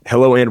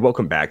Hello and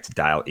welcome back to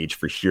Dial H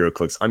for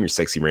HeroClix. I'm your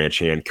sexy ranch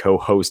hand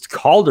co-host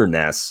Calder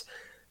Ness.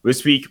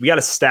 This week we got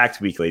a stacked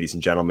week, ladies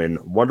and gentlemen.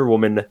 Wonder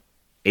Woman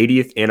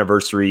 80th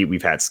anniversary.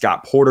 We've had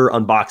Scott Porter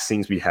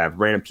unboxings. We have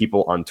random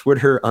people on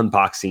Twitter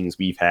unboxings.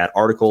 We've had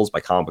articles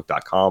by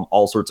comicbook.com,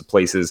 all sorts of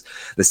places.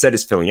 The set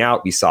is filling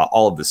out. We saw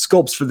all of the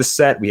sculpts for the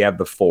set. We have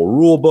the full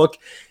rule book.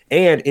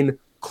 And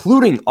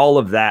including all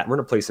of that, we're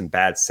going to play some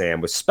Bad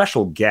Sam with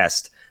special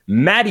guest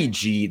Matty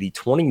G, the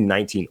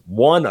 2019 I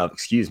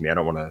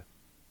don't want to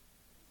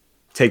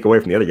take away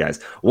from the other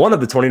guys. One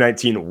of the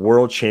 2019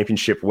 World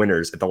Championship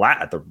winners at the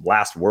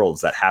last Worlds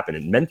that happened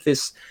in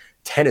Memphis,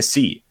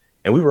 Tennessee.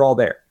 And we were all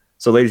there.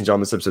 So, ladies and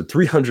gentlemen, this is episode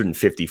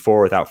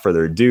 354. Without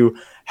further ado,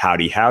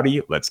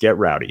 howdy, let's get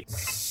rowdy.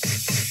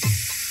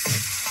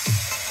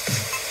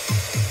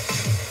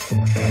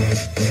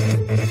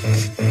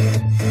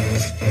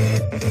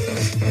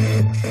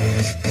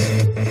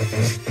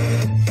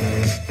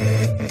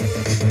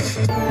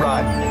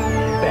 Run,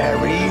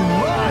 Barry,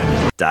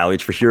 run! Dial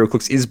H for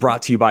HeroClix is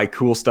brought to you by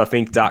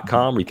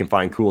CoolStuffInc.com, where you can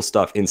find cool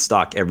stuff in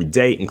stock every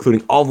day,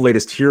 including all the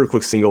latest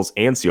HeroClix singles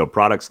and sealed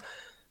products.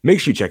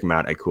 Make sure you check them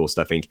out at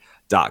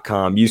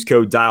CoolStuffInc.com. Use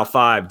code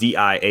DIAL5,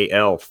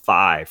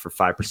 DIAL5 for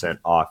 5%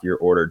 off your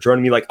order.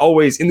 Joining me, like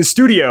always, in the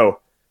studio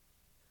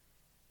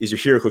is your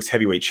HeroClix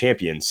heavyweight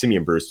champion,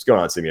 Simeon Bruce. What's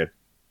going on, Simeon?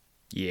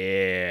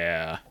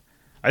 Yeah.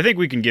 I think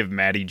we can give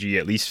Matty G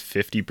at least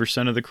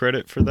 50% of the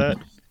credit for that.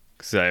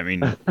 Because, I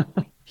mean,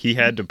 he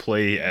had to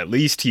play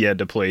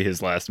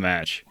his last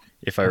match,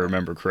 if I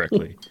remember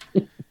correctly.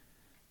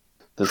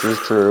 This is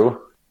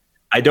true.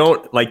 I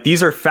don't like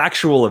these are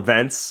factual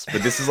events,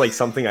 but this is like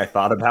something I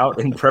thought about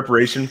in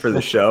preparation for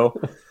the show.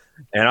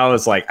 And I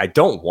was like, I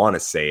don't want to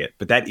say it,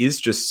 but that is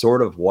just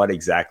sort of what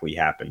exactly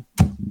happened.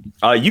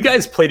 You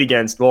guys played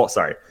against, let's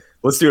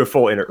do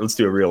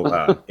a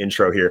real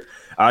intro here.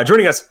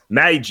 Joining us,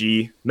 Matty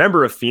G,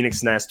 member of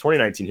Phoenix Nest,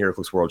 2019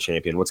 HeroClix World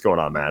Champion. What's going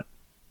on, Matt?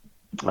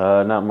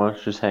 Not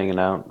much, just hanging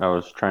out. I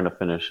was trying to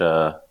finish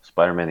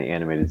Spider-Man the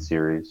Animated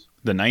Series.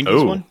 The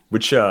 90s one?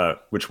 Which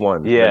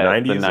one? Yeah, the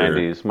 90s? The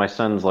 90s. My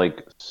son's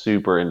like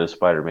super into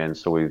Spider-Man,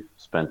 so we've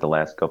spent the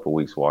last couple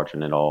weeks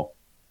watching it all.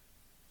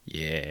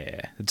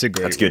 Yeah, that's a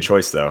good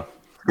choice, though.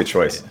 Good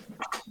choice.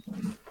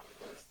 Yeah.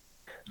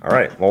 All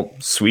right, well,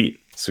 sweet.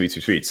 So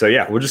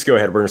yeah, we'll just go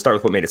ahead. We're going to start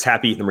with what made us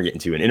happy. Then we're getting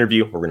to an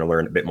interview. We're going to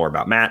learn a bit more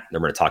about Matt.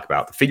 Then we're going to talk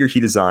about the figure he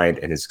designed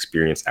and his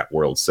experience at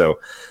Worlds. So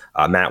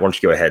Matt, why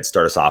don't you go ahead,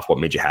 start us off. What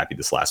made you happy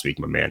this last week,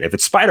 my man? If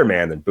it's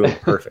Spider-Man, then boom,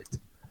 perfect.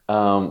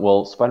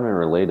 Well, Spider-Man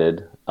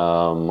related.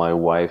 My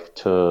wife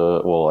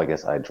I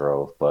guess I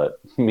drove,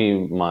 but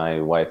me, my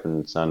wife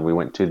and son, we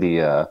went to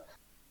the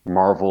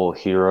Marvel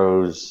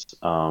Heroes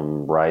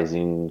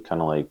Rising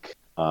kind of like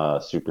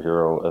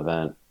superhero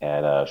event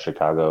at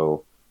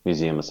Chicago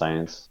Museum of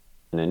Science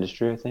and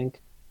Industry, I think.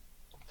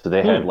 So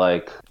they had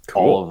like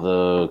all of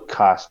the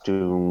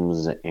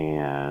costumes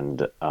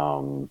and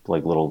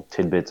like little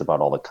tidbits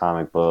about all the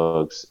comic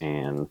books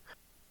and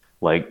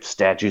like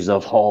statues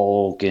of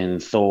Hulk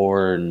and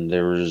Thor, and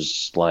there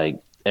was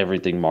like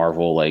everything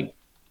Marvel, like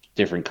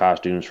different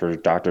costumes for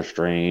Doctor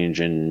Strange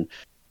and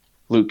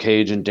Luke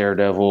Cage and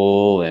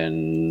Daredevil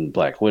and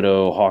Black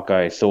Widow,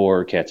 Hawkeye,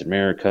 Thor, Captain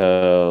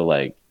America,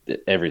 like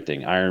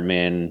everything. Iron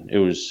Man. It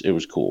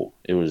was cool.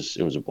 It was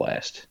a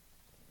blast.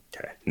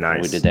 Okay, nice.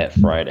 And we did that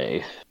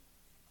Friday.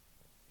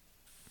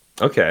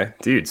 Okay,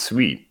 dude,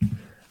 sweet.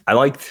 I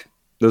liked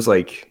those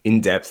like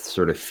in-depth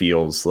sort of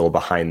feels, little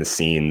behind the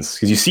scenes,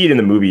 because you see it in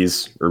the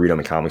movies or read on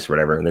the comics or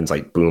whatever, and then it's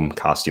like boom,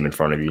 costume in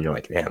front of you, and you're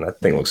like, man, that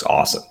thing looks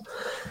awesome.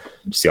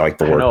 See like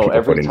the work people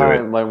every put into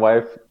time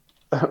it.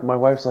 My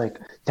wife's like,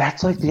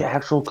 that's like the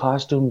actual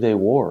costume they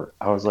wore.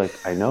 I was like,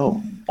 I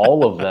know,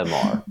 all of them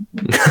are.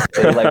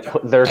 They like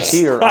they're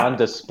here on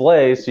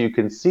display so you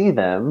can see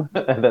them,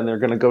 and then they're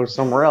gonna go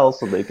somewhere else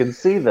so they can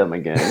see them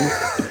again.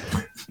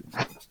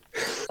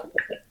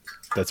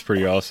 That's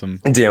pretty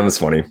awesome. Damn, that's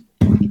funny.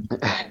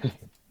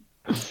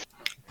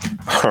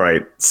 All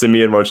right,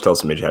 Simeon, why don't you tell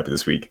us what made you happy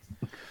this week?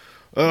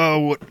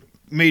 What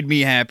made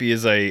me happy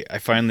is I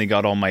finally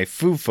got all my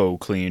FUFO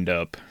cleaned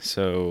up.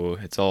 So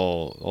it's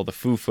all the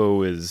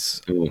FUFO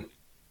is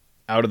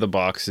out of the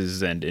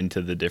boxes and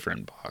into the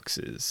different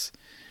boxes.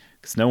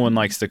 Because no one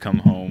likes to come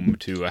home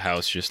to a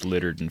house just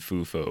littered in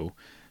FUFO.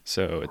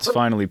 So it's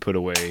finally put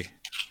away.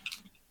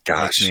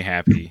 Gosh. Makes me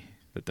happy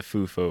that the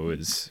FUFO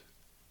is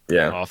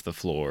off the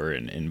floor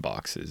and in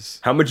boxes.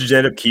 How much did you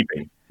end up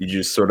keeping? You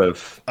just sort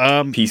of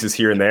pieces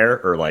here and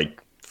there, or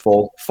like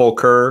full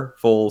cur,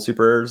 full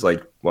supers,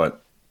 like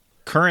what?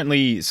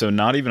 Currently, so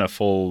not even a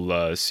full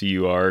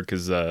CUR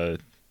because I'm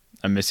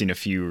missing a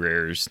few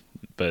rares,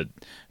 but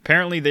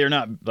apparently they're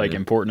not like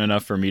important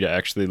enough for me to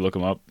actually look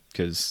them up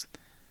because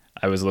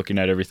I was looking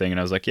at everything and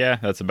I was like, yeah,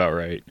 that's about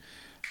right.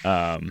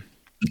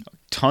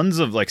 Tons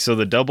of so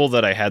the double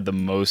that I had the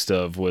most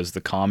of was the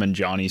common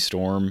Johnny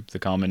Storm, the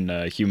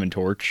common Human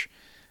Torch,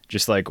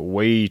 just like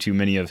way too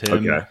many of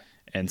him. Okay.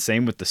 And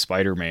same with the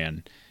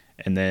Spider-Man.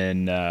 And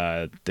then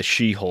the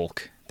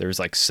She-Hulk. There's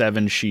like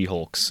 7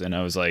 She-Hulks. And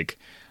I was like,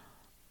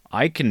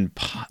 I can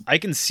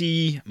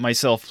see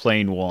myself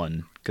playing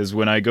one, because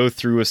when I go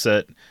through a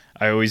set,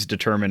 I always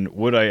determine,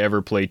 would I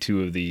ever play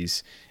two of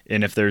these?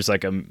 And if there's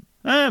like a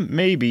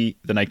maybe,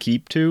 then I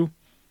keep two.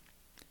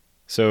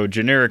 So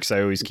generics,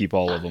 I always keep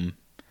all of them.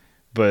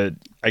 But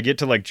I get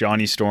to like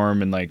Johnny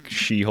Storm and like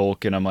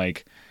She-Hulk, and I'm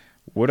like,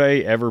 would I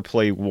ever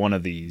play one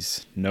of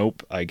these?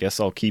 Nope. I guess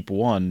I'll keep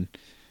one.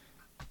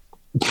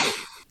 Yeah.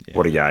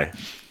 What a guy.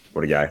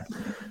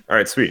 All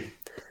right, sweet.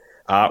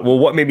 Well,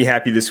 what made me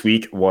happy this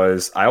week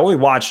was I only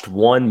watched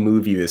one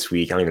movie this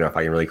week. I don't even know if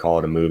I can really call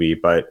it a movie,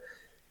 but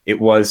it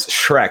was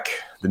Shrek,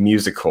 the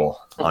musical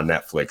on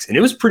Netflix. And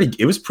it was pretty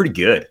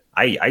good.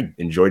 I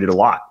enjoyed it a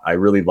lot. I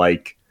really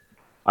like,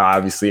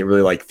 obviously I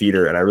really like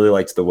theater, and I really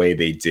liked the way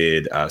they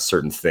did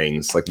certain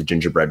things, like the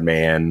Gingerbread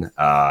Man,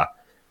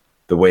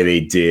 the way they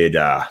did,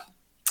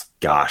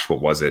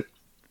 what was it?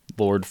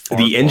 Lord Farquaad.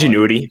 The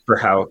ingenuity for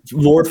how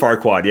Lord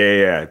Farquaad,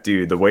 yeah,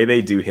 dude, the way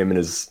they do him and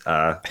his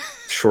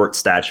short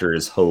stature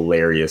is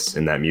hilarious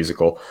in that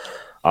musical.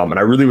 And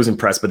I really was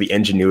impressed by the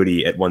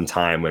ingenuity at one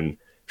time when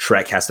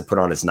Shrek has to put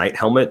on his night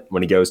helmet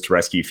when he goes to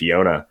rescue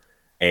Fiona.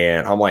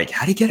 And I'm like,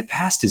 how do you get it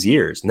past his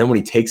ears? And then when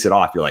he takes it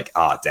off, you're like,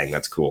 dang,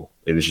 that's cool.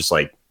 It was just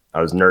like,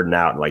 I was nerding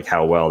out like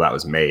how well that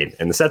was made.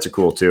 And the sets are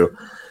cool too.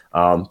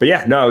 But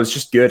yeah, no, it was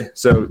just good.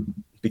 So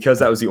because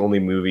that was the only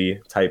movie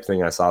type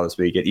thing I saw this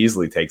week, it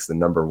easily takes the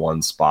number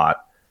one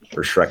spot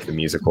for Shrek the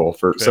Musical.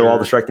 So all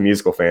the Shrek the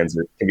Musical fans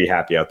can be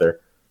happy out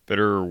there.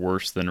 Better or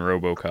worse than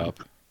RoboCop?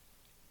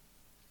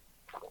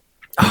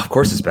 Oh, of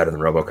course it's better than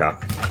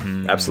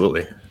RoboCop.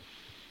 Absolutely.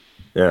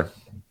 Yeah,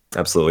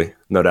 absolutely.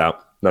 No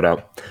doubt.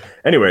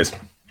 Anyways,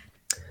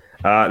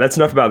 that's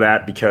enough about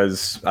that,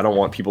 because I don't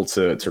want people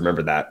to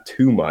remember that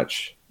too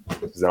much,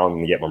 because then I'm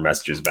going to get more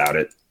messages about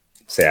it.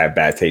 Say I have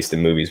bad taste in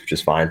movies, which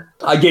is fine.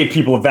 I gave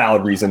people a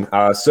valid reason.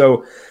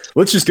 So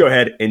let's just go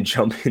ahead and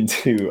jump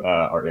into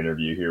our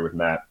interview here with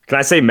Matt. Can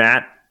I say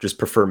Matt? Just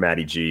prefer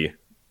Matty G.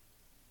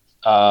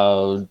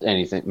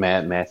 Anything.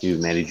 Matthew,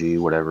 Matty G,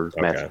 whatever.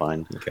 Okay. Matt's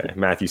fine. Okay.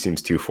 Matthew seems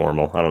too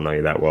formal. I don't know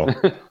you that well.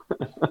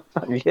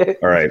 Yeah.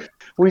 All right.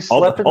 We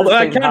slept in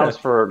the same house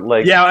for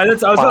like I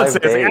was about to say,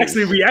 days.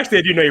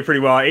 I do know you pretty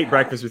well. I ate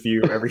breakfast with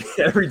you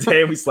every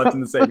day, and we slept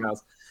in the same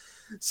house.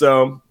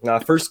 So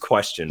first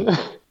question.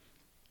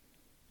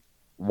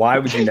 Why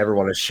would you never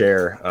want to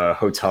share a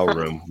hotel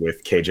room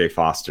with KJ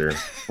Foster?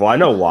 Well, I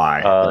know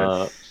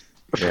why.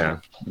 Yeah.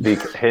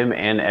 Him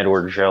and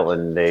Edward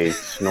Shelton, they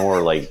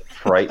snore like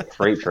freight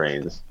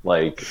trains.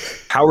 Like,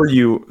 how are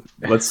you?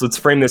 Let's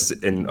frame this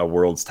in a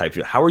world's type.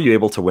 How are you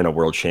able to win a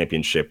world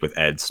championship with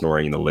Ed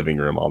snoring in the living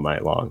room all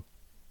night long?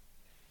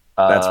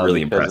 That's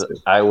really impressive.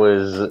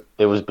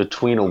 It was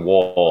between a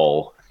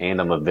wall, and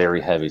I'm a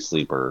very heavy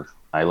sleeper.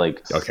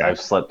 I've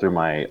slept through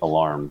my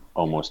alarm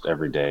almost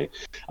every day.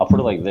 I'll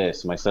put it like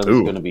this: my son's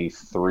going to be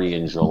 3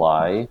 in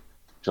July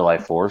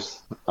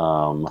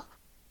 4th,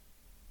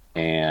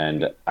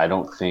 and I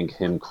don't think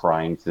him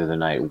crying through the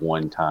night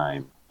one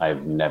time.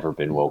 I've never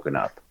been woken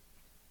up.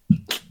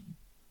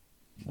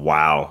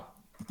 Wow,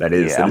 that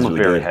is. I'm really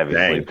a very good. heavy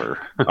sleeper.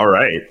 All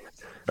right,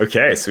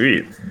 okay,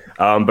 sweet.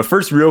 But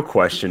first, real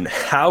question: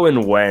 how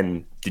and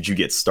when did you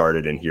get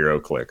started in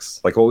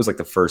HeroClix? Like, what was like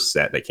the first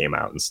set that came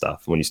out and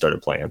stuff when you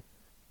started playing?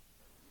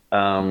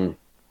 Well,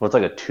 it's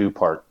like a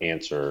 2-part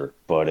answer,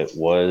 but it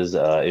was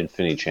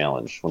Infinity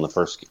Challenge when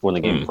the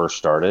game first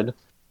started,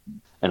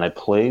 and I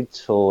played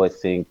till I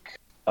think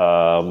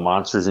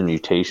Monsters and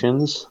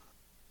Mutations.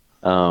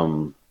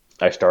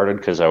 I started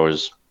because I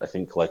was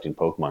collecting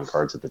Pokemon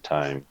cards at the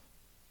time,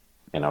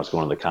 and I was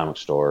going to the comic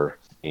store,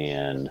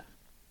 and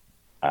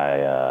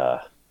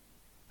I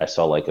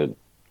saw like an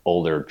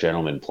older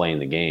gentleman playing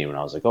the game, and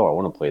I was like, oh, I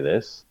want to play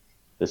this.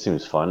 This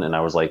seems fun. And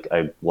I was like,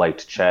 I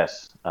liked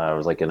chess. I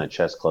was like in a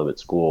chess club at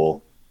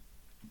school.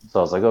 So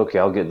I was like, okay,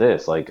 I'll get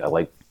this. Like, I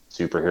like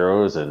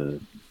superheroes,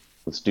 and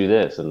let's do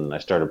this. And I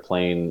started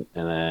playing,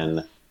 and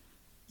then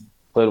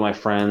played with my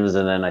friends.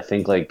 And then I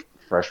think like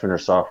freshman or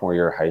sophomore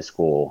year of high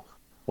school,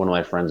 one of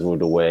my friends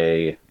moved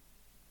away,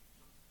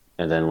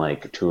 and then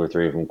like 2 or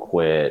 3 of them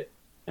quit.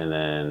 And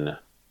then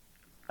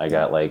I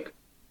got like,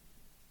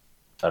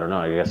 I don't know,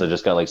 I guess I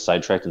just got like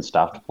sidetracked and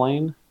stopped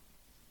playing.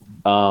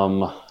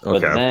 But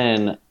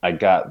then I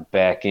got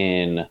back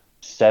in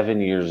 7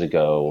 years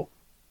ago,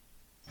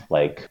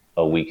 like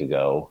a week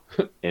ago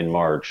in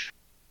March.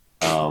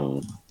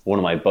 One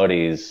of my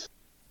buddies,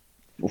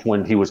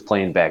 when he was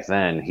playing back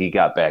then, he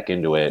got back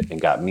into it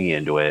and got me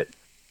into it.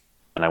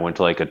 And I went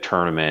to like a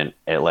tournament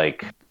at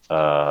like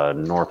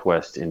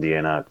Northwest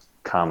Indiana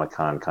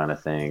Comic-Con kind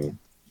of thing.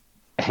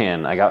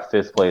 And I got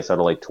 5th place out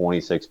of like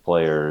 26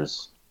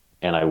 players.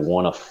 And I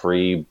won a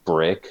free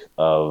brick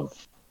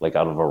of like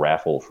out of a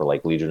raffle for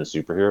like Legion of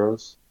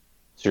Superheroes,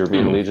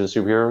 Serbian Legion of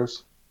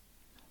Superheroes.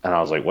 And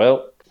I was like,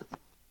 well,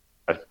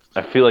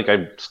 I feel like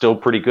I'm still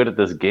pretty good at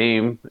this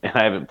game, and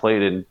I haven't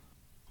played in,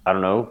 I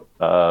don't know,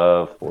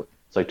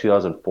 it's like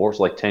 2004,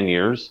 so like 10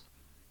 years.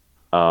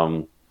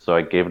 So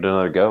I gave it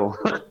another go,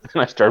 and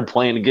I started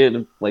playing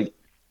again, like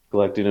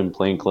collecting and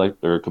playing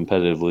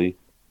competitively.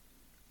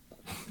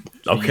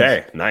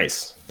 Okay,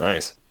 nice.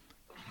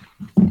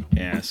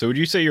 Yeah. So would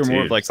you say you're more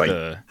of Dude, like it's like-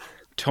 the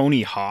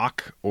Tony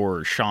Hawk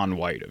or Sean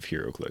White of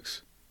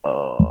HeroClix?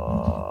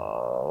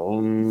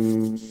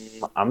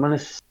 I'm gonna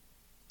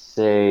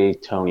say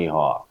Tony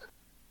Hawk.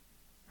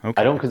 Okay.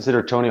 I don't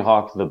consider Tony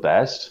Hawk the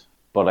best,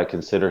 but I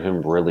consider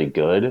him really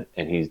good.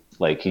 And he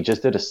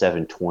just did a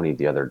 720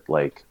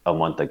 a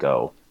month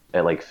ago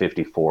at like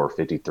 54,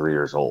 53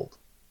 years old.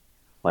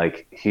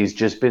 Like he's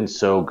just been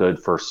so good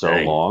for so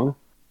Dang. long.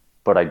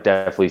 But I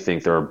definitely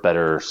think there are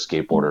better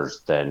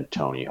skateboarders than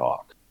Tony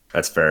Hawk.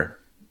 That's fair.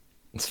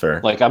 That's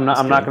fair. Like I'm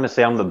not going to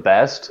say I'm the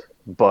best,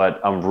 but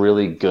I'm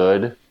really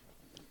good,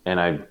 and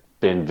I've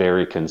been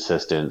very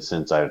consistent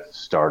since I've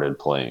started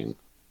playing.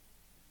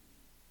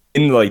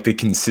 In like the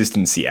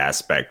consistency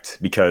aspect,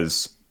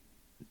 because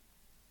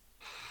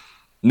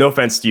no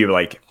offense to you,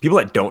 like people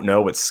that don't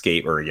know what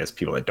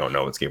people that don't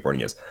know what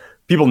skateboarding is.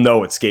 People know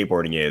what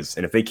skateboarding is,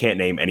 and if they can't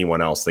name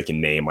anyone else, they can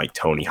name like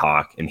Tony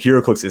Hawk. And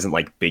HeroClix isn't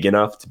like big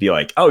enough to be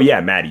like, oh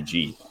yeah, Matty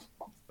G.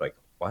 Like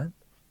what?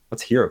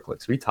 What's HeroClix?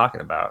 What are you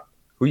talking about?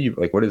 Who you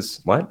like? What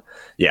is what?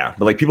 Yeah,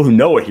 but like people who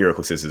know what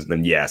HeroClix is,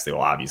 then yes, they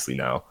will obviously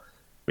know.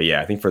 But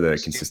yeah, I think for the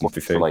consistency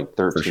thing, For like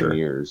 13 sure.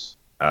 years.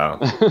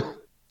 Oh.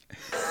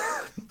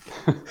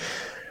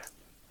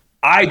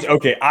 I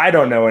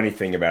don't know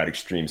anything about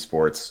extreme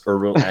sports or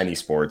real any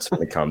sports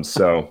when it comes.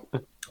 So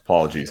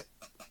apologies.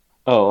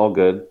 Oh, all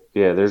good.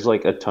 Yeah, there's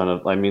like a ton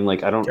of. I mean,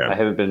 like I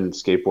haven't been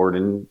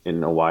skateboarding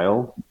in a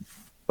while,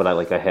 but I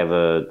have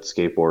a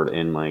skateboard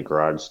in my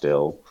garage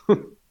still.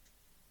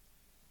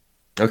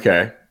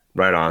 Okay,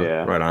 right on,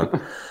 Yeah. right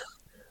on.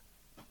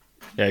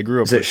 Yeah, I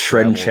grew up Is it with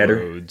shredding gravel cheddar?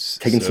 roads,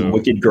 Taking some so-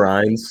 wicked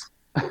grinds.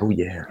 Oh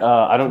yeah.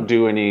 I don't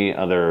do any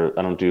other.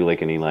 I don't do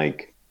like any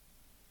like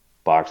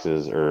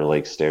boxes or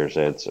like stair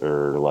sets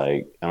or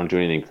like I don't do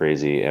anything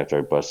crazy after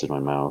I busted my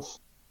mouth.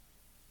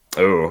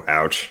 Oh,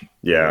 ouch.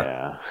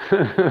 Yeah.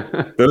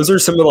 Yeah. Those are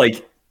some of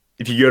like,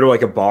 if you go to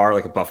like a bar,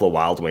 like a Buffalo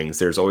Wild Wings,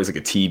 there's always like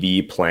a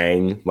TV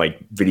playing like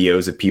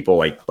videos of people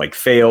like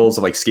fails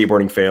of like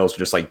skateboarding fails or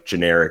just like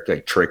generic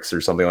like tricks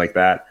or something like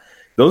that.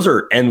 Those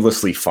are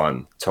endlessly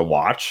fun to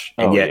watch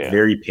and yet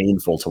very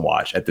painful to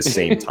watch at the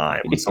same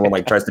time. When someone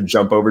like tries to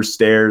jump over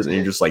stairs and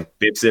you just like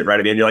bips it right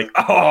at the end, you're like,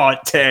 oh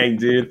dang,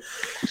 dude.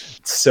 It's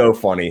so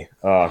funny.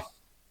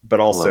 But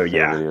also, Love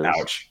yeah, videos.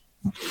 ouch.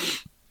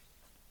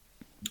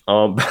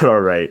 But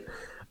all right.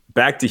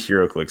 Back to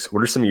HeroClix.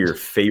 What are some of your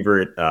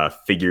favorite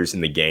figures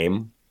in the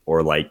game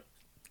or like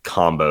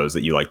combos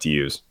that you like to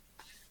use?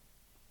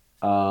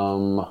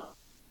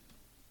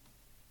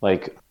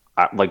 Like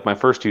my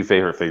first two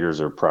favorite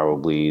figures are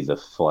probably the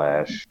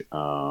Flash,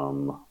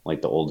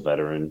 like the old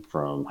veteran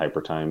from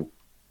Hypertime.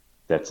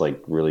 That's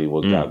like really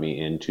what got me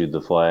into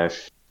the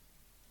Flash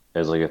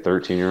as like a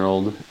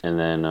 13-year-old. And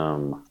then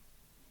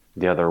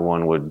the other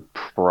one would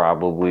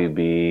probably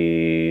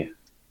be,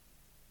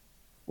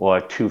 well, I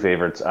have two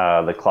favorites.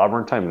 The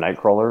Clobber Time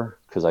Nightcrawler,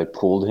 because I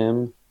pulled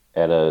him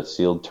at a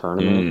sealed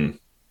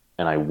tournament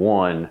and I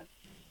won.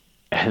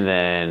 And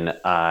then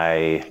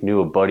I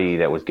knew a buddy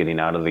that was getting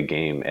out of the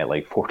game at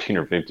like 14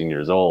 or 15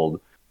 years old.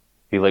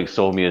 He like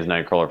sold me his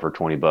Nightcrawler for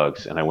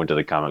 $20, and I went to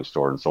the comic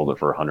store and sold it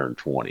for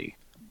 120.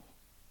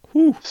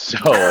 Whew. So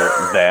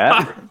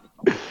that,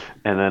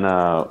 and then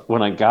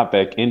when I got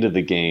back into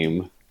the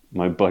game,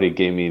 my buddy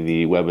gave me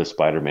the Web of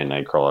Spider-Man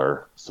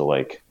Nightcrawler. So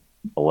like,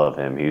 I love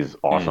him. He's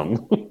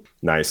awesome.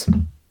 Nice.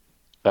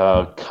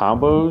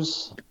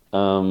 Combos.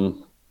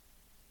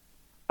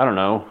 I don't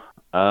know.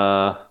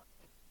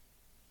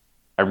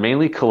 I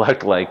mainly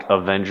collect like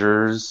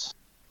Avengers,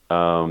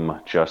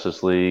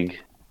 Justice League,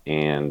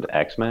 and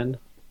X-Men.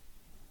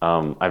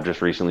 I've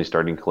just recently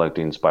started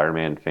collecting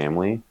Spider-Man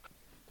Family,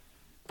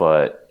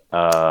 but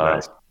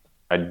Nice.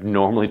 I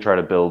normally try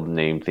to build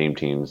name theme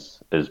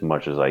teams as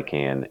much as I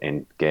can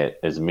and get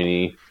as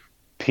many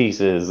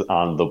pieces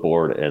on the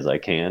board as I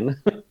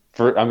can.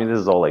 This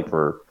is all like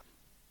for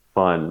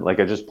fun. Like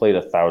I just played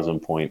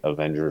 1,000-point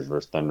Avengers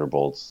versus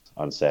Thunderbolts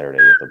on Saturday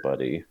with a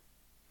buddy.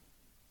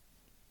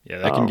 Yeah,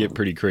 that can get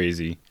pretty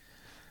crazy.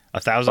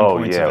 1,000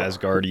 points of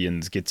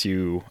Asgardians gets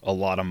you a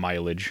lot of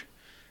mileage.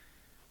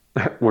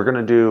 We're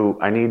gonna do.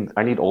 I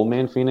need Old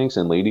Man Phoenix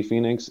and Lady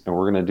Phoenix, and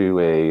we're gonna do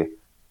a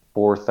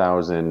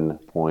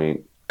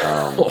 4,000-point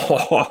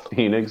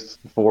Phoenix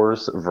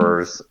Force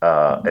versus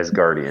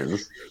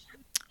Asgardians.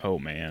 Oh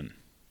man,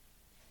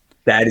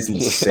 That is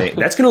insane.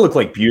 That's going to look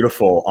like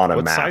beautiful on a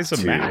What map size of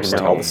too. map Just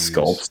do all you the use?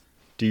 sculpts.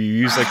 do you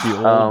use like the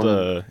old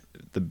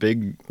the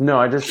big? No,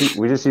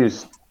 we just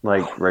use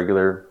like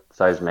regular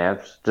size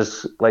maps,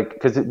 just like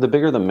because the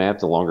bigger the map,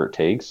 the longer it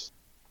takes.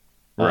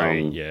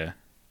 Right. Yeah.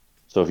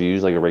 So if you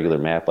use like a regular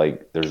map,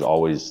 like there's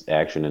always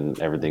action and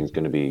everything's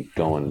going to be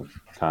going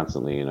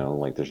constantly.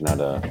 Like there's not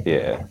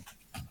a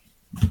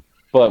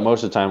But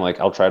most of the time, like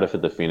I'll try to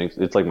fit the Phoenix.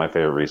 It's like my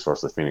favorite resource,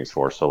 the Phoenix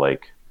Force. So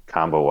like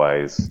combo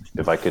wise,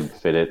 if I could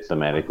fit it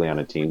thematically on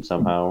a team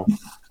somehow,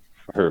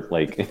 or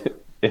like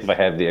if I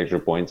have the extra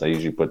points, I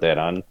usually put that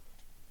on.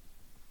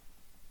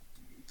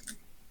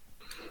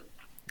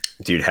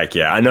 Dude, heck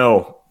yeah. I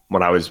know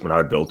when I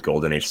would build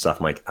Golden Age stuff,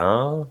 I'm like,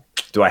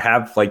 Do I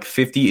have like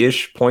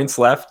 50-ish points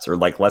left, or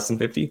like less than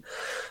 50?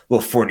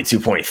 Little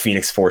 42-point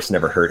Phoenix Force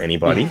never hurt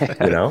anybody,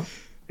 you know?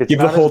 It's Give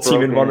the not whole as team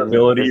broken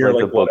invulnerability as, or like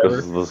the like Book whatever.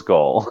 of the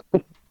Skull.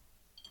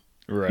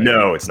 Right.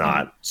 No, it's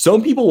not.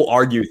 Some people will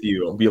argue with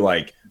you and be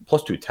like,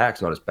 +2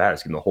 attacks not as bad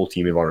as giving the whole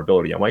team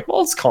invulnerability. I'm like, well,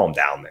 let's calm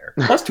down there.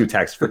 +2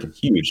 attacks is freaking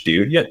huge,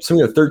 dude. Yeah, some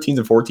of the 13s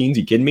and 14s,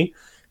 you kidding me?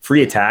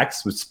 Free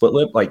attacks with split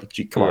lip, like,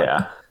 gee, come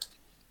on.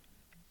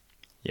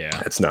 Yeah.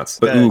 That's nuts.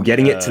 But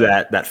getting it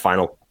to that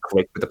final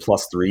click with the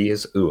 +3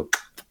 is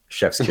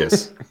chef's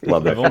kiss.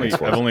 Love that.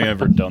 I've only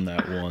ever done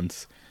that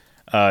once.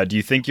 Do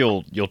you think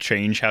you'll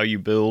change how you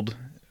build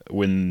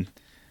when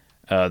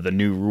the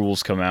new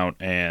rules come out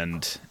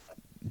and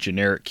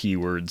generic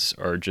keywords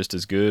are just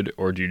as good,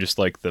 or do you just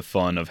like the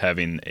fun of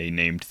having a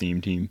named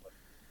theme team?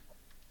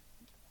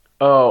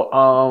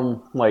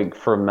 Like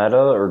for meta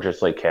or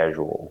just like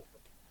casual?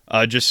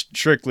 Just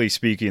strictly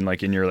speaking,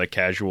 like in your like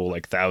casual,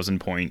 like 1,000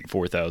 point,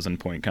 4,000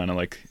 point kind of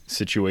like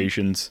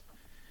situations.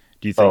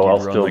 Do you think I'll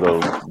you'd run still like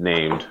go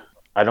named.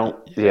 I don't.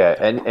 Yeah,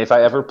 and if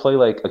I ever play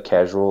like a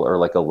casual or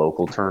like a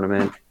local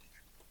tournament,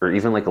 or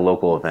even like a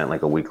local event,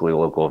 like a weekly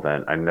local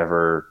event, I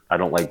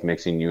don't like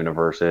mixing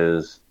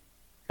universes,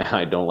 and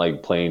I don't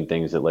like playing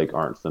things that like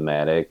aren't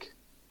thematic.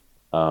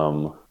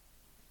 Yeah,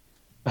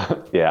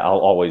 I'll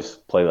always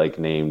play like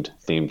named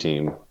theme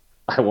team.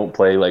 I won't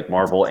play like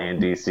Marvel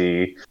and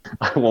DC.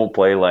 I won't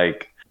play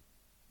like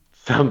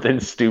something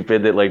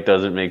stupid that like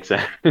doesn't make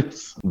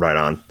sense. Right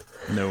on.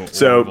 no?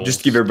 So Orville,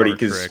 just give everybody, Star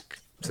because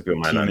Trek,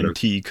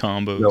 TMNT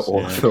combos. No,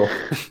 yeah.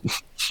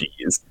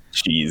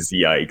 Jeez,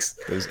 yikes.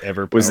 Those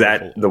ever Was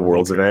that powerful the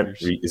Worlds event?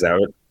 characters. Is that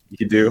what you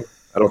could do?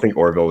 I don't think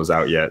Orville was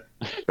out yet.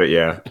 But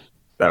yeah,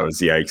 that was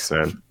yikes,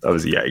 man. That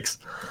was yikes.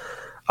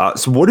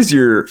 So what is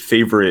your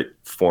favorite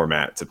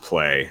format to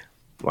play?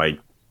 Like,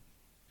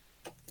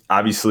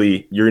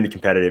 obviously, you're into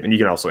competitive, and you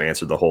can also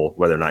answer the whole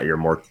whether or not you're a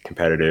more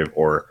competitive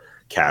or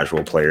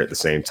casual player at the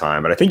same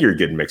time. But I think you're a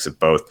good mix of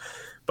both.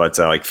 But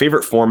like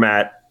favorite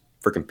format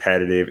for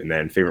competitive, and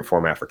then favorite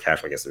format for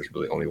casual. I guess there's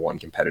really only one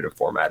competitive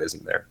format,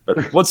 isn't there?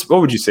 But what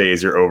would you say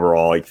is your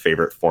overall like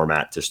favorite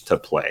format just to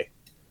play?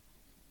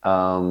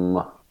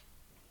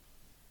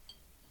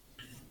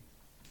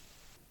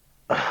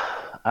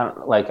 I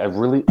don't like.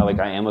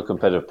 I am a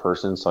competitive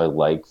person, so I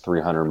like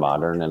 300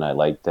 Modern, and I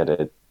like that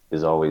it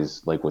is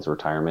always like with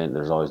retirement.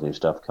 There's always new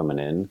stuff coming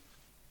in.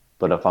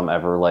 But if I'm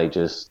ever like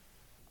just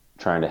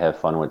trying to have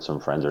fun with some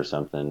friends or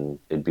something,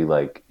 it'd be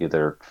like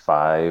either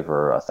 5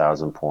 or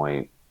 1,000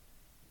 point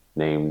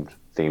named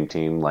theme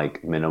team,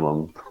 like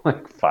minimum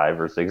like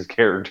 5 or 6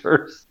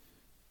 characters.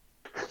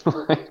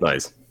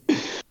 Nice.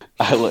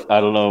 I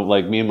don't know.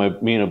 Like me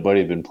and a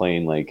buddy have been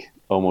playing like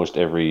almost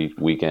every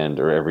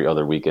weekend or every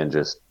other weekend.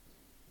 Just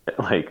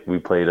like we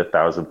played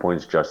 1,000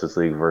 points Justice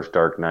League versus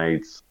Dark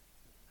Knights.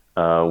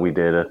 We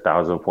did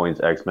 1,000 points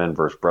X-Men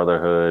versus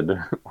Brotherhood.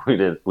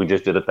 We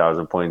just did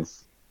 1,000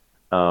 points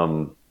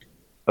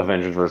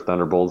Avengers versus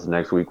Thunderbolts.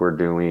 Next week we're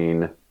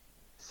doing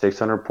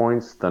 600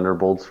 points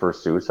Thunderbolts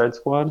versus Suicide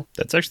Squad.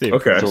 That's actually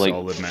Okay. a So like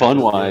solid matchup. fun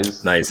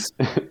wise, Nice.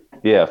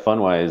 yeah, fun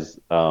wise,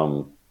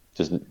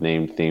 just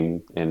name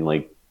theme and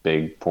like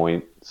big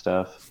point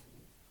stuff.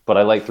 But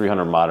I like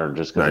 300 Modern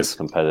just because Nice. it's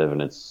competitive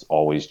and it's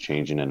always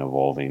changing and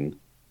evolving.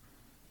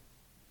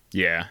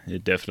 Yeah,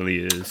 it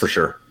definitely is. For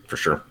sure.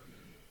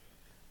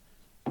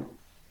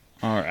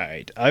 All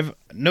right, I've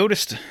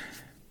noticed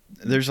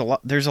there's a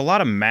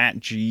lot of Matt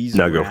G's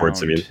No, go for it, around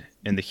Simeon.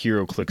 in the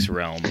HeroClix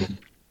realm.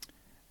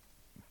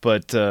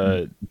 But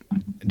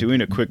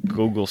doing a quick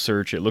Google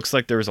search, it looks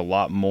like there was a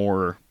lot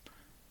more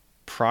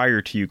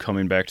prior to you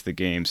coming back to the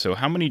game. So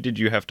how many did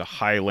you have to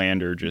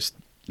Highlander just,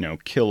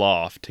 kill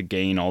off to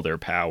gain all their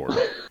power?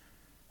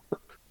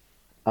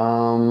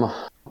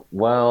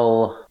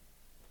 Well,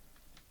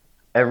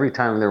 every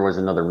time there was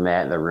another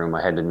Matt in the room,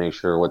 I had to make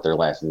sure what their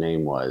last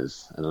name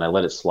was, and then I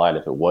let it slide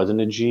if it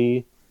wasn't a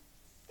G.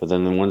 But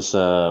then once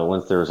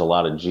there was a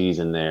lot of G's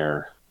in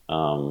there, a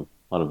lot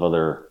of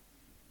other.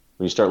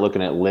 When you start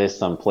looking at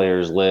lists on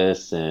players'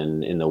 lists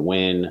and in the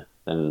win,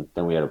 then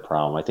we had a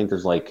problem. I think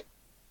there's like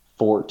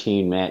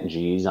 14 Matt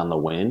G's on the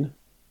win.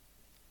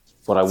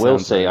 But I will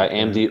Sounds say right, I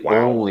am the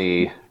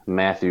only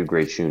Matthew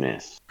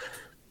Great-Tunis.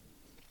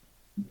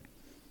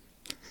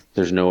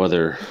 There's no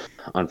other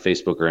on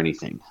Facebook or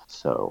anything.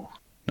 So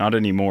Not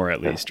anymore,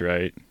 at least,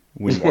 right?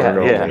 We Yeah,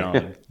 were yeah. going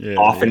on. Yeah,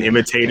 Often yeah.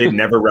 imitated,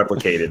 never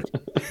replicated.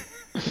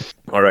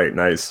 All right,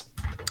 nice.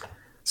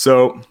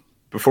 So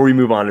before we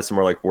move on to some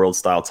more like world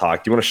style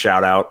talk, do you want to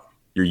shout out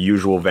your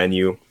usual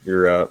venue,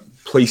 your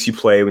place you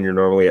play when you're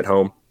normally at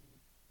home?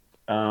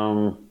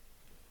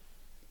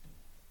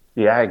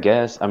 Yeah, I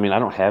guess. I mean, I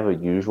don't have a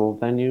usual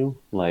venue.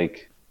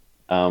 Like,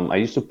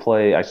 I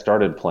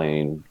started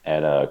playing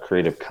at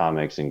Creative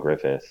Comics in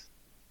Griffith.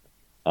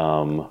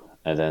 And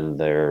then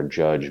their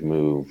judge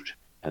moved,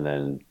 and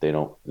then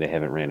they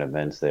haven't ran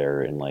events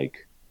there in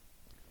like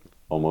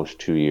almost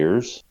 2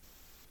 years.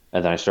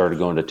 And then I started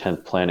going to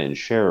 10th Planet in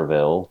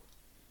Cherville,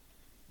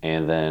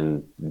 and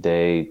then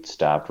they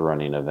stopped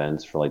running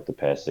events for like the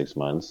past 6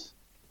 months.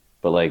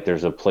 But like,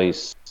 there's a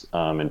place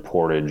in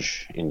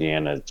Portage,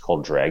 Indiana. It's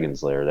called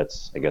Dragon's Lair.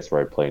 That's I guess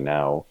where I play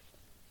now.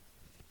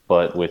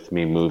 But with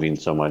me moving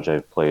so much,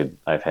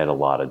 I've had a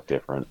lot of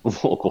different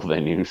local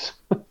venues.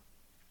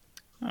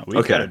 Oh,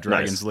 we've got a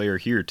Dragon's Lair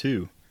here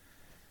too.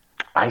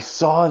 I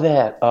saw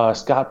that.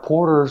 Scott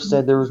Porter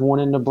said there was one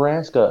in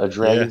Nebraska, a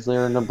Dragon's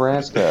Lair in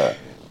Nebraska.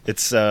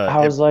 It's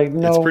I was like,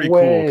 no it's pretty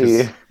way.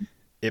 cool 'cause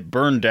it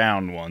burned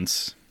down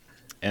once,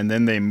 and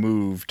then they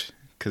moved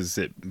because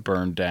it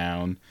burned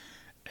down,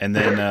 and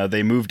then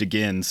they moved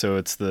again. So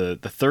it's the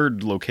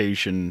third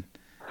location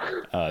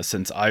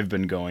since I've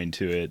been going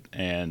to it,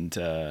 and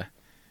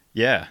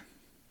yeah,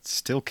 it's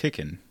still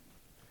kicking.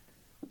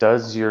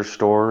 Does your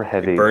store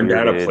have a burned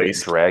down a bearded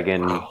place?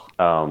 dragon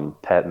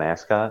pet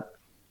mascot?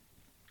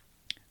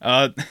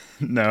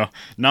 No,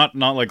 not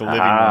like a living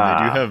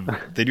one.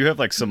 They do have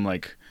like some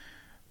like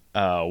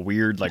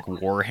weird like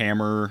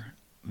Warhammer,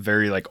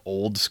 very like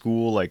old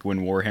school, like when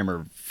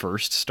Warhammer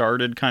first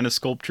started kind of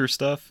sculpture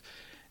stuff.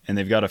 And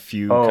they've got a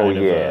few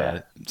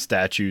of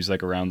statues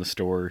like around the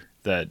store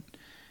that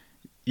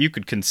you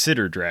could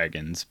consider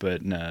dragons,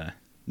 but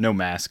no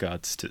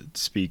mascots to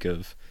speak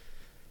of.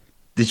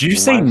 Did you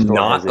say My store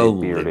not has a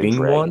bearded living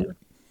dragon. one?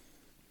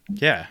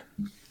 Yeah.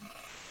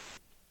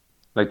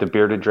 Like the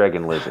bearded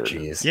dragon lizard.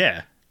 Jeez.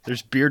 Yeah.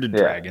 There's bearded Yeah.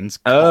 dragons.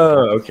 Oh,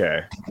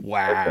 okay.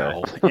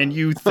 Wow. And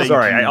you think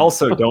Sorry, I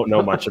also don't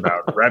know much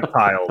about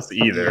reptiles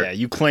either. Yeah,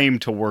 you claim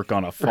to work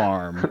on a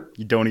farm.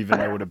 You don't even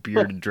know what a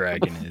bearded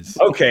dragon is.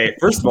 Okay,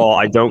 first of all,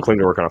 I don't claim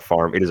to work on a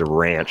farm. It is a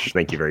ranch.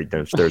 Thank you very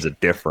much. There's a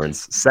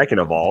difference. Second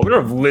of all, we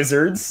don't have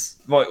lizards.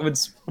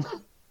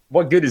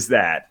 What good is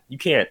that? You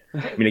can't.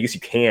 I mean, I guess you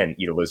can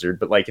eat a lizard,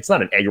 but like, it's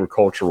not an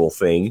agricultural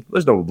thing.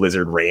 There's no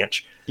lizard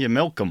ranch. You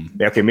milk them.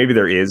 Okay, maybe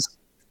there is.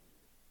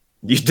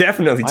 You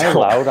definitely Am I don't.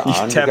 allowed You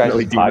on you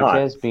definitely guys' do not.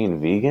 podcast being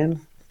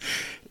vegan?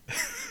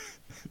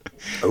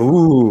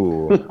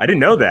 Ooh, I didn't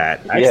know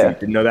that. I Yeah. actually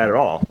didn't know that at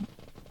all.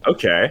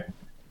 Okay.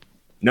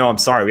 No, I'm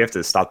sorry. We have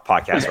to stop the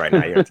podcast right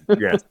now. You're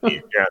gonna have to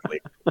leave.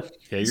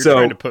 Yeah, you're So-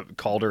 trying to put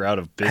Calder out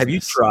of business. Have you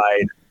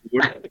tried?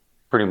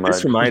 Pretty much.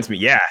 This reminds me.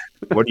 Yeah.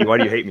 Why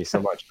do you hate me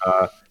so much?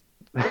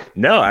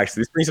 No,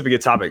 actually, this brings up a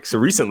good topic. So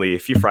recently, a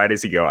few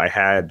Fridays ago, I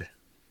had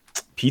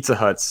Pizza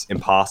Hut's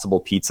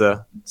Impossible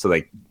Pizza. So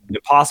like,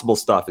 Impossible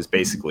stuff is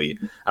basically,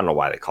 I don't know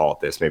why they call it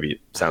this. Maybe it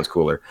sounds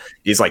cooler.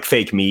 It's like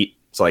fake meat.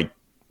 So like,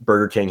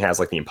 Burger King has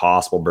like the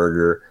Impossible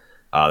Burger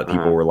that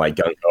people were like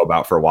gung ho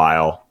about for a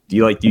while. Do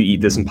you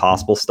eat this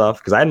Impossible stuff?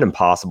 Because I had an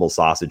Impossible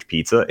sausage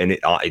pizza and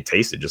it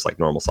tasted just like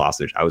normal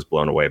sausage. I was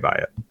blown away by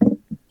it.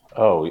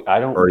 Oh, I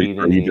don't Or eat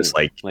are you any, just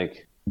like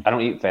I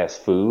don't eat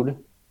fast food,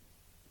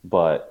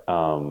 but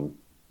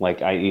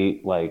like I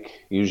eat like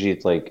usually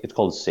it's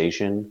called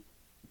Sation,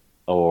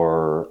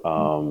 or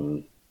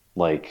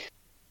like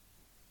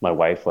my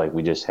wife, like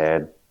we just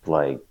had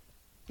like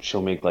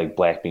she'll make like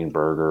black bean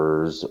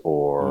burgers,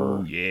 or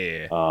Oh,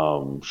 yeah.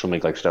 she'll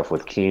make like stuff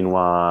with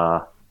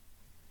quinoa,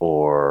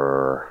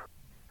 or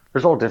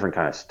there's all different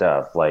kind of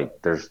stuff. Like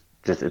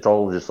it's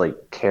all just like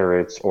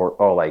carrots, or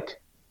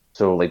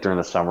so like during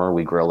the summer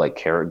we grill like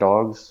carrot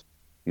dogs.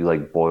 You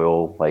like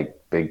boil like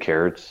big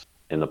carrots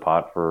in the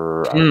pot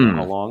for I don't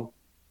know how long,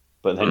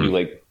 but then you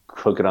like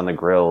cook it on the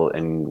grill,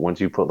 and once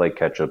you put like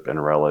ketchup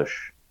and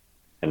relish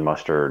and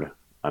mustard,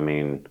 I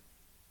mean,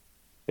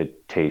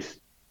 it tastes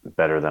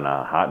better than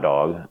a hot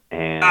dog.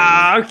 And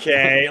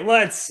okay,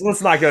 let's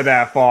not go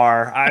that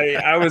far.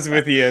 I was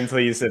with you until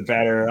you said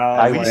better.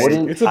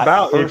 It's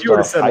about if you would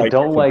have said like I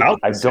don't like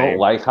about the I don't same.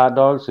 like hot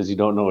dogs because you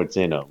don't know what's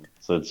in them.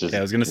 So it's just Yeah,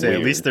 I was gonna say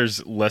weird. at least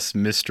there's less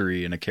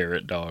mystery in a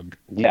carrot dog.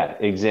 Yeah,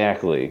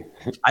 exactly.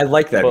 I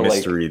like that But, like-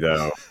 mystery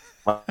though.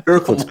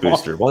 Miracles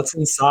booster. What's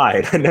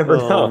inside? I never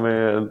know. Oh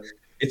man.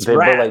 It's But,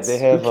 like, rats. they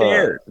have Who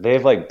cares? they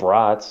have like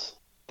brats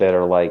that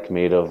are like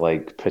made of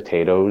like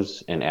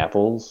potatoes and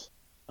apples.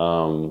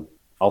 I'll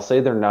say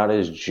they're not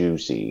as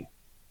juicy.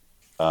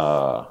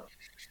 Like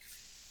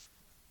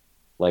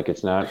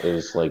it's not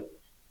as like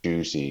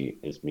juicy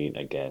as meat,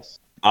 I guess.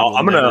 I'll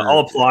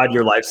applaud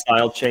your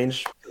lifestyle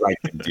change. I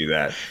can do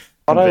that.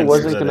 Thought I Convinced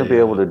wasn't that going to be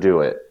able to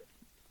do it.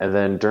 And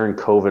then during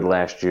COVID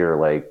last year,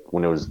 like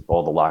when it was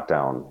all the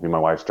lockdown, me and my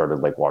wife started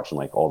like watching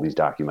like all these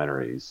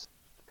documentaries.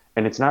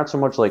 And it's not so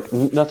much like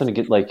nothing to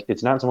get like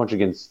it's not so much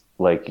against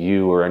like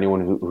you or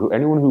anyone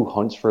who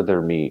hunts for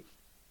their meat.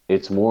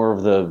 It's more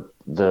of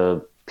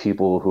the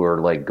people who are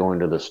like going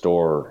to the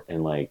store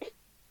and like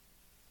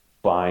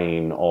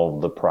buying all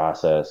the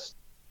processed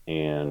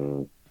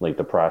and like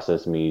the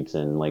processed meats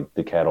and like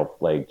the cattle,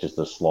 like just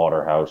the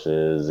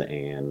slaughterhouses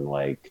and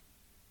like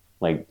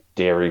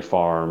dairy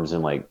farms,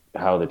 and like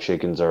how the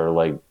chickens are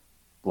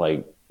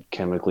like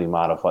chemically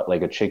modified.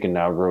 Like a chicken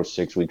now grows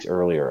 6 weeks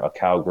earlier, a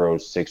cow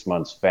grows 6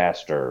 months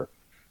faster.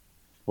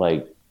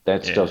 Like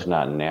that stuff's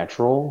not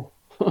natural.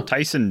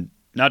 Tyson,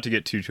 not to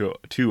get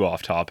too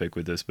off topic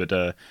with this, but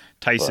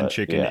Tyson But,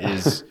 chicken yeah.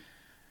 is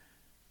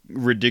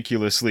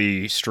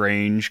ridiculously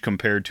strange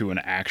compared to an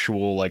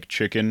actual like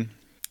chicken.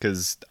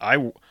 Because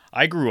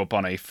I grew up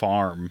on a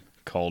farm,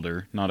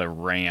 Calder, not a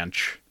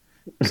ranch.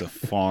 It was a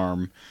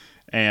farm.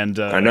 And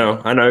I know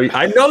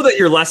that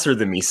you're lesser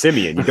than me,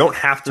 Simeon. You don't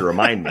have to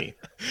remind me.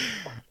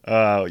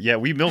 Yeah,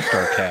 we milked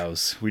our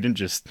cows. We didn't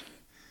just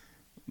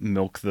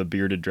milk the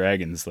bearded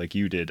dragons like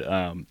you did.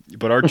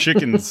 But our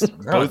chickens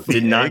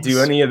Did not do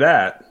any of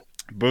that.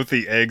 Both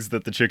the eggs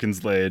that the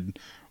chickens laid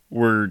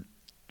were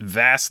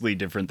vastly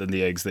different than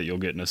the eggs that you'll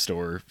get in a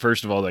store.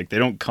 First of all, like, they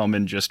don't come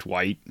in just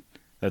white.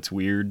 That's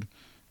weird.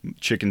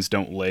 Chickens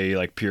don't lay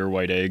like pure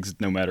white eggs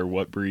no matter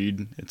what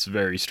breed. It's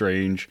very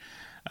strange.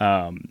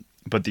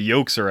 But the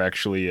yolks are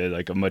actually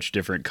like a much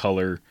different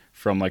color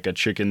from like a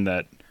chicken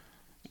that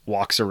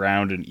walks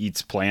around and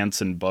eats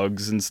plants and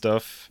bugs and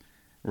stuff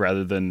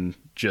rather than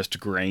just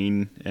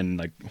grain and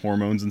like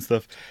hormones and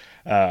stuff.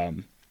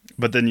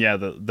 But then, yeah,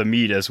 the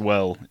meat as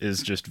well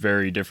is just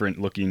very different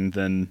looking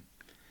than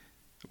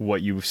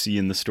what you see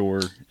in the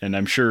store. And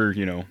I'm sure,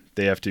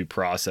 they have to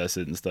process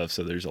it and stuff.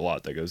 So there's a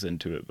lot that goes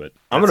into it. But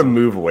I'm going to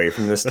move away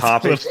from this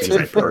topic because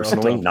I'm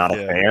personally not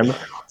a fan.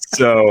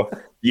 So,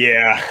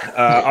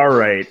 yeah. All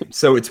right.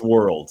 So it's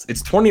Worlds.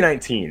 It's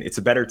 2019. It's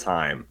a better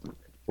time.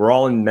 We're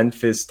all in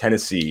Memphis,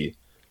 Tennessee.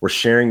 We're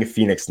sharing a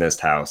Phoenix Nest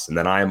house, and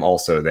then I am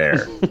also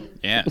there.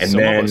 Yeah, and some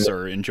then of us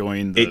are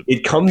enjoying the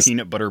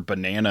peanut butter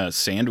banana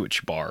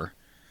sandwich bar.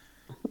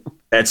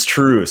 That's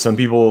true. Some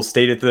people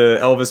stayed at the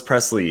Elvis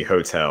Presley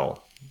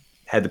Hotel,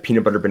 had the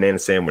peanut butter banana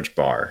sandwich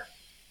bar.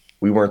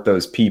 We weren't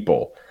those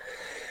people.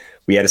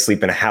 We had to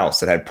sleep in a house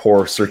that had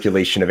poor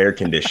circulation of air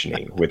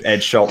conditioning with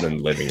Ed Shelton in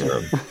the living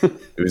room.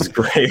 It was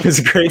great. It was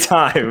a great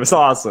time. It was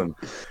awesome.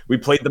 We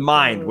played The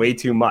Mind way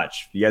too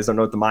much. If you guys don't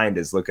know what The Mind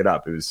is, look it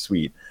up. It was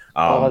sweet.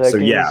 That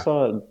game was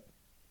fun.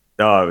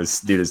 Oh,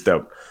 it's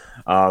dope.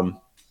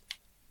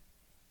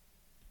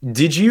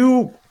 Did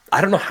you,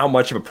 I don't know how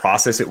much of a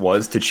process it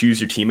was to choose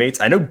your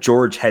teammates. I know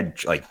George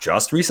had like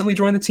just recently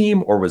joined the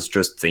team or was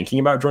just thinking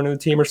about joining the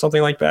team or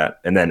something like that.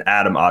 And then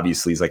Adam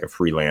obviously is like a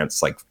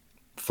freelance, like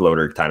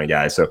floater kind of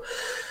guy. So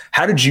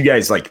how did you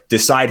guys like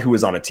decide who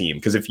was on a team?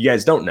 Because if you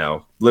guys don't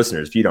know,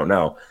 listeners, if you don't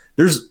know,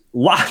 there's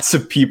lots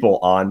of people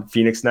on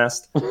Phoenix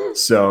Nest.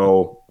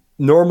 So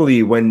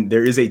normally when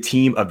there is a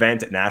team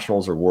event at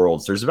Nationals or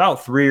Worlds, there's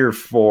about 3 or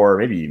 4,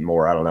 maybe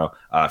more, I don't know,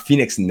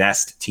 Phoenix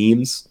Nest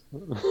teams.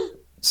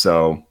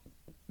 So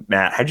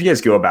Matt, how'd you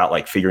guys go about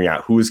like figuring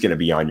out who's going to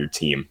be on your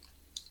team?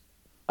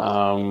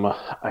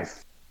 I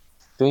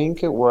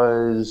think it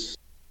was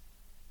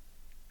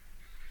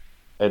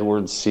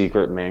Edward's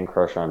secret man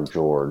crush on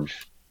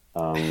George.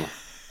 I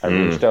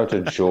reached out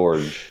to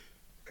George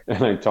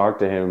and I talked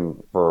to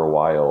him for a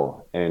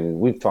while, and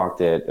we've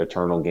talked at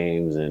Eternal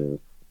Games, and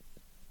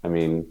I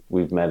mean,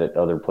 we've met at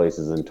other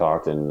places and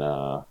talked, and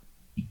I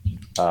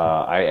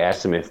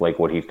asked him if like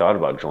what he thought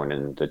about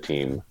joining the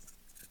team.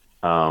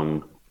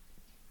 And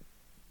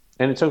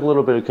it took a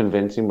little bit of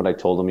convincing, but I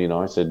told him,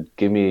 I said,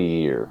 give me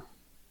a year.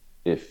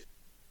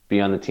 Be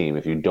on the team.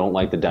 If you don't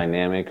like the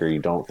dynamic or you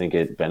don't think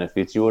it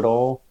benefits you at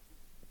all,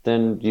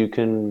 then you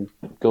can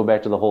go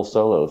back to the whole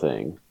solo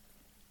thing.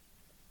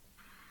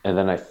 And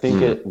then I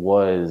think it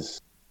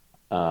was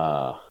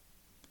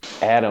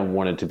Adam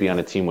wanted to be on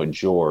a team with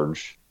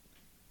George.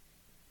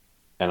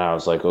 And I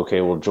was like,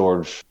 okay, well,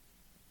 George,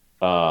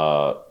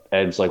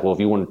 Ed's like, well, if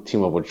you want to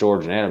team up with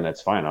George and Adam,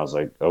 that's fine. I was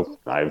like, oh,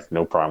 I have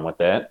no problem with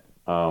that.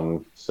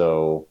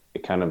 So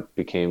it kind of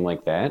became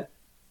like that.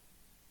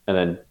 And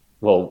then,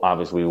 well,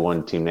 obviously we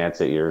won Team Nats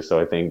that year. So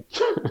I think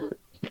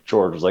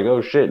George was like,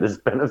 oh shit, this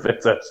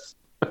benefits us.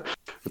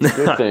 It's a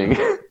good thing.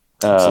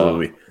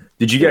 Absolutely.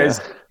 Did you guys,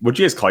 what'd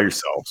you guys call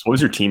yourselves? What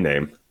was your team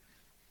name?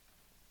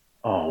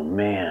 Oh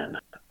man.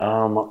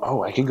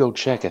 I can go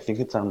check. I think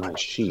it's on my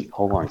sheet.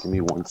 Hold on, give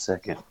me 1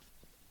 second.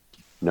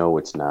 No,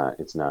 it's not.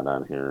 It's not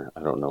on here.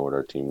 I don't know what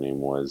our team name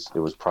was. It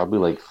was probably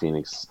like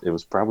Phoenix. It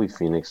was probably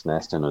Phoenix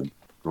Nest and a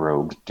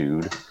rogue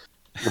dude.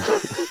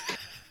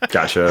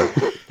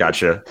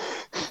 Gotcha.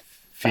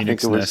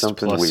 Phoenix Nest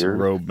plus weird.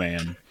 Robe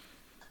Man.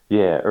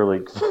 Yeah, or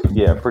like,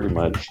 yeah, pretty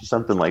much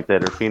something like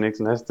that. Or Phoenix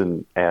Nest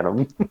and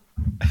Adam.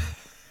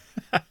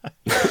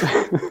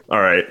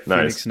 All right,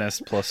 Phoenix nice.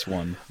 Nest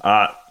 +1.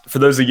 For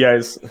those of you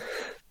guys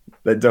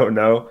that don't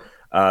know,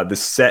 the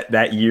set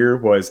that year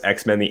was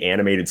X-Men the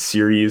Animated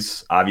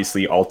Series.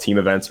 Obviously, all team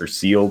events are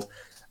sealed.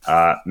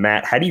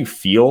 Matt, how do you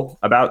feel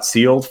about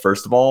sealed,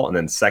 first of all? And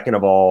then second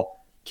of all,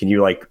 can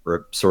you like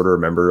sort of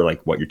remember like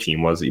what your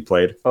team was that you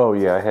played? Oh,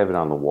 yeah, I have it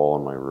on the wall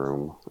in my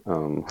room.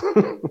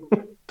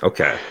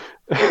 Okay.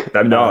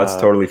 No, that's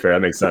totally fair.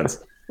 That makes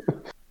sense.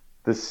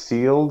 The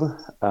sealed,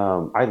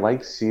 I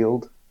like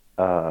sealed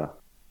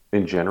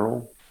in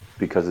general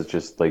because it's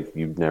just like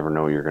you never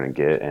know what you're going to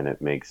get, and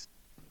it makes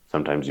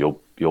sometimes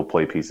you'll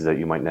play pieces that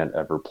you might not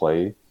ever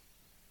play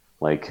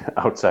like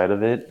outside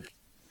of it,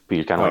 but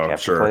you kind of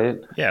have to play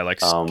it. Yeah, like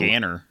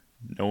Scanner.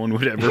 No one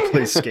would ever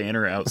play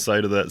Scanner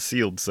outside of that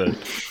sealed set.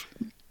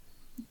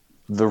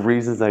 The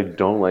reasons I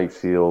don't like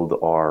sealed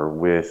are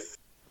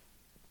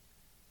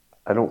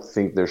I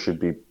think there should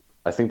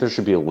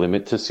be a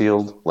limit to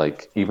sealed,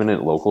 like even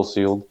at local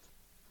sealed.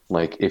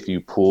 Like if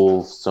you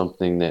pull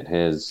something that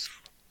has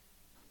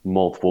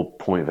multiple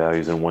point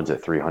values and one's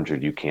at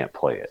 300, you can't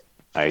play it.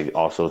 I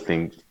also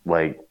think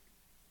like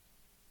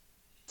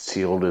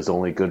sealed is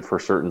only good for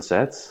certain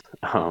sets.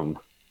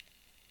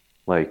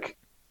 Like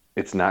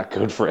it's not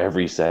good for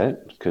every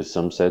set because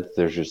some sets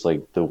there's just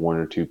like the one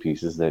or two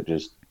pieces that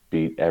just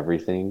beat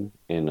everything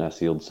in a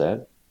sealed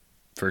set.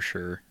 For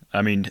sure.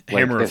 I mean, Like,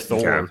 Hammer of if-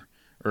 Thor,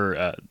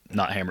 or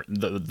not Hammer,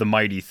 the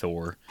Mighty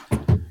Thor.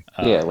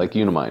 Yeah, like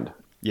Unimind.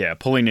 Yeah,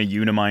 pulling a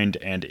Unimind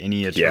and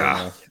any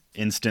Eternal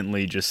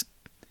instantly just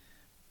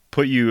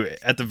put you,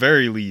 at the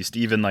very least,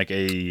 even like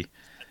a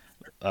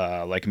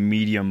like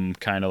medium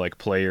kind of like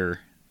player,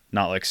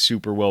 not like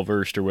super well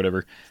versed or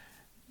whatever.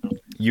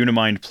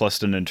 Unimind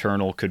plus an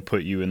Eternal could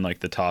put you in like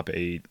the top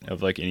 8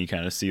 of like any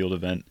kind of sealed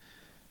event.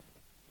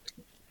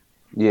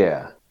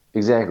 Yeah,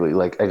 exactly.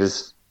 Like I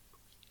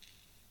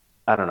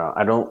don't know.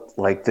 I don't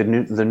like the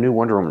new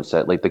Wonder Woman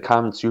set. Like the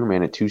common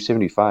Superman at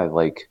 275.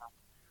 Like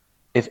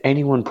if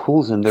anyone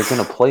pulls him, they're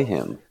gonna play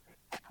him,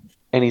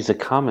 and he's a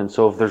common.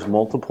 So if there's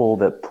multiple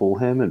that pull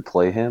him and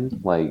play him,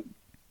 like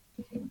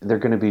they're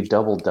gonna be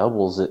double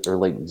doubles or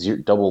like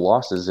double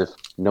losses if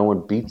no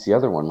one beats the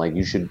other one. Like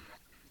you should.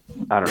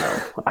 I don't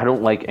know. I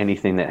don't like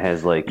anything that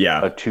has like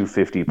a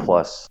 250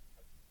 plus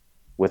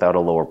without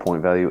a lower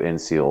point value and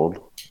sealed.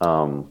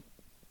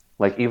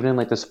 Like even in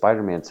like the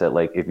Spider-Man set,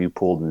 like if you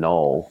pulled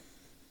null,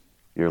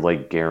 you're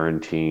like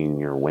guaranteeing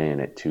your win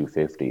at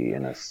 250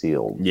 in a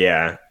sealed.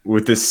 Yeah,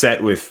 with this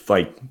set with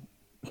like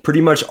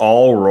pretty much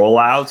all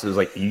rollouts, it's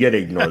like you got to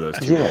ignore those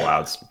two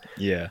rollouts.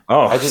 Yeah.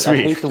 Oh, I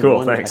sweet. hate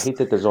Cool. Thanks. I hate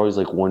that there's always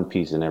like one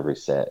piece in every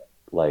set.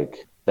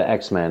 Like the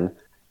X-Men,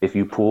 if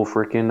you pull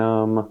freaking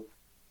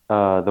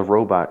the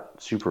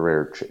robot super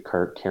rare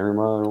Karima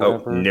or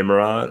whatever.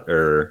 Nimrod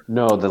or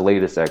no, the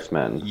latest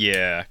X-Men.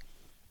 Yeah.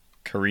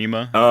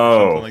 Karima.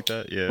 Oh. Something like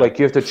that. Yeah. Like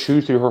you have to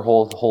chew through her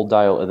whole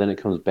dial and then it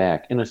comes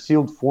back. In a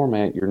sealed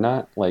format, you're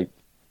not like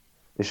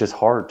it's just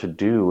hard to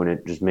do and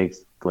it just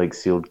makes like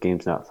sealed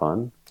games not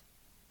fun.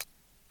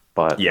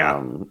 But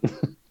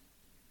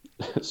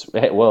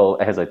well,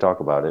 as I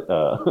talk about it,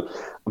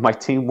 my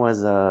team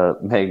was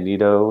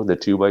Magneto, the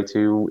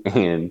 2x2,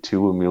 and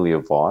 2 Amelia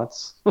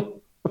Vaughts.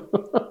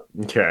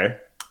 Okay.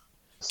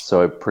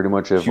 So I pretty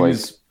much have like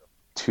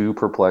 2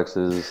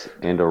 perplexes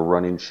and a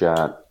running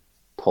shot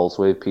pulse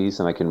wave piece,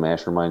 and I can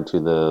mastermind to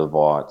the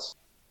Vaughts.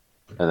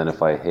 And then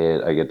if I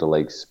hit, I get to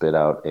like spit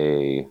out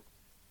a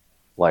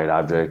light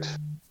object,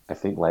 I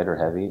think light or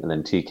heavy, and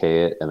then TK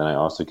it, and then I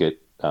also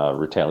get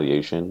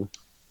retaliation.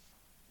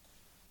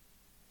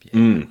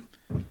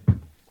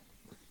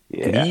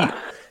 Yeah.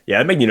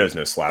 Yeah, Magneto's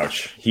no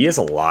slouch. He has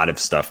a lot of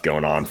stuff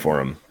going on for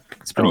him.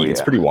 It's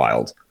pretty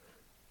wild.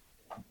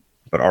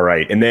 But all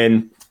right. And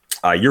then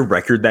your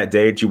record that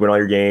day, did you win all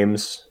your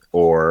games?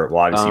 Or,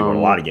 well, obviously you won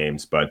a lot of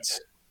games, but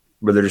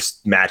were there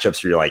just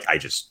matchups where you're like, I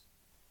just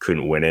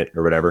couldn't win it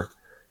or whatever?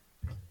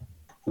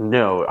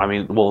 No, I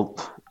mean, well,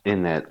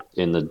 in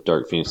the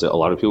Dark Phoenix, a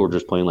lot of people were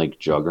just playing like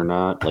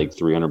Juggernaut, like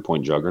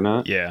 300-point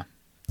Juggernaut. Yeah.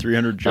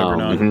 300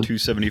 Juggernaut,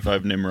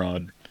 275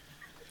 Nimrod.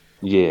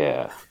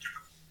 Yeah.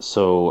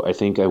 So I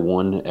think I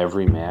won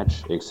every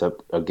match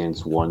except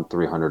against one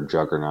 300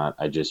 Juggernaut.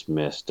 I just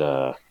missed.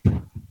 I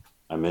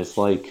missed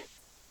like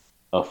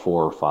a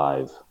 4 or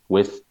 5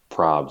 with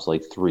probs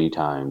like 3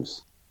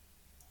 times.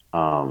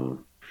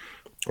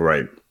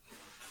 Right.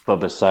 But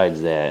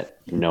besides that,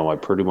 no, I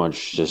pretty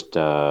much just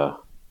ran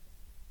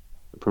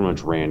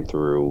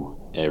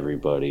through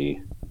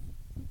everybody.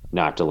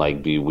 Not to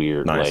like be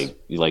weird,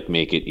 like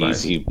make it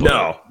easy. But...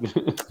 No.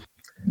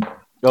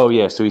 Oh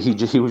yeah, so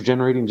he was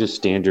generating just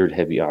standard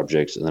heavy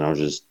objects, and then I was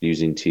just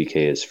using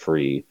TK as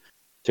free.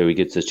 So he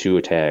gets the 2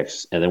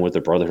 attacks, and then with the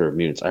Brotherhood of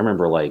Mutants, I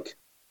remember like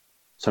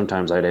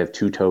sometimes I'd have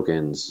 2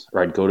 tokens,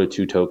 or I'd go to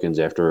 2 tokens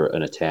after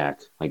an attack,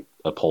 like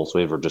a pulse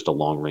wave or just a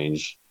long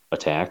range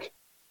attack.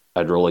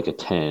 I'd roll like a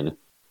 10,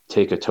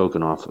 take a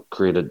token off,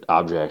 create an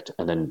object,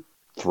 and then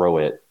throw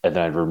it, and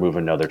then I'd remove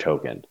another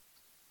token.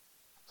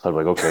 So I'd be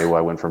like, okay, well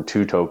I went from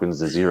 2 tokens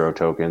to 0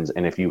 tokens,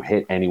 and if you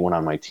hit anyone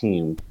on my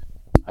team,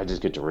 I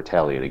just get to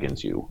retaliate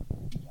against you.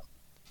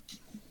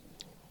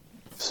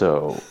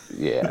 So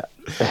yeah,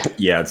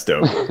 yeah, it's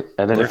dope.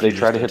 And then if they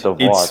try to hit the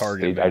Vaughts,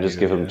 I just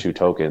give them 2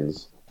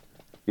 tokens.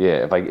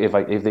 Yeah,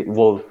 if they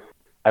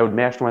I would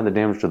mastermind the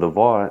damage to the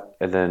Vaught,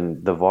 and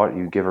then the Vaught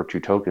you give her 2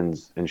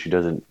 tokens, and she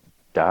doesn't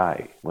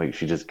die. Like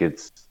she just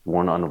gets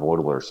 1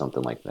 unavoidable or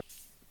something like that.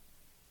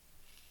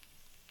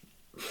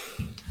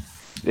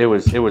 It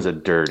was a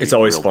dirty. It's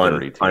always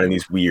fun finding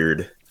these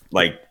weird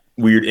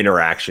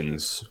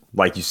interactions.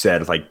 Like you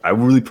said, like I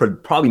really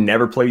probably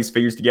never play these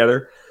figures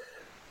together,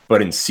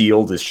 but in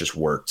sealed, it's just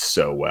worked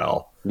so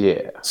well.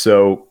 Yeah.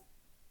 So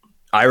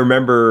I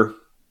remember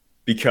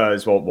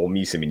because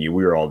me, Sim, and you,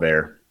 we were all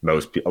there.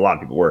 A lot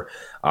of people were.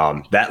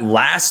 That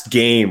last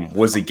game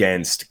was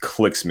against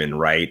Clicksman,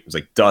 right? It was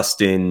like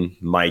Dustin,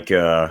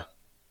 Micah,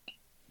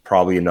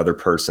 probably another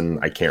person.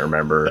 I can't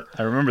remember.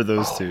 I remember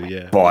those 2,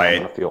 yeah. But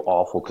I'm gonna feel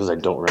awful because I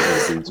don't remember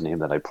the dude's name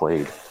that I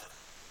played.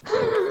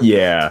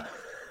 Yeah.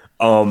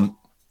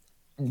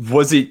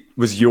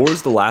 Was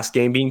yours the last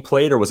game being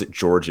played, or was it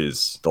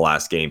George's the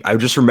last game? I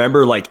just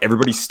remember like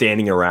everybody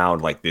standing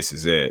around like this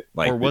is it.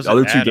 Like or was the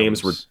other it 2 Adams?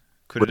 games were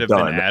Could it have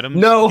done. been Adam's?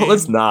 No, game?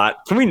 let's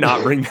not. Can we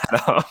not bring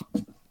that up?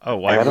 Oh,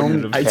 why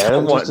wouldn't it have?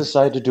 Adam just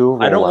decided to do a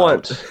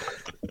rollout.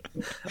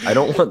 I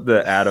don't want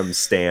the Adam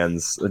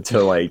stands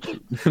to like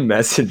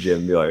message him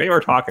and be like, "Hey,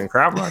 we're talking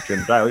crap about you."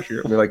 And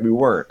be like, "We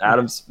weren't."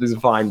 Adam's is a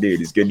fine dude.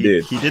 He's a good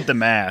dude. He did the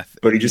math,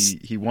 but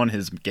he won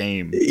his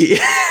game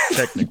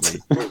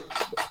technically.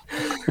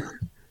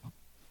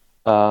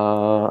 It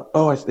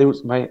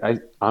was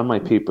on my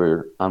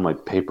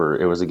paper.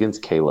 It was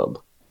against Caleb.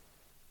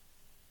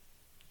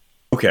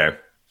 Okay.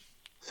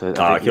 So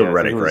killed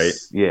Reddick, right?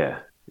 Yeah.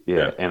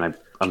 And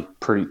I'm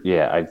pretty.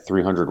 Yeah, I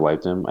 300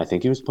 wiped him. I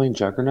think he was playing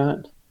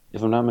Juggernaut,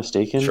 if I'm not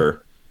mistaken.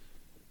 Sure.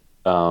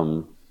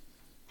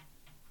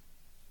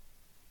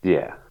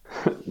 Yeah.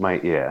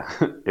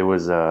 It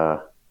was.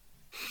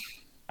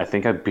 I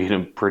think I beat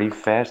him pretty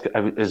fast. I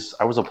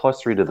was a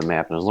 +3 to the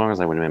map, and as long as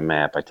I win a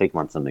map, I take him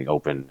on something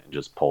open and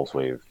just pulse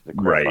wave the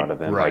crap out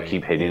of him. Right. I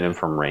keep hitting him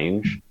from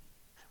range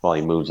while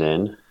he moves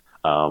in.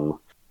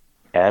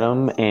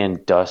 Adam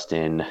and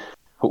Dustin,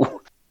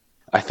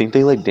 I think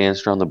they like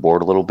danced around the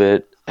board a little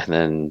bit and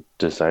then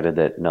decided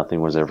that nothing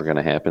was ever going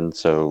to happen,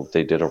 so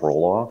they did a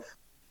roll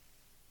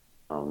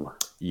off.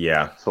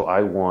 Yeah. So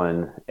I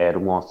won.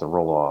 Adam lost the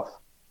roll off,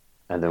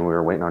 and then we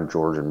were waiting on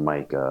George and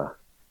Micah,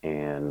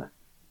 and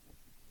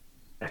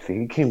I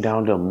think it came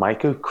down to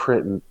Micah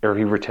crit, or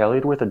he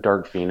retaliated with a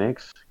Dark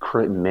Phoenix,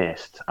 crit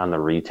missed on the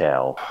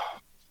retail.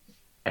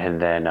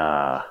 And then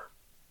I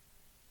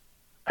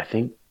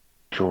think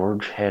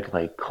George had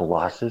like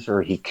Colossus,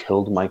 or he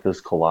killed Micah's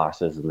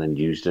Colossus and then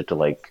used it to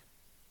like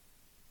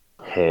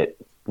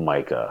hit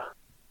Micah.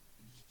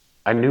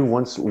 I knew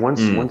once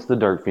the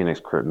Dark Phoenix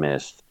crit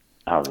missed,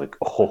 I was like,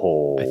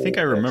 oh. I think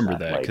I remember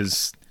that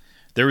because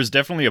there was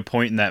definitely a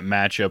point in that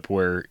matchup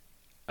where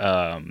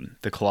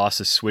the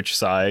Colossus switched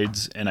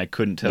sides, and I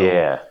couldn't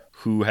tell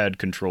who had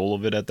control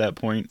of it at that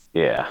point.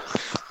 Yeah.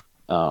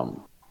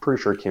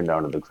 Pretty sure it came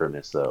down to the crit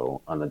miss,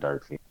 though, on the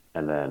Dark Phoenix.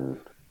 And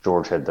then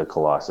George had the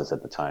Colossus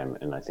at the time,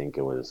 and I think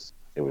it was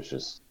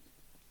just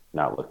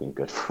not looking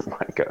good for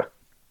Micah.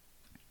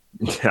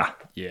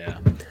 Yeah.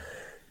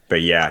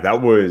 But yeah,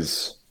 that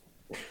was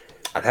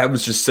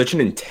just such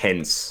an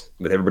intense,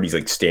 with everybody's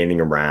like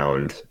standing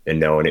around and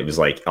knowing it was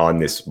like on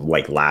this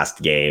like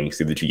last game, because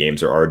the two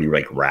games are already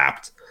like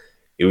wrapped.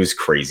 It was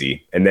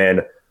crazy. And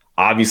then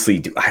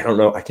obviously, I don't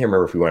know, I can't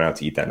remember if we went out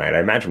to eat that night.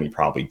 I imagine we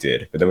probably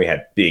did, but then we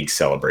had big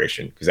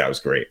celebration because that was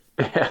great.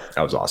 That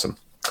was awesome.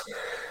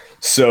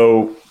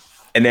 So,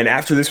 and then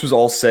after this was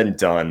all said and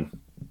done,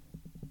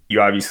 you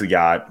obviously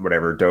got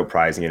whatever dope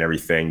prizing and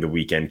everything. The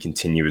weekend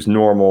continued as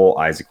normal.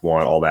 Isaac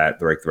won, all that.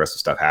 The rest of the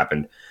stuff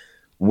happened.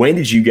 When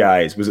did you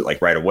guys, was it like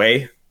right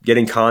away, get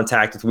in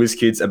contact with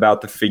WizKids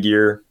about the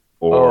figure?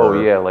 Or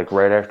like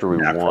right after we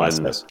won.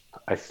 Process?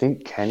 I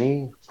think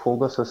Kenny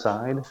pulled us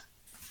aside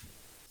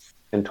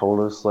and told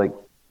us like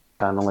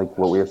kind of like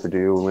what we have to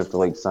do. We have to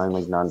like sign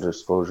like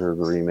non-disclosure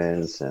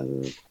agreements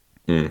and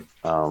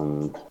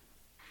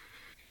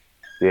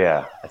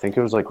yeah, I think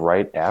it was like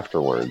right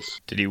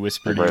afterwards. Did he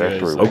whisper like to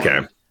right you guys?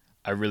 Okay.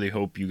 I really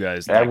hope you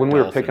guys. When we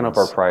were dolphins, picking up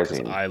our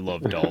prizing. I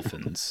love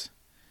dolphins.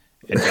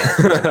 And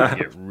dolphins are gonna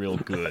get real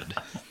good.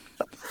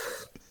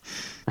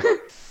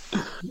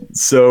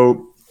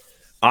 So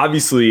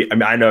obviously, I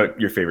mean, I know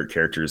your favorite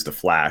character is the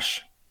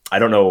Flash. I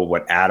don't know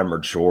what Adam or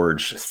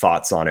George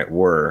thoughts on it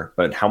were,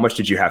 but how much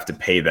did you have to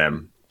pay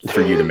them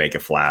for you to make a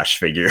Flash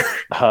figure?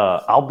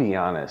 I'll be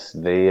honest.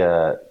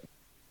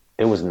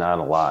 It was not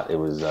a lot. It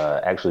was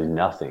actually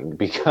nothing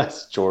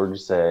because George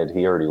said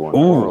he already won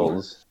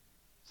Worlds,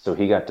 so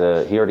he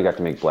already got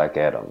to make Black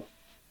Adam.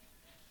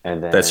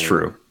 And then That's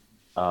true.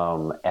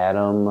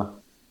 Adam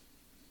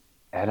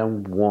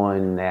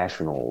won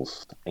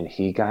Nationals, and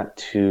he got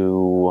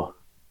to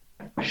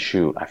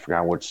I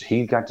forgot which.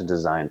 He got to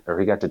design, or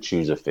he got to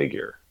choose a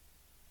figure.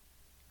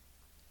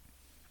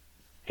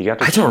 I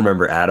don't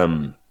remember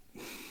Adam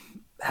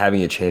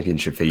having a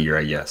championship figure,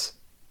 I guess.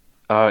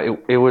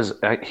 It was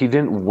he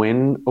didn't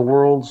win a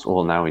Worlds.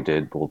 Well, now he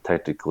did. Well,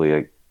 technically,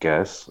 I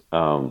guess.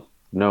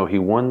 No, he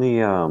won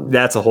the.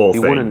 That's a whole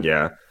thing.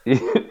 Yeah.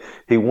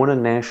 He won a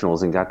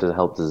Nationals and got to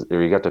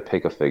or he got to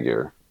pick a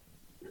figure.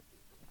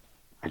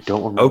 I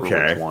don't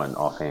remember which one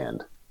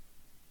offhand.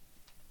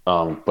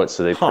 But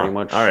so they pretty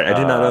much. All right, I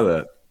did not know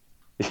that.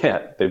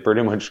 Yeah, they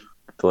pretty much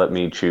let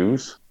me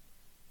choose.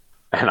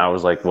 And I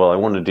was like, well, I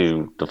want to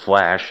do the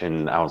Flash.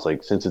 And I was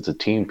like, since it's a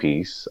team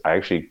piece, I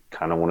actually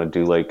kind of want to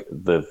do like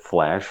the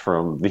Flash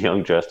from the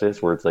Young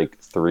Justice, where it's like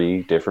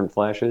 3 different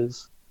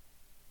Flashes.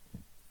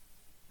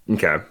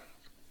 Okay.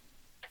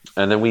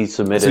 And then we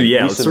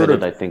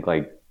submitted, I think,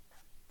 like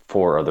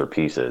 4 other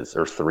pieces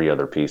or 3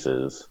 other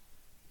pieces.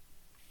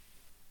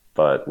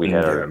 But we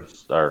had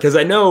our because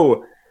I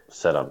know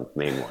setup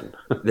main one.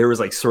 There was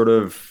like sort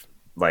of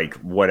like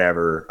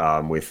whatever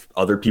with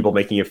other people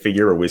making a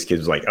figure, or WizKids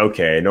was like,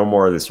 okay, no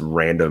more of this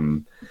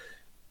random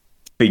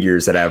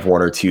figures that have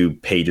 1 or 2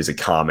 pages of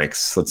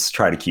comics. Let's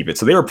try to keep it.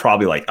 So they were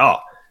probably like, oh,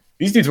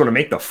 these dudes want to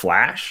make the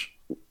Flash?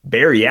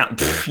 Barry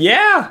out.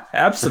 Yeah,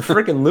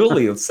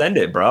 absolutely. Let's send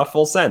it, bro.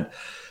 Full send.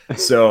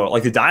 So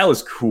like the dial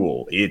is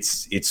cool.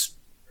 It's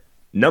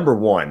number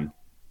one,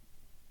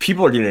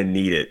 people are going to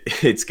need it.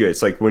 It's good.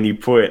 It's like when you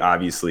put,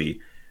 obviously,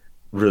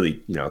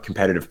 really,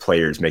 competitive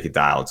players make a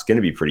dial, it's going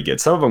to be pretty good.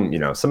 Some of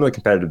them, some of the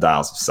competitive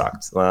dials have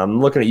sucked. I'm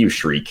looking at you,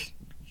 Shriek.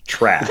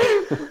 Trash.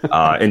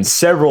 And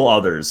several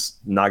others,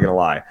 not going to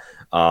lie.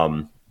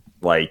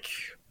 Like,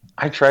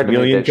 I tried to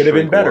make that could have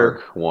been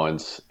better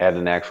once at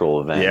an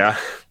actual event. Yeah.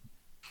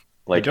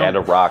 Like at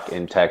a rock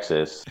in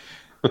Texas.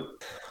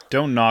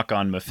 Don't knock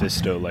on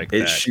Mephisto like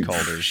that,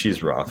 Calder.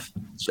 She's rough.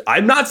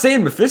 I'm not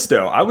saying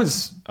Mephisto. I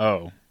was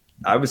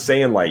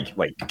saying like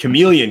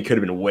Chameleon could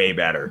have been way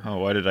better. Oh,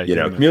 why did I?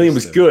 Chameleon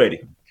was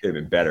good. Could have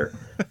been better.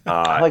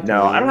 I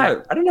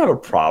don't have a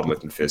problem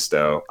with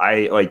Mephisto.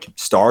 I like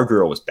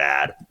Stargirl was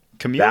bad.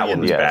 Chameleon, that one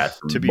was bad.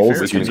 To be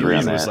fair,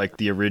 Chameleon was like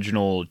the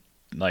original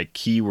like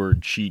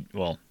keyword cheat.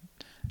 Well,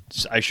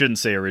 I shouldn't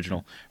say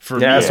original. For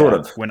me, sort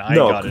of. When I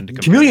got into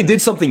Chameleon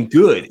did something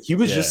good. He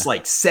was just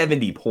like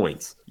 70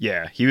 points.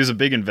 Yeah, he was a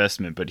big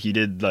investment, but he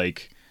did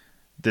like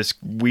this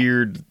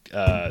weird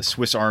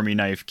Swiss Army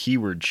knife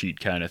keyword cheat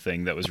kind of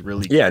thing that was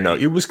really great. No,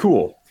 it was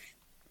cool.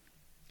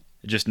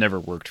 It just never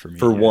worked for me.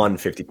 For one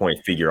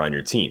 50-point figure on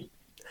your team.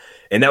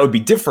 And that would be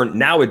different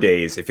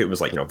nowadays if it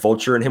was like,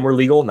 Vulture and him were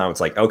legal. Now it's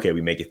like, okay,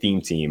 we make a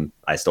theme team.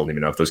 I still don't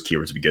even know if those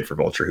keywords would be good for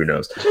Vulture. Who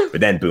knows? But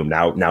then, boom,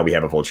 now we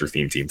have a Vulture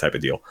theme team type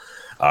of deal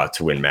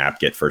to win map,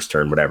 get first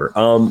turn, whatever.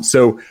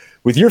 So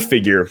with your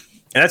figure,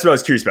 and that's what I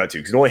was curious about too,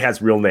 because it only has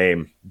real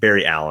name,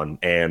 Barry Allen.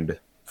 And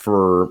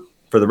for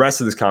the rest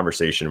of this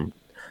conversation,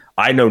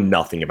 I know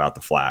nothing about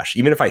the Flash.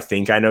 Even if I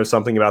think I know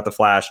something about the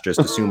Flash, just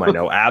assume I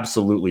know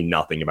absolutely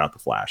nothing about the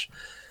Flash.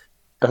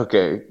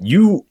 Okay.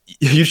 You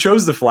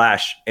chose the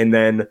Flash, and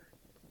then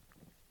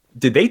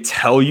did they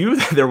tell you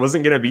that there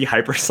wasn't going to be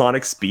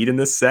hypersonic speed in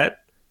this set?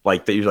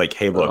 Like that you're like,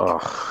 hey,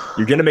 look,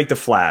 you're going to make the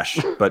Flash,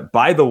 but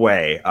by the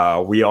way,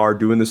 we are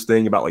doing this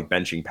thing about like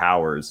benching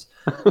powers.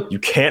 You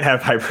can't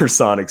have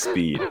hypersonic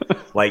speed.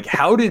 Like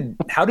how did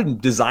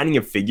designing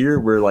a figure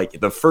where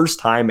like the first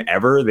time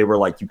ever they were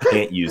like, you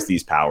can't use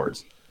these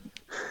powers?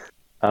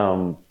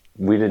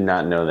 We did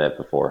not know that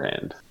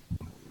beforehand.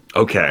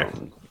 Okay.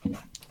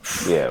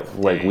 Yeah,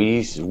 like we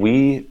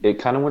it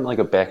kind of went like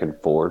a back and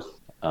forth.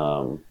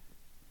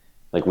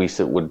 Like we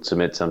would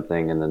submit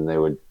something and then they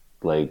would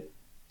like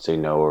say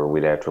no, or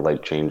we'd have to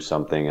like change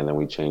something and then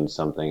we change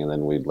something and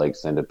then we'd like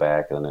send it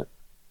back and then it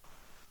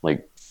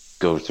like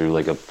go through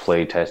like a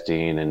play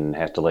testing and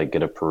have to like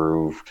get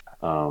approved.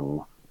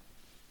 The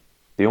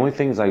only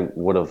things I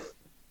would have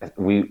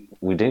we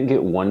didn't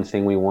get one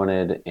thing we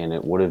wanted, and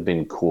it would have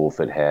been cool if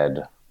it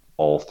had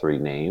all three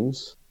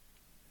names.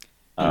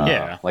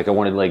 Like I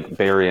wanted like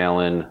Barry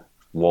Allen,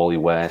 Wally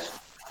West,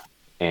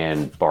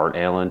 and Bart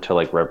Allen to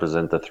like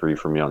represent the three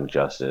from Young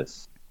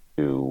Justice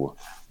to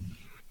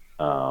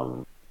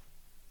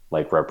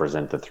like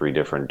represent the three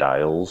different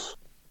dials.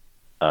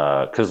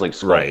 Because like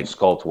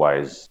sculpt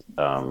wise,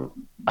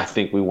 I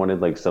think we wanted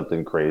like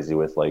something crazy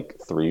with like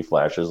three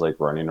Flashes like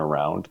running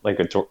around like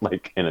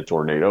like in a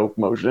tornado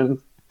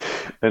motion,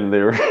 and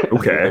they were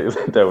okay.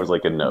 That was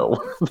like a no.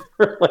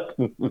 They're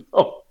like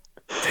no.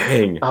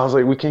 Dang. I was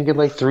like, we can't get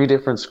like three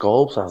different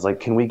sculpts. I was like,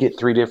 can we get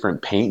three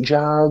different paint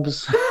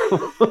jobs?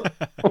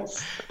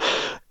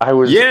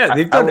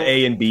 They've done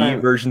A and B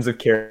versions of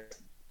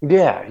characters.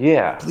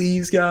 Yeah.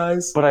 Please,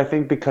 guys. But I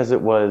think because it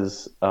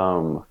was,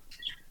 I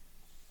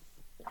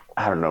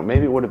don't know,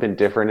 maybe it would have been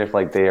different if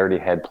like they already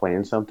had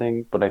planned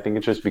something. But I think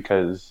it's just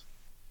because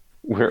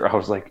I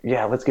was like,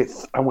 yeah, let's get.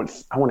 I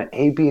want an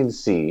A, B, and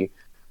C.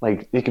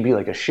 Like it could be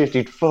like a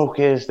shifted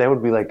focus. That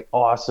would be like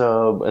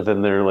awesome. And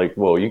then they're like,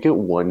 "Whoa, you get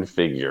one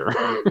figure."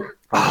 I'm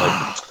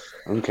like,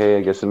 okay,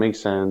 I guess it makes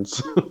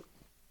sense.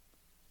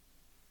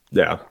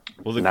 Yeah.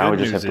 Well, now we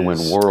just have to win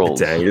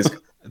worlds.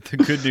 The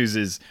good news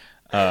is,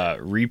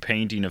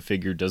 repainting a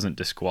figure doesn't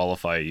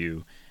disqualify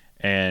you,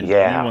 and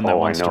anyone that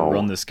wants to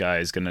run this guy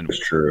is going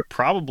to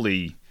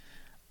probably.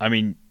 I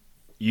mean,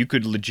 you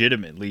could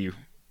legitimately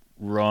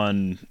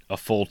run a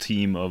full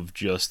team of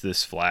just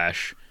this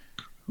Flash.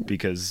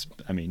 Because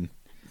I mean,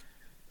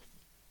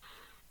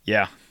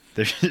 well,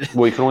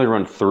 you can only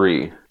run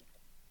 3.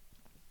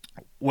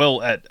 Well,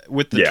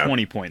 with the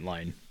 20-point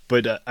line,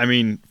 but I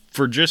mean,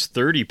 for just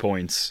 30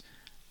 points,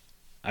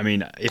 I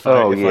mean, if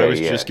I was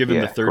just given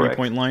the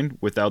 30-point line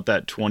without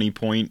that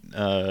 20-point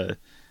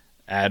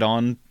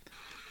add-on,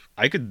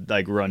 I could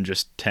like run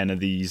just 10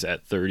 of these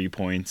at 30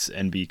 points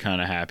and be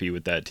kind of happy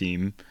with that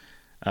team.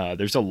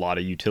 There's a lot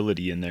of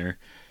utility in there,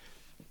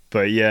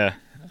 but yeah.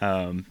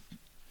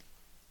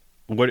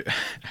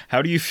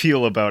 How do you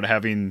feel about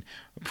having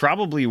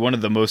probably one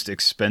of the most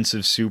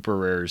expensive super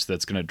rares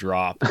that's going to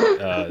drop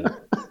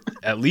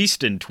at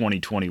least in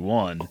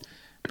 2021,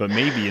 but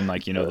maybe in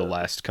like, the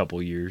last couple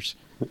years?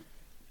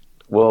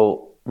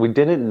 Well, we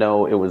didn't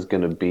know it was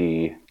going to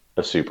be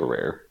a super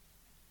rare,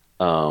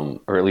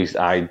 or at least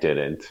I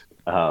didn't.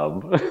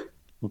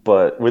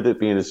 But with it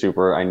being a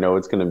super, I know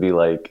it's going to be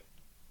like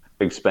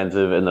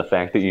expensive, and the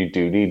fact that you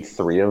do need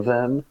 3 of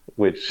them,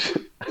 which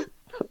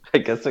I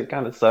guess it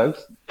kind of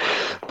sucks.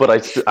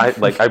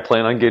 I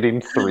plan on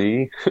getting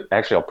 3.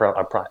 Actually,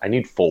 I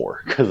need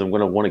 4 because I'm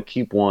gonna want to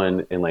keep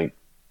 1 and like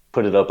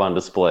put it up on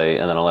display,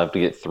 and then I'll have to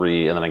get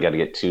 3, and then I got to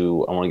get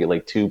 2. I want to get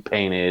like 2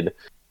 painted.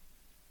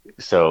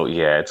 So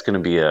yeah, it's gonna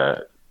be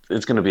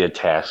a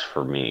task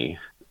for me.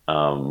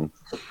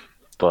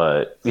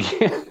 But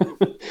yeah,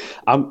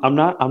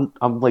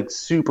 I'm like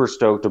super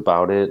stoked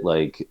about it.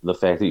 Like the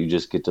fact that you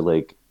just get to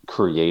like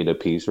create a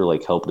piece or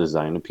like help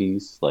design a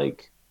piece,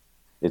 like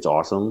it's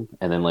awesome.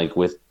 And then like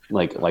with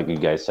like you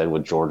guys said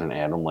with George and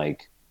Adam,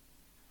 like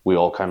we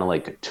all kind of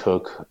like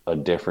took a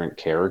different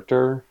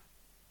character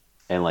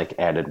and like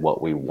added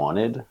what we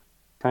wanted,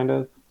 kind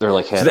of. They're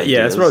like had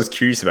yeah, that's what I was ideas.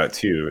 curious about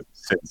too.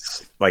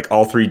 Since like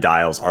all 3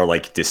 dials are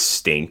like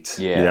distinct,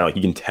 Yeah. you know, like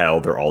you can tell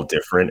they're all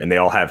different, and they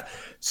all have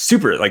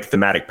super like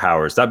thematic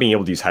powers. Not being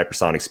able to use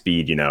hypersonic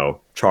speed, you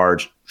know,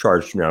 charge,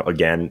 you know,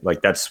 again,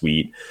 like that's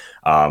sweet.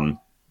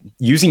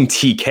 Using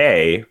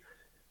TK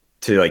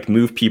to like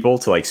move people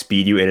to like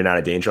speed you in and out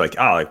of danger, like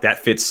oh, like that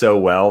fits so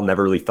well.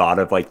 Never really thought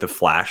of like the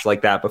Flash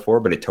like that before,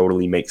 but it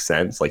totally makes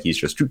sense. Like he's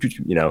just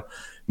you know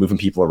moving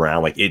people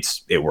around. Like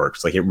it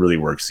works. Like it really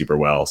works super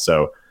well.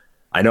 So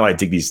I know I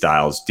dig these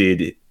styles.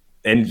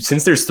 And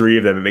since there's 3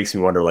 of them, it makes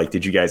me wonder, like,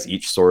 did you guys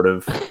each sort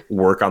of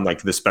work on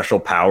like the special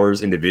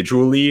powers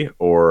individually,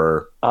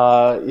 or?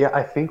 Yeah,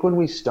 I think when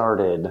we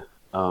started,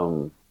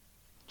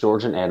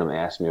 George and Adam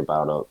asked me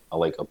about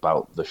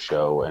about the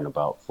show and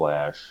about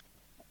Flash,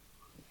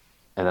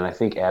 and then I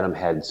think Adam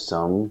had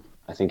some.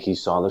 I think he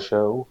saw the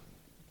show,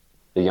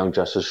 the Young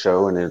Justice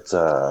show, and it's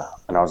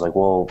and I was like,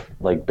 well,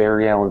 like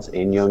Barry Allen's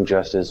in Young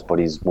Justice, but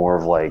he's more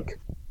of like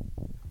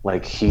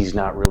he's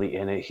not really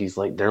in it. He's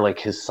like they're like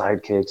his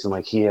sidekicks, and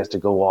like he has to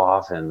go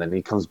off, and then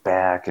he comes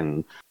back,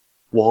 and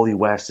Wally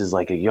West is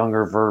like a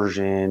younger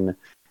version,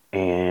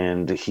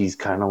 and he's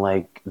kind of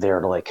like there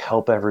to like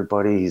help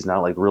everybody. He's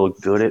not like real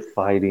good at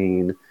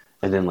fighting,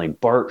 and then like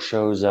Bart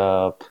shows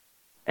up,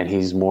 and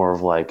he's more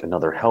of like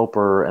another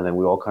helper, and then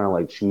we all kind of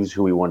like choose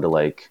who we want to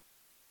like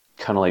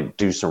kind of like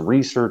do some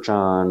research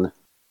on,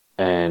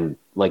 and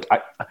like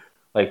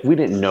like we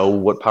didn't know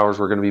what powers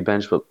were going to be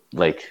benched, but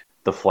like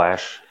the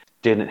Flash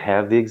didn't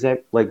have the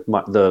exact like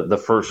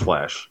the first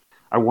Flash.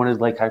 I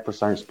wanted like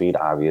hypersonic speed,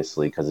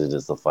 obviously, because it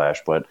is the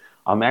Flash, but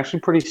I'm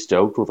actually pretty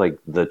stoked with like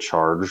the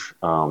charge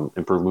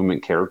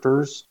improvement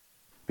characters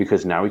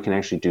because now we can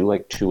actually do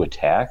like 2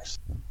 attacks,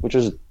 which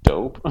is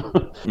dope.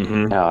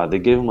 They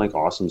give him like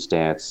awesome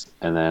stats,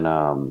 and then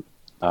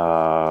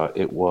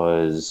it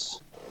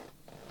was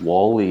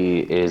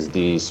Wally is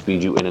the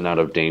speed you in and out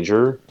of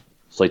danger.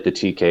 It's like the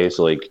TK.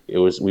 So like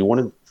we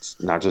wanted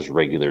not just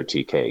regular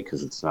TK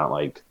because it's not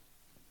like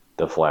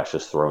the Flash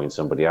is throwing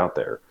somebody out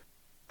there.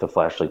 The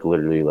Flash like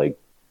literally like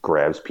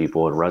grabs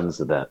people and runs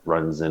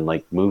and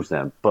like moves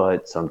them.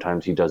 But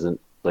sometimes he doesn't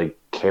like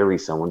carry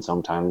someone.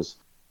 Sometimes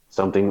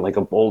something like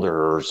a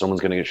boulder or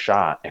someone's gonna get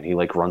shot, and he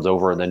like runs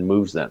over and then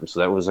moves them. So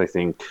that was I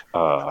think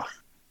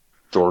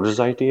George's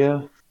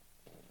idea.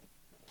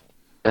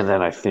 And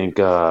then I think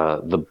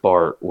the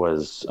Bart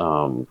was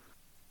the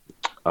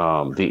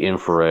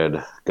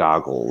infrared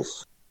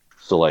goggles.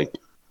 So like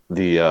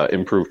the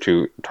improved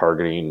to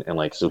targeting, and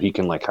like so he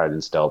can like hide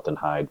in stealth and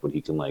hide, but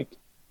he can like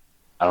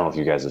I don't know if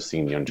you guys have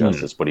seen Young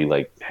Justice, but he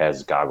like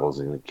has goggles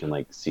and he can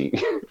like see.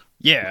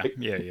 Yeah.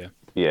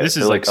 Yeah, This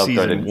is they're, like season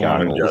upgraded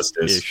 1 goggles.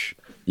 ish.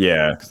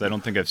 Yeah, Because I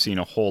don't think I've seen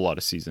a whole lot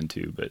of season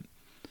 2, but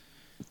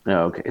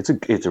No, okay,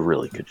 it's a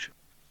really good show.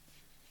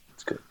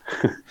 It's good.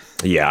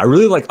 yeah, I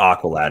really like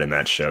Aqualad in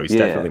that show. He's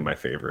Yeah. definitely my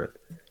favorite.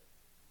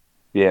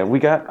 Yeah, we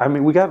got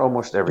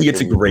almost everything.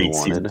 It's a we great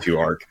wanted. season 2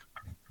 arc.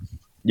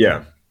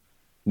 Yeah,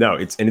 no,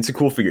 it's a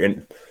cool figure.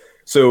 And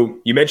so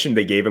you mentioned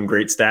they gave him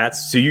great stats.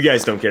 So you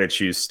guys don't get to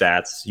choose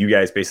stats. You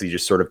guys basically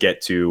just sort of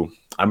get to.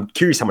 I'm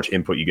curious how much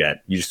input you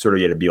get. You just sort of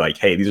get to be like,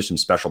 hey, these are some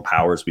special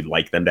powers we'd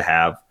like them to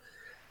have.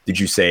 Did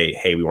you say,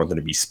 hey, we want them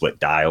to be split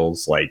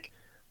dials? Like,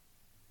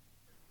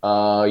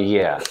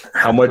 Yeah.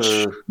 how much?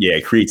 Yeah,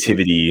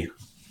 creativity.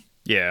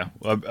 yeah,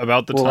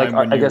 about the Well, time like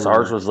when I you guess were,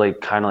 ours was like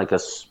kind of like a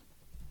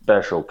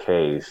special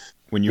case.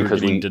 when you were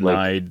because getting we,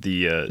 denied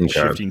the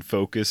shifting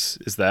focus.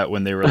 Is that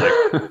when they were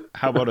like,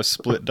 how about a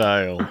split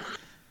dial?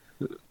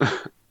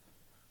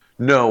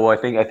 No, I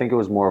think it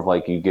was more of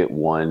like you get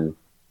one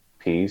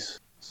piece.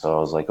 So I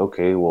was like,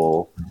 okay,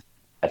 well,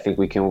 I think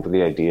we came up with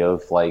the idea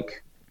of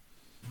like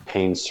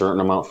paying certain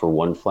amount for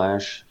one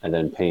Flash and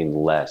then paying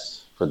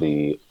less for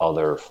the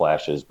other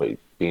Flashes, but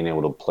being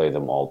able to play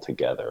them all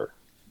together.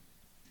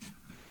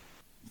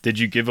 Did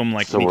you give them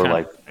like So any we're kind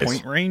like- of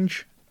point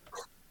range?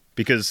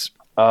 Because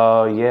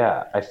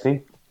Yeah, I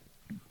think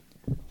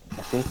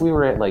we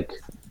were at like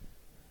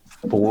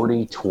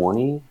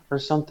 40-20 or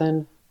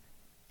something.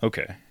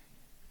 okay,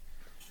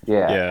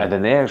 Yeah. Yeah. And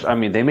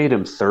then they made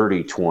him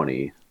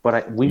 30-20,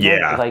 but we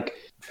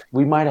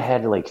might have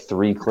had like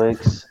 3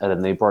 clicks, and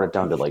then they brought it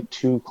down to like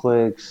 2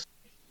 clicks.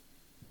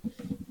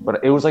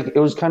 But it was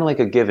kind of like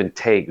a give and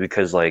take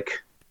because like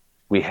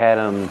we had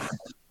him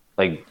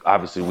like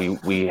obviously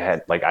we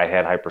had like I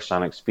had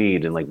hypersonic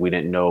speed and like we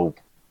didn't know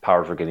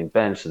powers were getting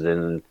benched, and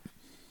then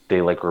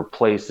they like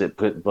replaced it,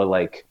 but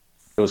like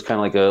it was kind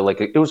of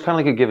it was kind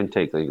of like a give and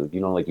take. Like, you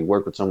know, like you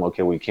work with someone,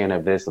 okay, we can't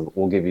have this, and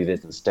we'll give you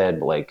this instead.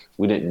 But like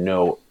we didn't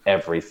know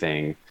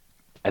everything,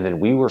 and then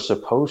we were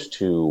supposed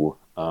to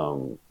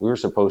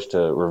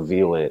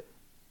reveal it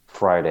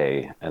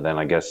Friday, and then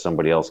I guess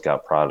somebody else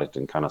got product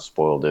and kind of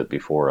spoiled it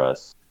before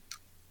us.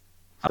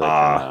 So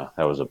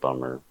that was a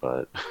bummer,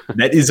 but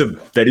that is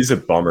a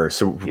bummer.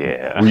 So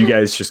yeah, were you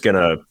guys just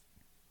gonna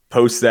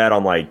post that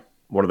on like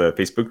one of the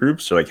Facebook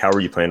groups, or like how were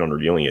you planning on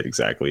revealing it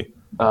exactly?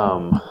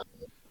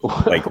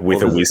 Like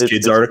with a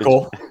WizKids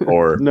article,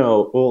 or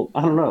no? Well,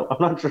 I don't know. I'm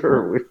not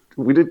sure.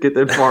 We didn't get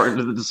that far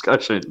into the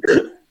discussion.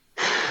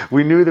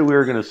 We knew that we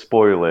were going to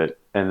spoil it,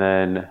 and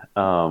then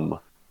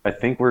I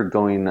think we're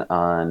going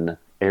on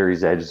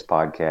Aries Edge's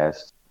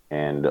podcast,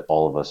 and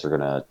all of us are going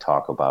to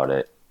talk about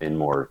it in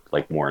more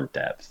in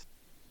depth.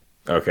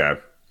 Okay.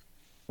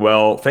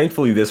 Well,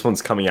 thankfully this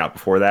one's coming out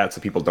before that,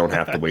 so people don't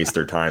have to waste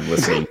their time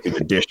listening to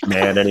the Dish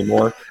Man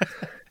anymore.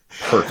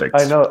 Perfect.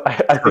 I know.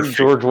 I think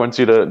George wants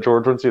you to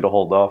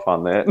hold off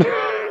on that.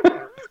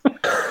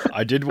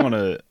 I did want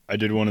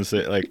to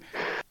say, like,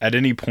 at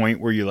any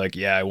point where you're like,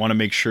 yeah, I want to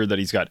make sure that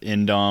he's got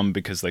Indom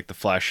because like the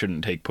Flash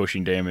shouldn't take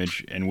pushing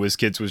damage, and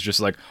WizKids was just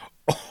like,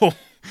 oh,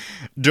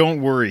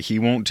 don't worry, he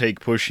won't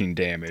take pushing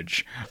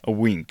damage. A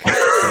wink.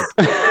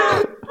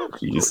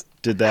 Jeez.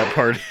 Did that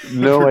part?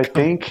 No,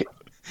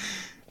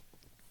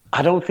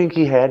 I don't think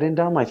he had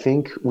Indom. I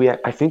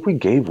think we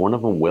gave one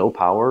of them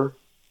willpower,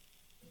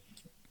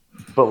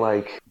 but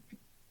like,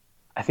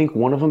 I think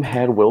one of them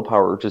had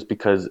willpower just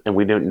because, and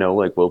we didn't know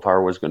like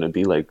willpower was going to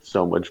be like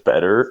so much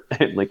better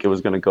and like it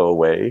was going to go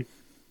away.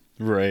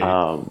 Right.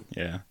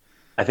 Yeah.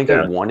 I think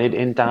I wanted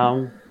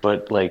Indom,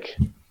 but like,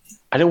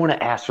 I didn't want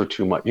to ask for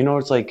too much. You know,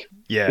 it's like,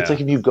 it's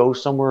like if you go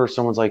somewhere,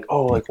 someone's like,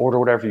 oh, like order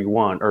whatever you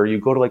want, or you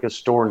go to like a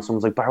store and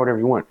someone's like, buy whatever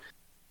you want.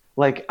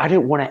 Like, I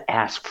didn't want to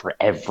ask for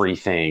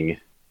everything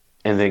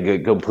and then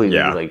get completely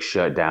like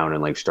shut down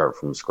and like start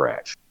from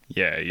scratch.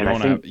 Yeah,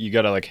 you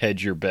gotta like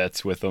hedge your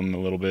bets with them a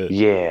little bit.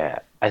 Yeah,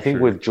 I think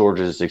with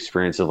George's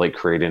experience of like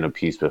creating a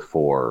piece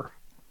before,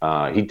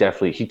 he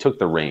took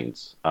the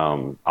reins.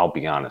 I'll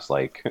be honest,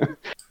 like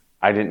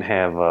I'm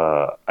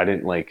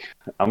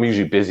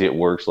usually busy at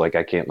work, so like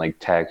I can't like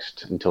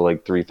text until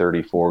like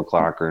 3:30, 4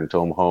 o'clock, or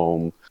until I'm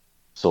home.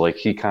 So like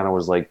he kind of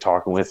was like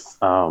talking with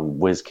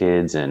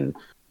WizKids, and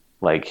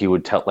like he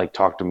would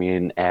talk to me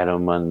and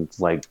Adam on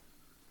like,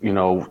 you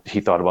know,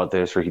 he thought about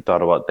this or he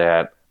thought about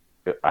that.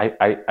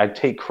 I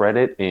take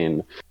credit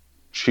in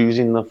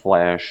choosing the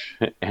Flash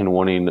and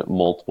wanting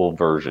multiple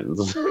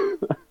versions.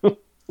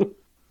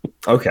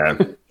 Okay.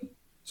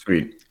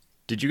 Sweet.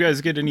 Did you guys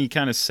get any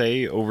kind of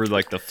say over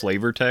like the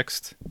flavor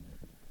text?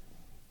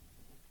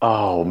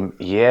 Oh,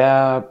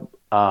 yeah.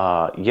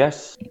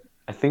 Yes,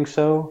 I think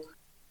so.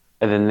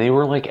 And then they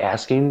were like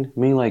asking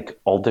me like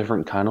all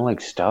different kind of like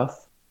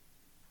stuff.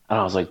 And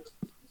I was like,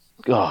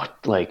 God,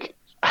 like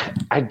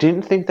I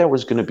didn't think that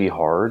was going to be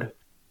hard.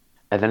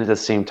 And then at the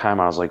same time,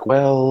 I was like,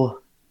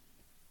 well,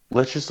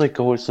 let's just like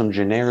go with some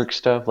generic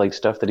stuff, like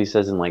stuff that he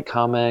says in like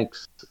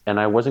comics. And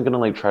I wasn't going to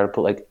like try to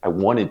put like, I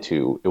wanted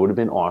to, it would have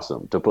been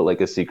awesome to put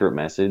like a secret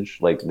message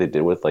like they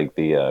did with like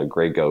the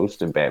Gray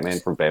Ghost and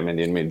Batman from Batman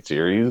the Animated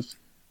Series.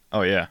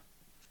 Oh, yeah.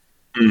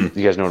 You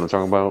guys know what I'm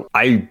talking about?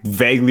 I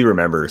vaguely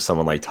remember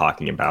someone like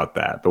talking about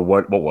that, but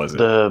what was it?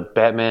 The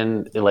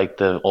Batman, like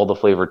all the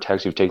flavored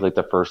text, you take like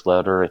the first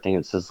letter, I think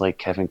it says like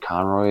Kevin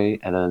Conroy,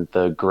 and then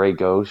the Gray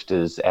Ghost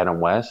is Adam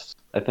West,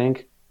 I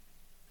think.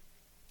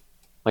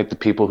 Like the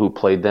people who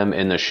played them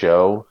in the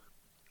show.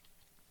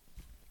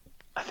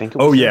 I think it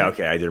was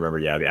okay, I do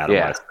remember, the Adam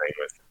West thing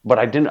with. But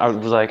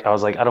I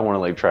was like, I don't want to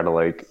like try to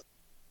like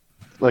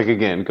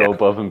again, go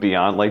above and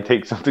beyond, like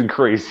take something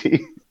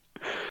crazy.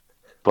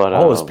 But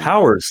all his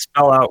powers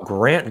spell out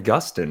Grant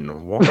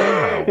Gustin.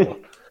 Wow.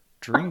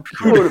 Drink.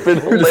 It would have been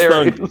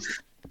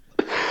hilarious.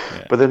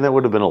 Yeah. But then that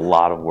would have been a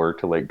lot of work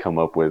to like come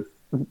up with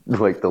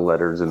like the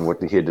letters and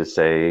what he had to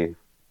say.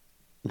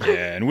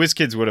 Yeah, and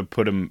WizKids would have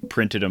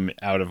printed them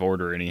out of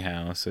order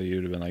anyhow, so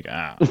you'd have been like,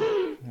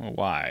 well,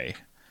 why?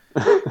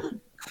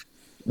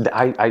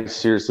 I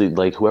seriously,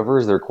 like, whoever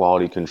is their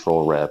quality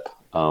control rep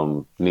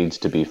needs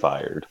to be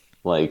fired,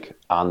 like,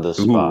 on the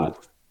spot.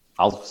 Ooh.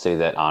 I'll say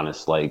that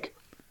honest, like,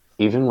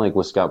 even like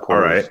with Scott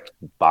Porter's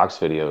box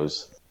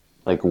videos,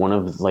 like one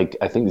of like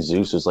I think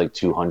Zeus was like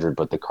 200,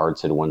 but the card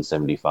said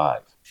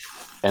 175,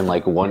 and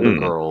like Wonder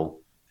Girl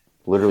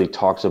literally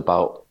talks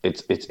about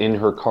it's in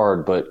her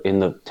card, but in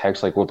the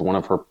text like with one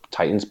of her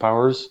Titans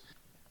powers,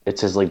 it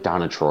says like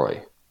Donna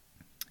Troy.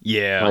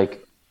 Yeah,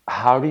 like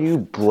how do you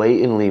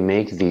blatantly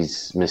make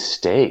these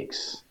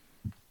mistakes?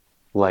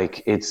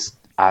 Like it's.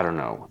 I don't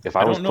know. If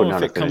I was putting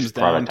out a finished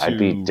product, I'd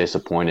be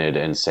disappointed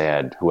and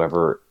sad.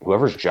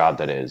 Whoever's job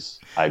that is,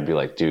 I'd be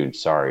like, dude,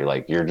 sorry.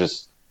 Like, you're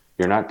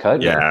not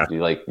cut yet.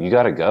 You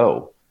got to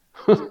go.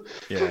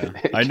 Yeah.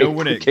 I know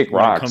when it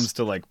comes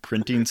to, like,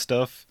 printing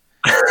stuff,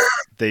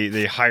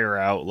 they hire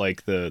out,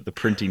 like, the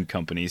printing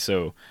company.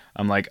 So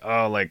I'm like,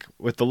 oh, like,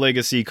 with the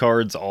Legacy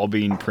cards all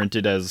being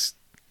printed as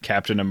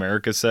Captain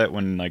America set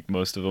when, like,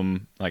 most of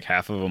them, like,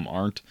 half of them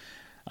aren't.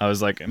 I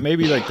was like,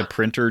 maybe like the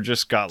printer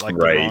just got like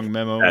Right. the wrong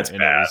memo, That's and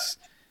bad. it was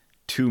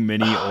too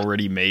many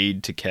already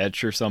made to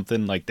catch or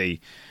something. Like they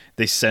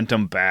sent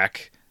them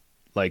back,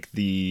 like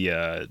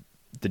the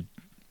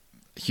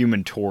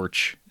Human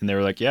Torch, and they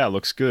were like, yeah, it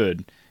looks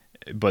good,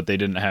 but they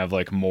didn't have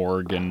like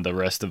Morg and the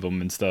rest of them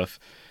and stuff.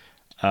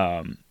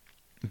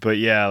 But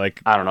yeah,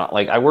 like I don't know.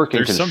 Like I work in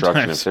There's construction.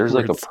 sometimes If there's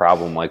where like a it's-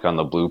 problem, like on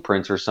the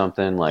blueprints or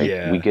something, like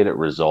Yeah. we get it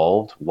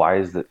resolved. Why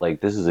is that? Like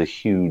this is a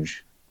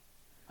huge,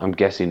 I'm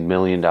guessing $1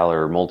 million,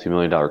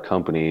 multi-million-dollar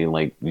company.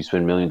 Like you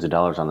spend millions of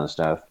dollars on this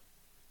stuff.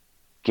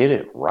 Get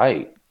it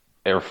right,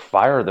 or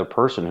fire the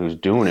person who's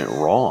doing it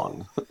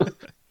wrong.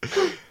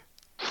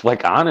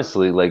 Like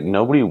honestly, like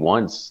nobody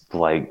wants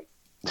like,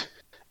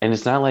 and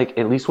it's not like,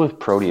 at least with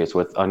Proteus,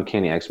 with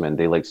Uncanny X-Men,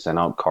 they like sent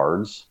out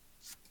cards.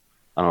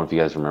 I don't know if you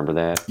guys remember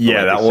that. But,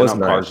 Yeah, like, that they sent was out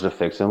nice. cards to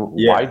fix them.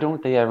 Yeah. Why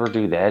don't they ever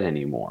do that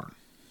anymore?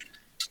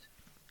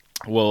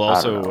 well,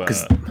 I don't also know,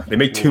 Because they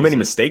make too many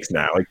mistakes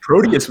now. Like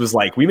Proteus was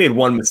like, we made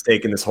one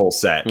mistake in this whole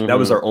set. That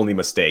was our only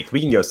mistake. We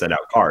can go send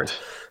out cards.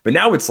 But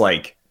now it's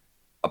like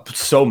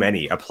so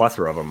many, a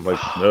plethora of them. Like,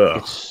 ugh.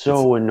 It's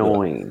so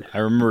annoying. I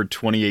remember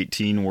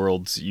 2018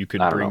 Worlds. You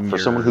could I don't bring know. For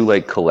your, someone who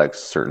like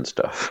collects certain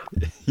stuff,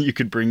 you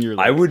could bring your.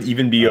 I Like, would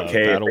even be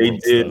okay if Battle they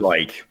World did stuff.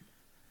 like.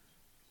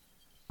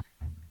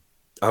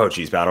 Oh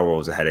geez, Battle World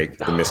was a headache.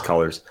 The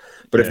miscolors.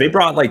 But if they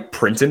brought like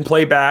print and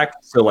play back,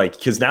 so like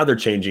because now they're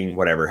changing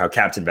whatever how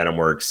Captain Venom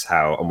works,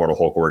 how Immortal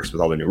Hulk works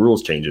with all the new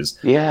rules changes.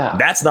 yeah,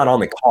 That's not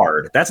on the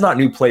card. That's not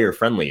new player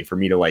friendly for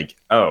me to like.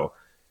 Oh,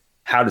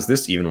 how does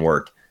this even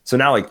work? So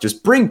now like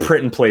just bring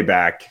print and play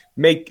back.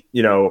 Make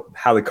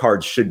how the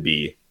cards should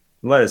be.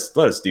 Let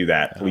us do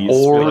that, please.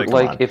 or like,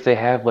 like, come on. if they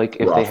have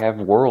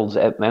Rough. worlds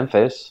at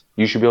Memphis,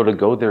 you should be able to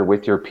go there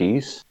with your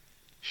piece,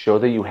 show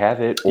that you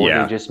have it, or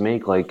Yeah. they just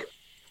make like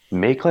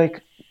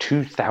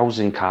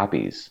 2,000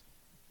 copies,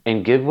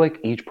 and give like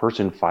each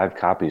person 5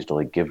 copies to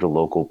like give to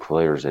local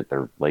players at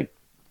their like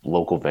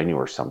local venue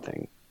or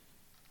something.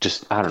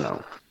 Just I don't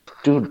know,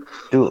 do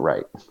it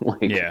right.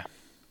 Like yeah,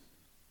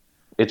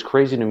 it's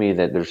crazy to me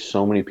that there's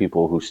so many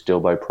people who still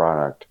buy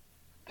product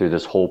through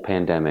this whole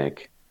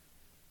pandemic,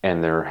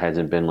 and there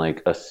hasn't been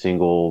like a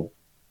single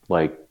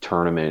like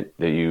tournament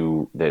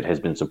that has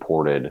been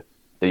supported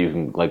that you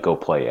can like go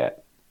play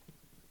at.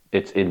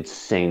 It's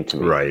insane to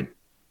me. Right.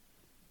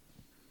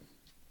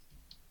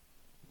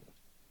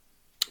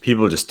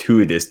 People are just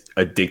too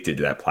addicted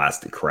to that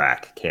plastic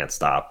crack. Can't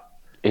stop.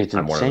 It's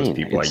I'm one of those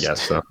insane. people, I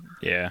guess. So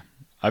yeah.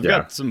 I've Yeah.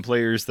 got some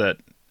players that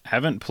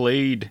haven't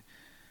played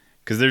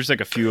because there's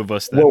like a few of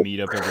us that Well- meet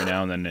up every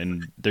now and then,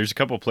 and there's a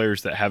couple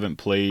players that haven't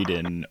played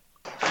in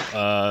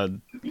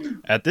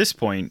at this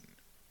point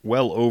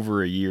well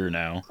over a year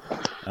now,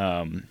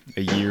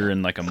 a year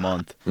and like a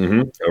month,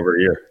 over a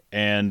year.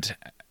 and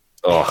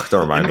Oh,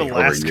 don't remind in me. the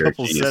Over a last year.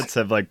 couple Jeez. sets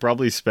have like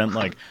probably spent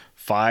like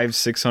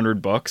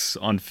 $500-600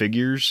 on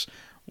figures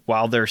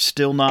while they're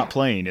still not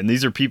playing. And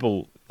these are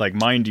people, like,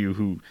 mind you,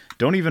 who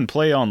don't even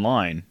play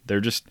online.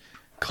 They're just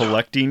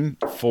collecting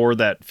for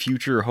that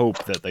future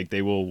hope that like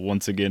they will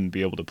once again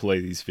be able to play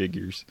these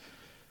figures.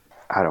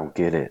 I don't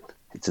get it.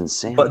 It's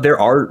insane. But there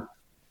are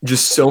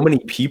just so many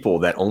people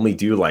that only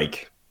do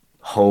like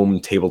home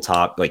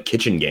tabletop, like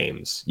kitchen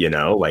games,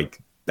 like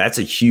that's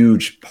a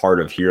huge part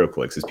of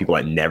HeroClix is people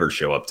that never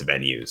show up to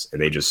venues and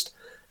they just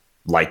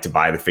like to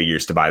buy the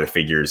figures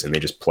and they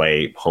just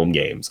play home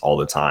games all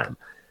the time,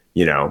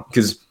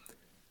 because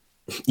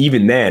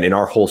even then in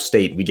our whole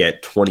state, we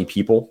get 20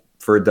 people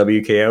for a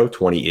WKO,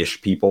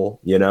 20-ish people,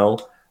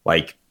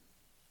 like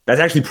that's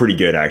actually pretty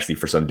good actually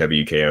for some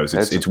WKOs.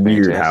 That's It's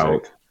weird how,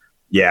 fantastic.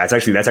 yeah,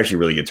 that's actually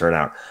really good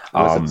turnout.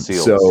 Unless it's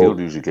sealed. So Sealed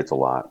usually gets a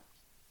lot.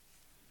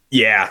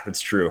 yeah,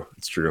 that's true.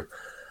 It's true.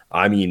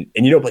 I mean,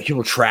 and like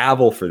people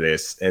travel for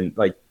this, and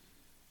like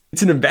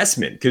it's an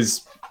investment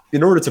because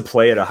in order to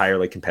play at a higher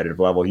like competitive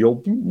level,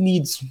 you'll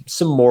need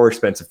some more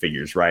expensive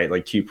figures, right?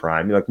 Like Q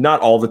Prime, like not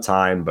all the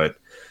time, but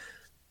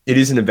it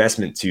is an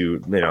investment to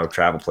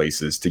travel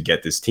places to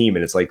get this team.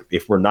 And it's like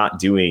if we're not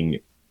doing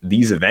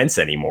these events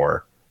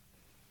anymore,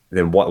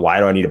 then why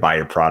do I need to buy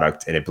your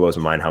product? And it blows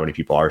my mind how many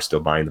people are still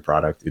buying the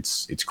product.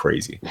 It's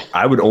crazy.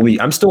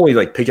 I'm still only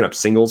like picking up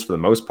singles for the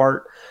most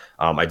part.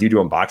 I do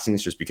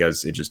unboxings just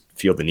because it just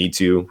feel the need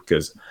to,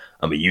 because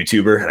I'm a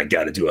YouTuber and I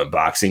got to do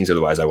unboxings.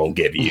 Otherwise I won't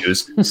get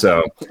views.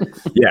 So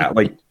yeah,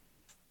 like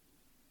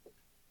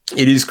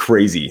it is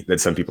crazy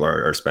that some people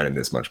are spending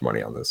this much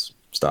money on this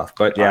stuff,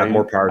 but yeah,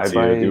 more power to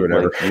buy, you, do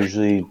whatever. Like,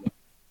 usually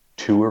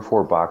 2 or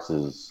 4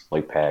 boxes,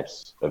 like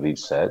packs of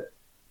each set.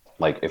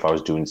 Like if I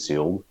was doing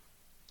sealed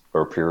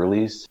or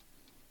pre-release,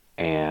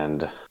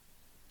 and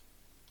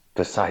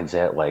besides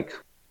that, like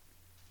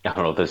I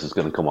don't know if this is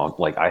going to come off.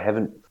 Like I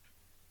haven't.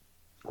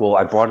 Well,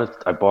 I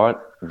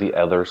bought the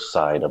other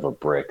side of a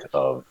brick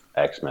of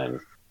X-Men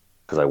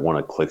because I won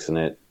a Clicks in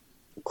It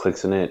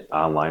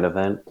online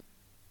event,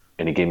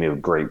 and he gave me a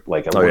great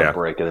I won a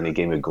brick, and then he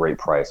gave me a great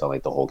price on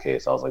like the whole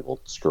case. I was like, well,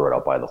 screw it,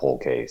 I'll buy the whole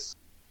case.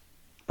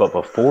 But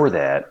before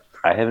that,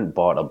 I haven't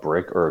bought a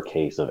brick or a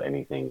case of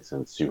anything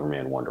since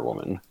Superman Wonder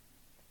Woman.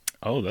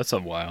 Oh, that's a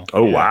while.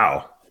 Oh Yeah.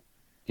 wow.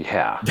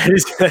 Yeah.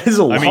 That is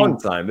a long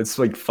time. It's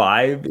like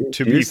 5 To years,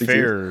 be 6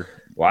 years.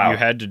 fair, Wow. you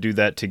had to do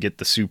that to get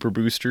the super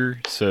booster.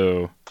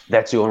 So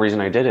That's the only reason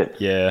I did it.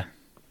 yeah,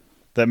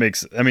 it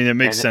makes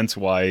And- sense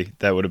why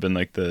that would have been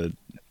like that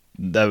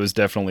was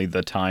definitely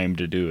the time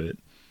to do it.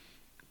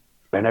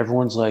 And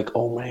everyone's like,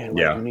 "Oh man,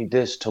 like, Yeah. you need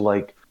this to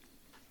like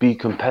be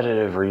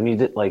competitive, or you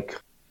need it." Like,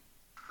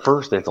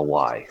 first, that's a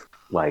lie.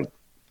 Like,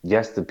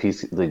 yes, the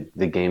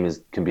game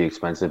can be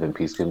expensive and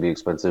piece can be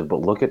expensive,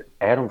 but look at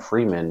Adam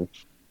Freeman.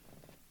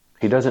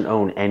 He doesn't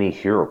own any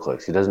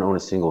HeroClix. He doesn't own a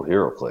single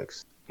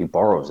HeroClix. He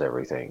borrows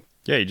everything.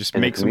 Yeah, you just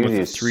And the makes them with a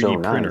community is 3D so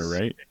printer, nice.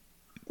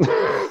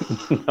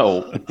 right?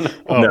 No,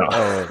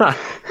 No.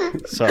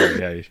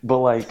 Sorry, I, but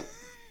like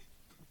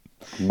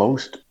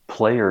most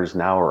players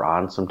now are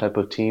on some type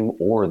of team,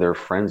 or they're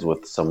friends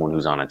with someone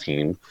who's on a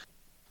team.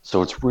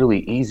 So it's really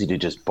easy to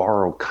just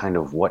borrow kind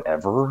of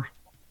whatever,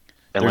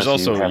 unless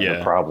also- you have yeah.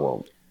 the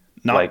problem.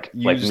 not like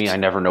used, me, I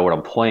never know what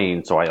I'm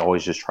playing, so I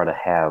always just try to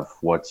have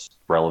what's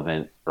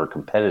relevant or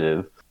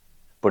competitive.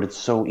 But it's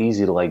so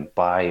easy to like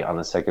buy on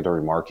the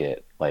secondary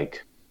market,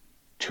 like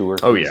 2 or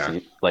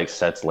 3 like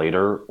sets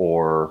later,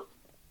 or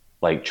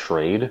like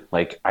trade.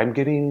 Like I'm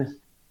getting,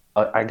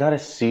 I got a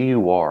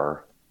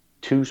CUR,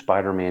 2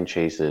 Spider-Man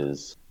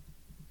chases,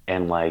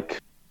 and like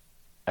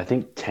I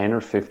think 10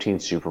 or 15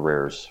 super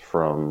rares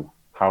from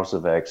House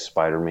of X,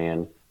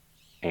 Spider-Man,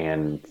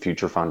 and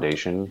Future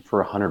Foundation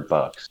for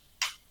 $100.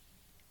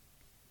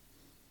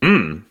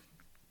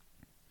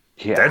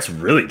 Yeah, That's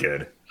really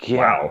good. Yeah.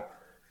 Wow.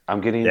 I'm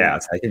getting. Yeah,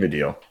 it's a heck of a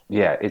deal.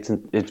 Yeah, it's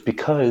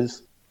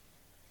because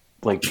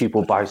like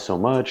people buy so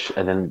much,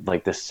 and then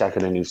like the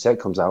second a new set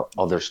comes out,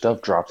 all their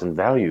stuff drops in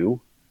value.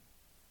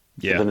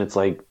 yeah. Then it's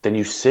like then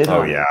you sit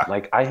Oh, on it. yeah.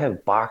 Like I have a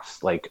box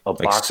so of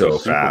super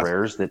fast.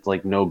 rares that's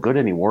like no good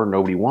anymore.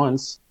 Nobody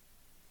wants.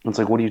 It's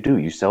like, what do?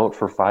 You sell it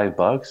for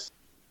 $5,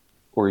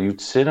 or you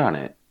sit on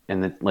it,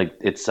 and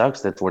it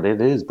sucks. That's what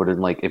it is. But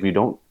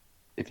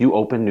if you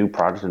open new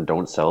products and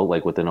don't sell it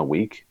like within a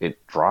week,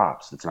 it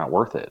drops. It's not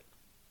worth it.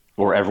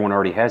 Or everyone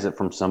already has it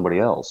from somebody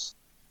else.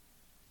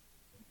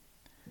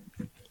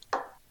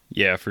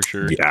 Yeah, for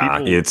sure. Yeah,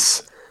 People-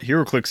 it's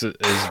HeroClix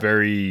is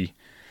very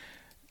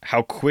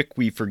how quick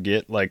we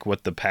forget like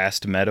what the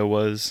past meta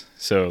was.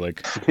 So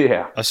like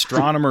Yeah.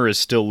 Astronomer is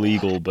still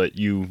legal, but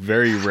you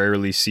very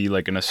rarely see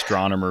like an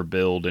Astronomer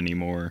build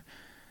anymore.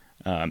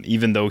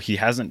 Even though he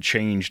hasn't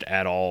changed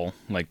at all,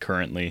 like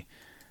currently.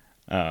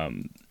 But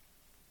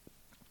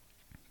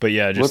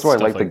yeah, just That's why I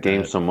stuff like the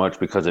game that. so much,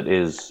 because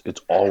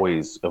it's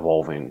always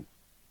evolving.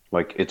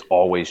 Like it's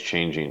always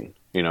changing.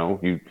 You know,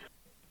 you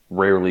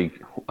rarely,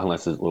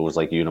 unless it was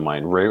like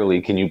Unimind,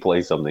 rarely can you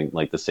play something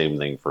like the same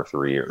thing for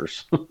 3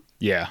 years.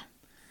 Yeah.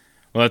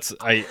 Well, that's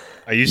I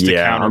used to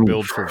counter I'm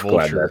build for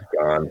glad Vulture.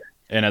 that's gone.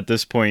 And at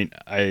this point,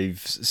 I've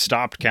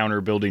stopped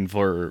counter building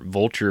for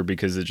Vulture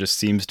because it just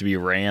seems to be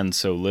ran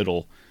so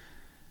little.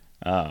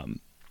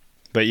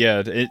 But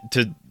yeah,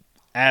 to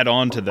add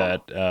on to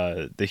that,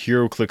 the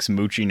HeroClix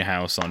Mooching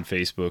House on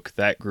Facebook,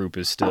 that group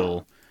is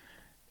still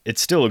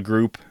a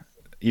group,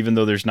 even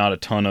though there's not a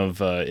ton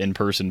of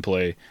in-person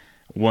play.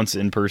 Once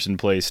in-person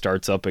play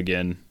starts up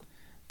again,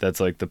 that's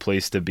like the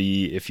place to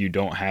be if you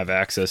don't have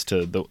access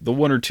to the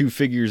 1 or 2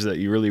 figures that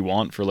you really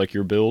want for like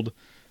your build.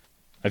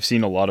 I've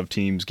seen a lot of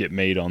teams get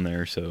made on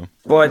there, so.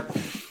 But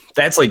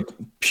that's like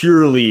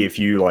purely if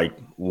you like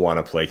want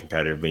to play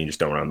competitively and just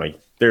don't run. Like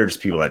there are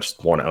just people that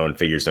just want to own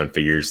figures. I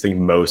think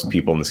most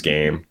people in this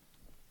game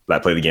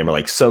that play the game are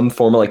like some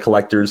form of like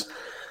collectors.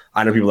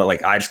 I know people that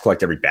like I just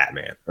collect every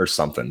Batman or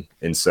something,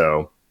 and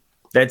so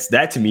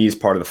that to me is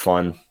part of the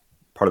fun.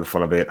 Part of the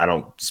fun of it. I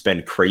don't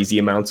spend crazy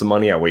amounts of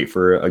money. I wait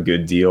for a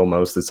good deal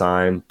most of the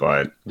time,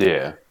 but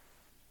Yeah.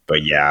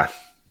 yeah,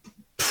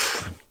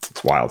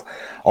 it's wild.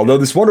 Although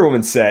this Wonder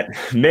Woman set,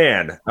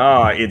 man,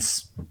 I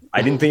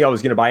didn't think I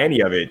was going to buy any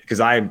of it because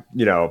I'm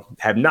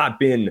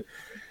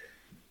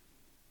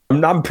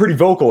pretty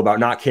vocal about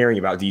not caring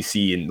about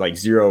DC in like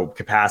zero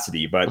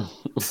capacity. But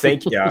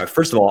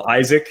first of all,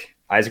 Isaac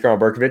Arnold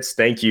Berkovitz,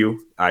 thank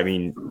you. I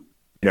mean,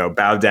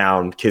 bow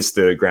down, kiss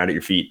the ground at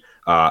your feet.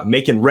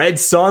 Making Red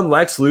Sun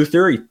Lex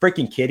Luthor, are you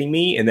freaking kidding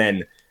me? And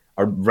then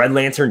a Red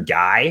Lantern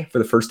guy for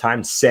the first time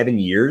in 7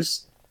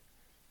 years.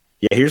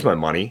 Yeah, here's my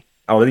money.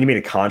 Oh, then you made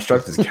a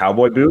construct as a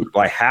cowboy boot.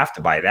 Well, I have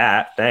to buy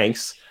that.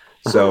 Thanks.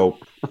 So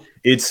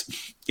it's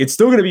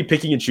still going to be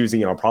picking and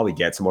choosing, and I'll probably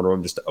get some Wonder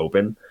Woman just to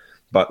open.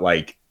 But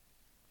like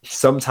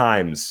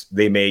sometimes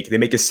they make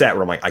a set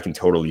where I'm like, I can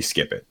totally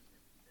skip it.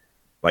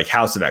 Like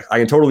House of X, I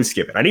can totally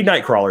skip it. I need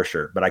Nightcrawler,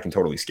 sure, but I can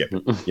totally skip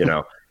it.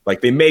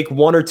 Like they make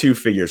 1 or 2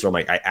 figures where I'm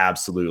like,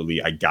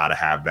 I gotta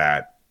have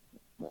that.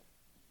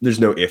 There's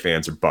no ifs,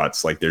 ands, or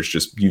buts. Like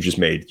you've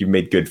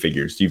made good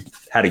figures. You've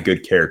had a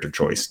good character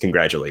choice.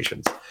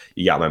 Congratulations.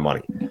 You got my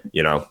money,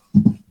 Yeah.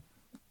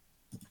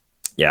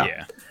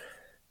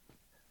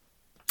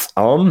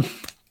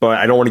 But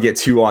I don't want to get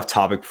too off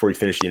topic before we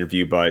finish the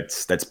interview,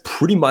 but that's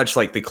pretty much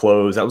like the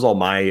close. That was all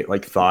my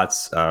like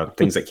thoughts,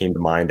 things that came to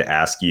mind to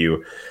ask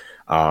you.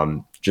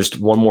 Just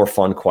one more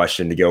fun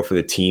question to go for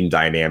the team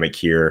dynamic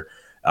here.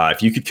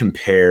 If you could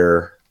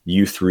compare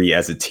you three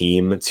as a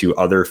team to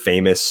other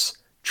famous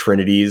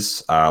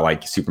trinities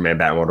like Superman,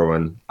 Batman, Wonder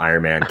Woman,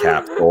 Iron Man,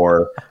 Cap,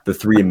 or the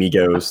three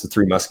amigos, the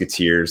three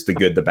musketeers, the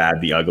good, the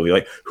bad, the ugly.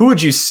 Like, who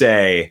would you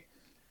say?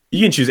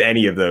 You can choose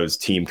any of those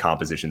team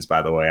compositions,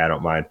 by the way. I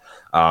don't mind.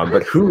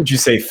 But who would you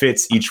say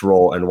fits each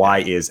role, and why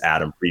is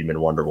Adam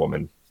Friedman Wonder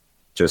Woman?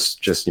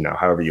 Just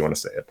however you want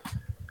to say it.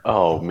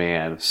 Oh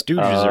man,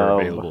 Stooges are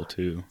available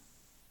too.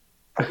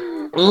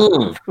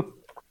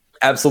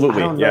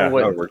 Absolutely, yeah.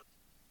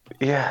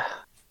 Yeah,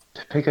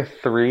 to pick a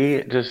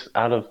three, just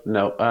out of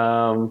no.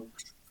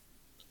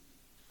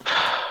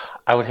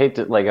 I would hate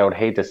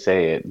to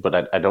say it,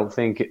 but I don't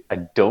think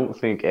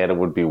Adam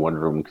would be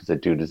Wonder Woman because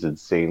that dude is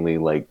insanely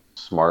like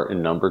smart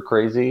and number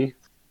crazy.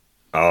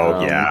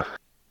 Oh yeah,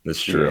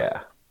 that's true.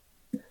 Yeah,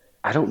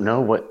 I don't know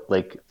what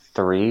like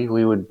three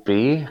we would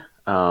be.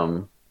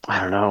 I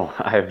don't know.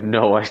 I have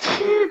no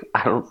idea.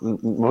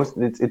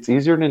 It's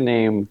easier to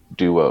name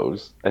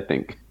duos. I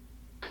think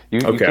you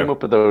came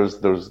up with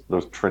those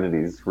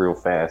trinities real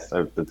fast.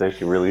 It's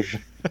actually really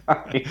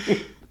shocking.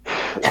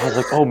 I was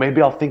like, oh,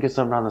 maybe I'll think of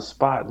something on the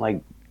spot.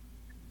 Like,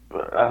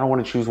 I don't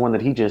want to choose one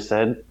that he just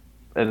said,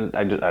 and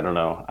I don't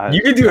know.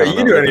 You can do it. You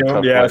can do any of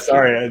them. Yeah, question.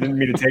 Sorry, I didn't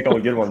mean to take all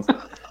the good ones.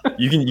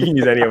 You can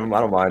use any of them. I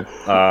don't mind.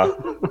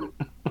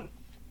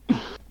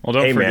 Well,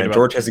 don't forget about,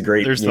 George has a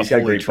great. There's the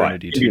Holy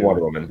Trinity too.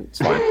 Wonder Woman. It's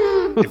fine.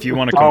 If you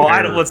want to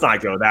compare, let's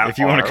not go that. If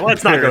you want to,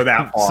 let's not go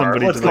that far.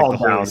 Let's calm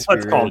down.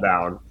 Let's calm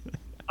down.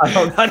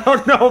 I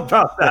don't know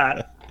about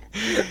that.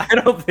 I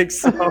don't think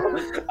so.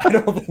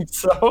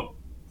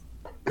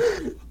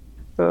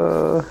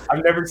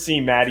 I've never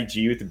seen Matty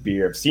G with a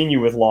beard. I've seen you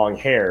with long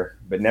hair,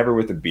 but never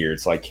with a beard,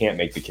 so I can't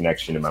make the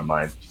connection in my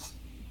mind.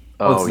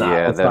 Oh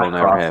yeah, that'll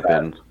never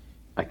happen.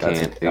 I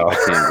can't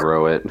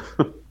grow it.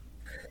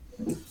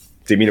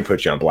 Didn't mean to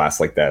put you on blast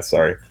like that.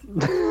 Sorry.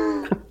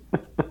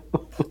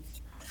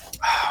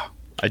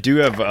 I do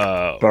have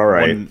all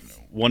right.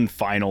 one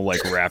final like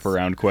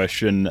wraparound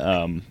question.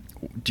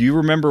 Do you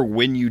remember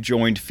when you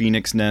joined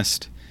Phoenix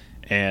Nest,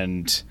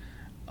 and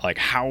like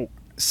how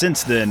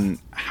since then,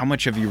 how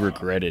much have you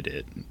regretted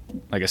it?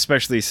 Like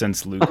especially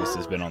since Lucas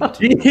has been on the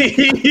team.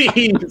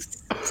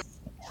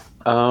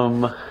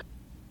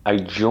 I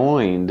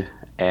joined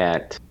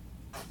at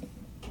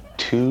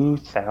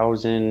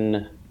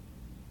 2014.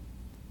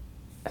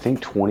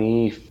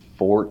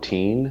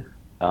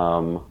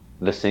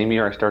 The same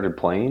year I started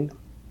playing.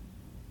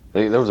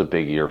 That was a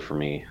big year for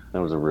me.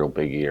 That was a real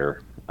big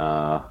year.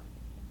 I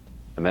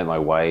met my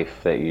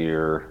wife that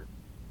year.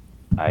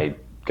 I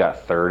got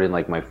third in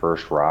like my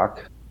first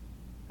rock,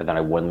 and then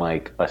I won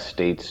like a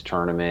states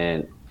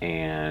tournament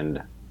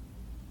and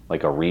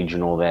like a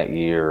regional that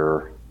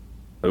year.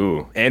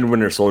 Ooh, and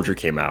Winter Soldier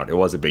came out. It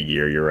was a big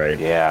year. You're right.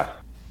 Yeah.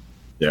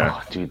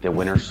 Oh, dude, the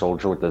Winter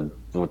Soldier with the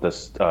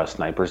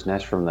sniper's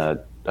nest from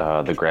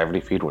the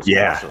gravity feed was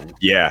awesome.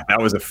 Yeah,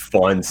 that was a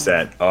fun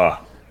set.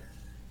 But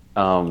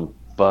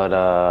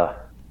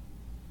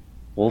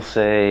we'll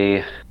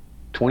say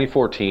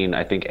 2014.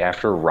 I think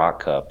after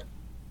Rock Cup,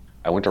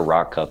 I went to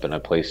Rock Cup and I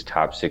placed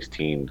top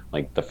 16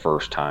 like the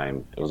first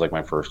time. It was like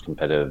my first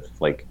competitive,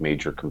 like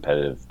major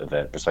competitive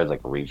event besides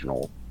like a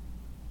regional.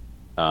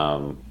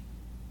 And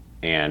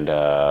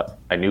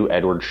I knew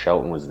Edward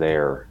Shelton was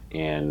there,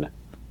 and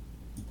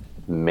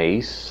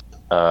Mace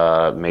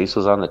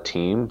was on the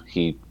team.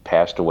 He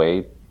passed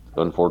away,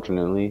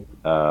 unfortunately,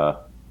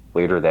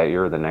 later that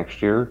year or the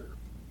next year.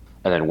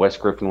 And then Wes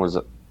Griffin was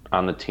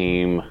on the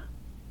team,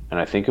 and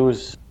I think it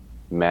was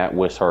Matt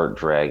Wishart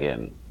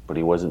Dragon, but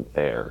he wasn't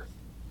there.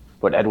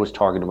 But Ed was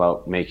talking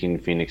about making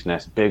Phoenix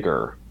Nest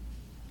bigger.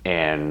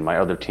 And my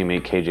other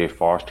teammate, KJ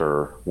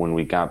Foster, when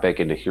we got back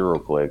into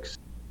HeroClix,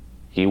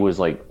 he was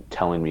like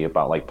telling me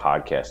about like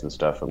podcasts and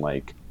stuff and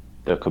like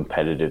the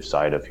competitive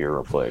side of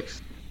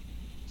HeroClix.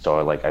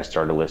 So I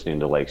started listening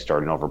to like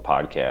Starting Over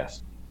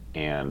podcast,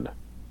 and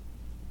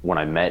when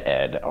I met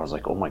Ed, I was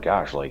like, oh my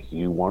gosh, like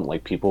you want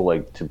like people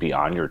like to be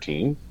on your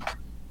team?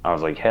 I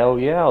was like, hell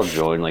yeah, I'll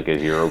join like a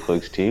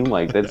HeroClix team.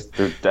 Like there's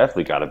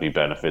definitely got to be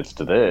benefits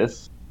to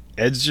this.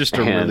 Ed's just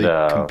a really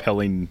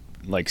compelling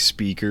like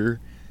speaker,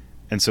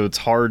 and so it's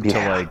hard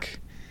to like,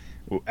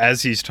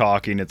 as he's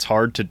talking, it's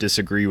hard to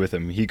disagree with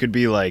him. He could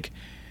be like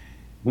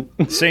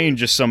saying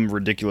just some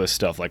ridiculous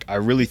stuff like, I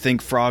really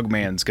think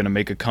Frogman's gonna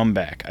make a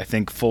comeback. I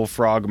think full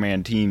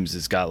Frogman teams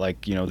has got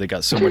like, they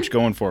got so much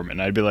going for him.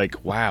 And I'd be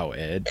like, wow,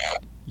 Ed,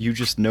 you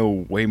just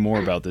know way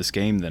more about this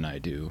game than I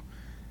do.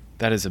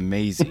 That is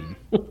amazing.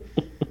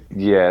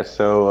 Yeah,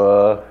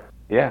 so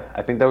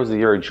I think that was the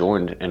year I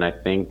joined, and I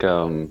think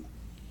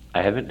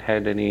I haven't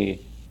had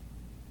any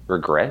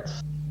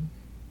regrets.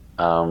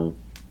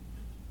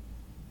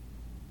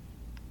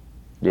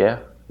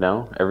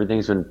 No,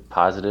 everything's been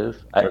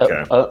positive.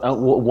 Okay.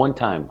 One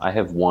time, I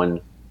have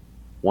one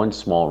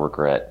small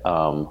regret.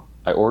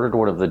 I ordered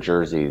one of the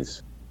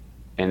jerseys,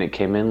 and it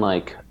came in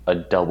like a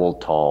double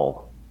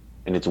tall,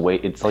 and it's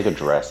like a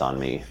dress on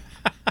me.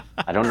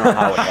 I don't know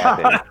how it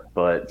happened,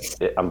 but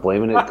I'm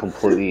blaming it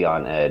completely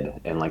on Ed,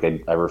 and like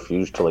I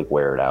refuse to like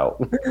wear it out.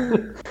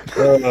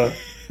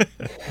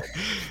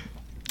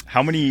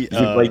 How many?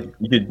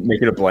 You could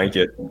make it a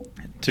blanket.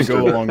 To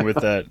go along with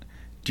that,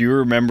 do you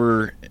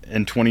remember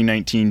in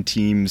 2019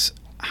 teams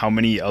how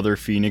many other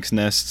Phoenix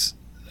Nests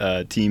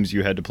teams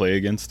you had to play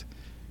against?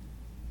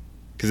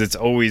 Because it's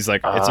always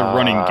like it's a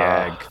running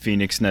gag.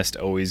 Phoenix Nest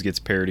always gets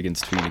paired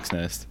against Phoenix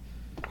Nest.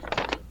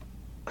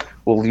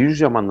 Well,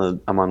 usually I'm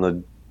on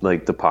the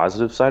like the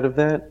positive side of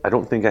that. I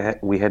don't think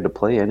we had to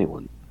play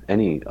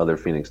any other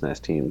Phoenix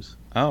Nest teams.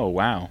 Oh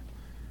wow!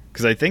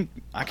 Because I can't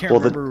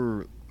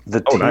remember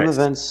the team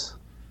events.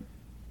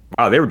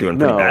 Wow, they were doing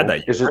pretty bad that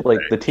year. It's just like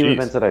the team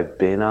events that I've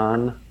been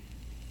on.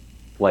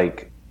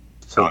 Like,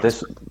 so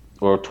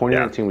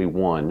 2019 we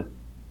won.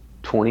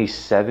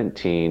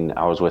 2017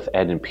 I was with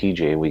Ed and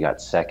PJ and we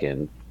got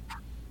second.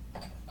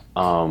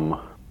 And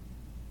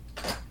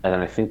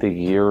then I think the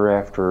year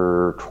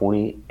after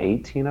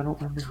 2018, I don't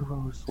remember who I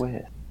was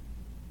with.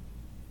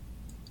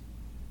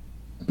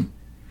 I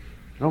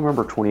don't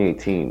remember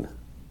 2018.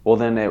 Well,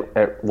 then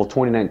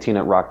 2019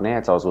 at Rock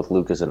Nats, I was with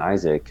Lucas and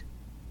Isaac.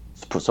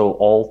 So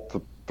all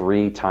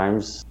 3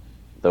 times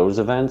those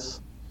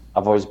events,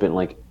 I've always been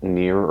like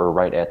near or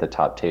right at the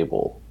top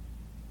table.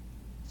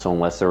 So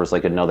unless there was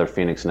like another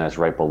Phoenix Nest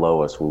right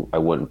below us, I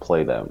wouldn't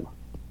play them.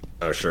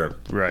 Oh, sure.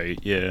 Right,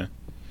 yeah.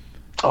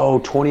 Oh,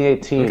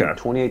 2018. Okay.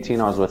 2018,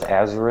 I was with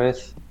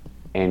Azareth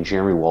and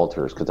Jeremy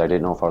Walters because I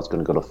didn't know if I was going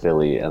to go to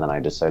Philly, and then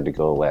I decided to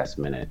go last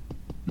minute.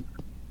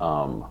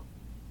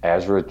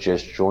 Azareth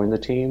just joined the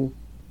team,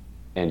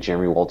 and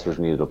Jeremy Walters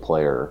needed a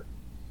player,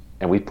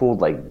 and we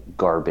pulled like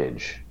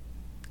garbage,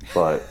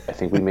 but I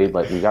think we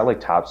got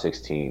like top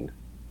 16.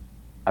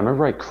 I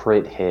remember I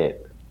crit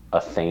hit a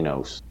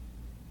Thanos,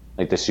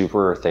 like the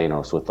super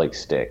Thanos with like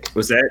stick.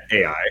 Was that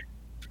AI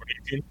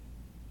 2018?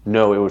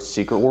 No, it was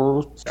Secret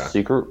Wars. Yeah.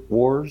 Secret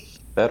Wars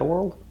Battle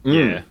World.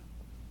 Yeah.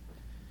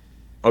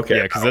 Okay.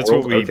 Yeah, because that's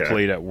what we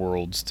played at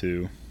Worlds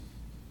too.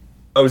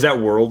 Oh, was that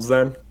Worlds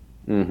then?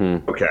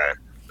 Mm-hmm. Okay.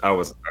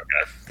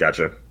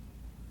 Gotcha.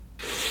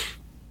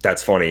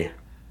 That's funny,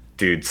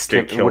 dude.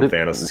 Stick killing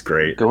Thanos is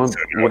great. Going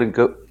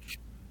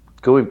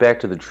back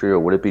to the trio,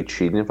 would it be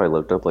cheating if I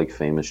looked up like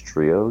famous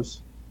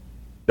trios?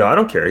 No, I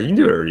don't care. You can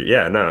do it.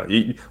 Yeah, no.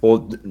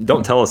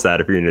 Don't tell us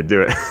that if you're going to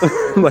do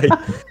it. Like,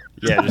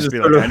 yeah, just be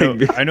like,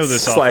 I know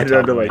this off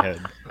the top of my head.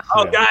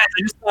 Oh, guys,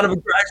 I just thought of a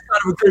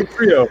great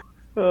trio.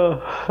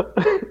 Oh,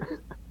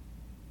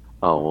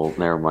 well,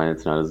 never mind.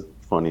 It's not as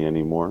funny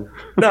anymore.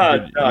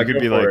 No, you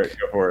could be like,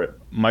 go for it.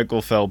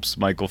 Michael Phelps,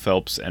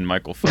 and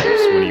Michael Phelps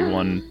when he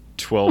won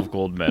 12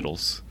 gold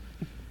medals.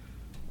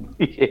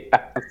 Yeah,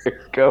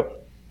 there you go.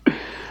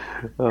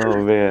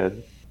 Oh,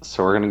 man.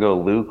 So we're going to go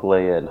Luke,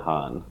 Leia, and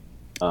Han.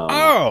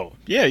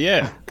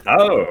 Yeah.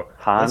 Oh,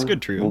 Han that's a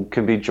good trio.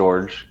 Could be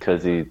George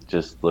because he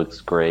just looks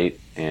great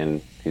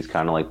and he's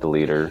kind of like the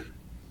leader.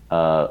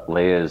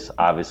 Leia is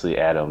obviously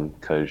Adam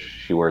because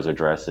she wears a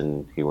dress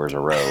and he wears a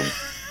robe.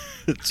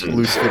 It's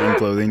loose fitting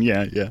clothing.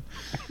 Yeah.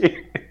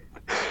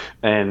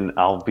 And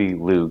I'll be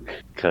Luke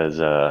because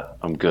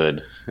I'm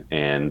good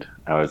and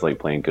I always like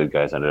playing good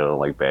guys. I don't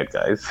like bad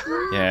guys.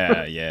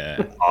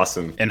 Yeah.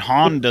 Awesome. And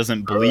Han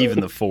doesn't believe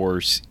in the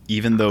Force,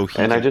 even though he.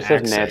 And I just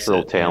have access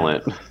natural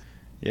talent.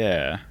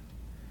 Yeah.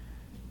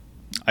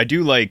 I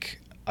do like.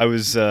 I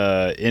was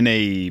in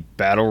a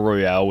battle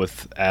royale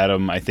with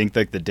Adam. I think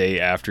like the day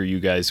after you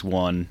guys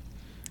won,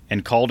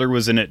 and Calder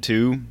was in it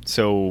too.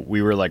 So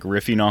we were like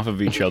riffing off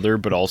of each other,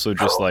 but also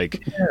just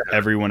like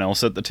everyone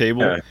else at the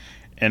table. Yeah.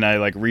 And I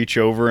like reach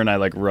over and I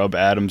like rub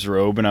Adam's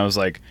robe, and I was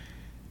like,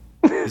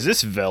 "Is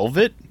this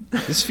velvet?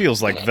 This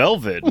feels like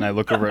velvet." And I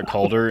look over at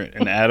Calder,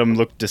 and Adam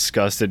looked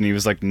disgusted, and he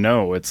was like,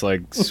 "No, it's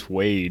like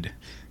suede."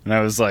 And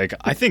I was like,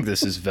 "I think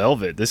this is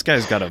velvet. This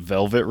guy's got a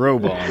velvet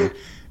robe on."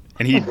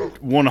 And he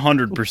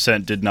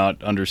 100% did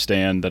not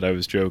understand that I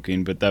was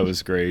joking, but that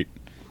was great.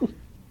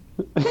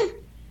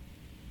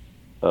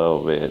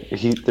 Oh man,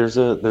 there's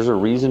a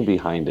reason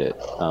behind it.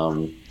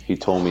 He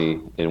told me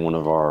in one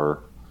of our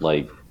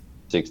like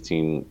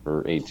 16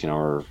 or 18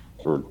 hour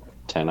or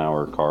 10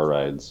 hour car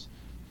rides.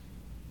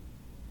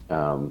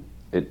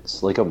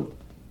 It's like a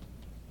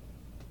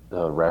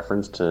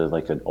reference to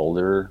like an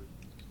older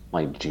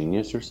like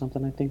genius or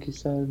something. I think he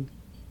said.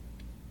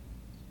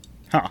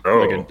 Huh?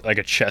 Oh. Like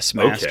a chess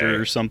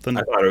master or something.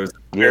 I thought it was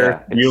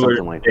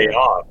something like Day that.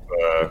 Off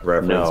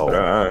reference. No. But,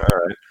 all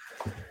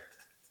right.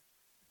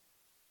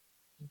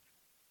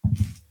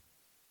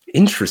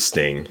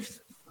 Interesting.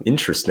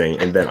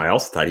 And then I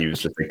also thought he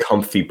was just a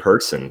comfy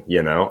person.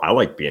 You know, I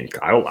like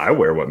I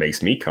wear what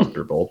makes me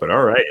comfortable. But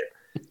all right,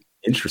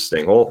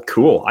 interesting. Well,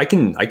 cool. I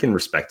can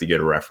respect to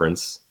get a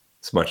reference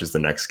as much as the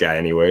next guy,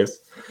 anyways.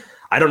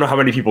 I don't know how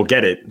many people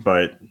get it,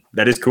 but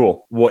that is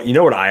cool. Well, you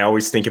know what I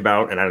always think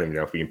about, and I don't even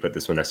know if we can put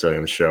this one necessarily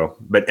on the show,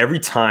 but every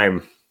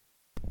time,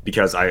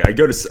 because I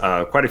go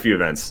to quite a few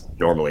events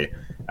normally,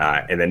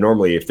 and then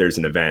normally if there's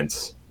an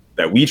event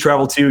that we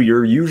travel to,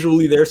 you're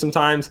usually there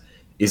sometimes,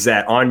 is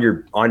that on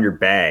your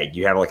bag,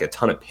 you have like a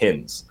ton of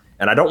pins.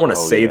 And I don't want to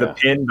say the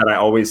pin that I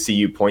always see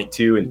you point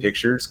to in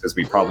pictures, because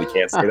we probably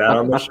can't say that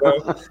on the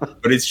show,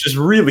 but it's just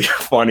really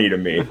funny to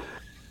me.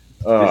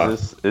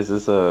 Is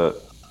this a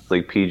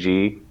like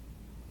PG?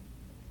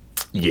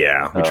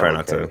 Yeah, we Oh, try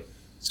not okay. to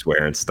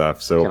swear and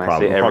stuff. So Can I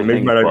probably, say maybe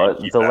everything might but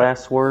keep the that.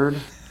 last word?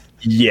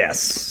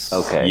 Yes.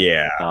 Okay.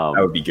 Yeah, that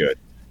would be good.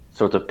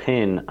 So it's a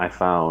pin I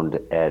found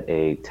at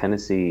a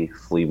Tennessee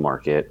flea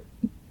market.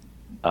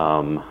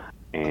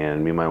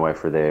 And me and my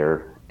wife were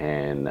there,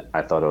 and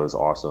I thought it was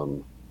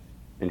awesome.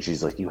 And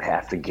she's like, "You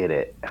have to get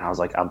it." And I was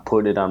like, "I'm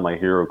putting it on my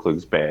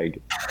HeroClix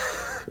bag."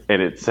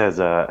 And it says,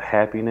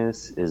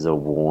 "Happiness is a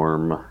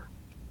warm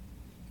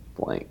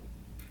blank."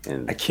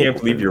 And I can't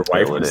believe your fill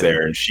wife it was in.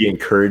 there and she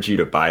encouraged you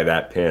to buy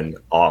that pin.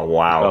 Oh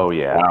wow! Oh,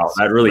 yeah. Wow,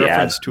 that really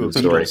Reference adds to a the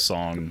story. Beatles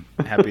song.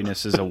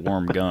 Happiness is a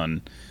warm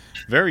gun.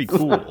 Very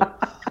cool.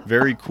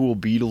 Very cool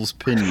Beatles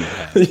pin you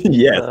have.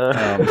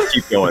 Yes. Let's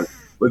keep going.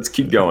 Let's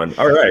keep going.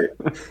 All right.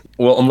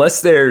 Well,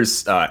 unless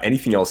there's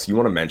anything else you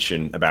want to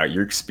mention about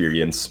your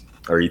experience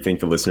or you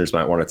think the listeners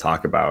might want to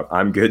talk about,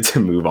 I'm good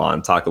to move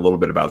on. Talk a little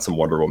bit about some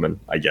Wonder Woman,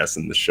 I guess,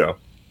 in the show.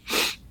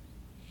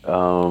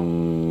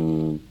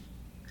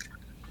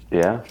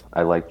 Yeah,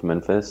 I liked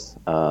Memphis.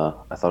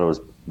 I thought it was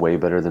way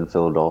better than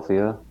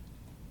Philadelphia.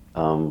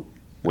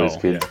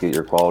 WizKids, get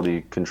your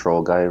quality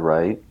control guy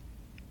right,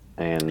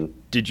 and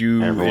Did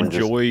you everyone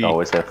enjoy? just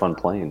always have fun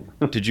playing.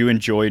 Did you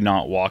enjoy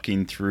not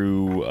walking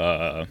through?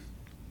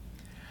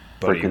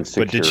 Freaking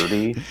but did you-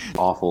 security,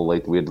 awful.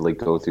 Like we had to like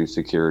go through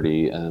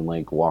security and then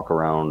like walk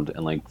around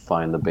and like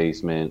find the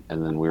basement,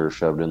 and then we were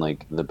shoved in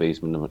like the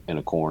basement in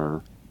a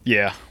corner.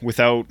 Yeah,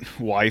 without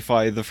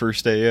Wi-Fi the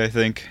first day, I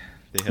think.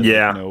 They had,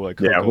 Yeah, like, no, like,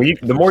 yeah.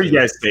 hookup The more you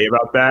first day. guys say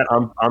about that,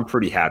 I'm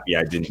pretty happy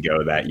I didn't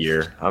go that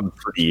year. I'm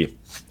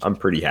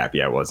pretty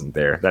happy I wasn't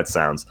there. That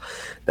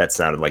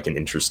sounded like an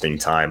interesting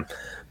time.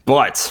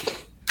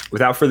 But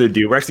without further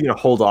ado, we're actually going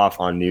to hold off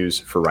on news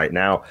for right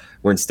now.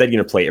 We're instead going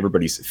to play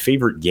everybody's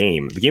favorite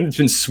game, the game that's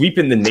been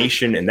sweeping the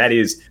nation, and that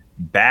is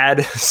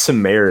Bad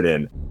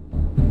Samaritan.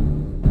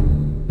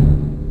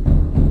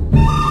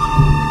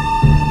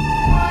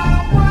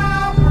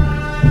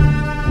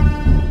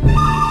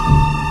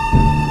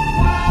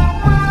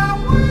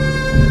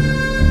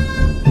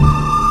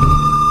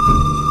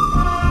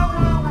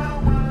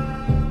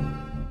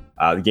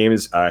 The game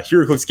is a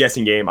HeroClix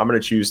guessing game. I'm going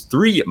to choose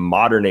 3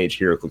 modern age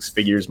HeroClix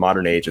figures.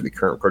 Modern age of the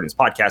current recording of this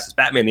podcast is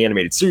Batman the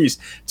Animated Series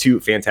to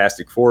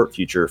Fantastic Four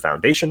Future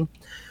Foundation.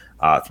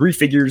 3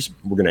 figures.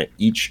 We're going to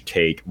each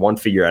take 1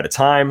 figure at a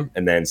time,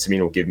 and then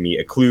Samina will give me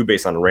a clue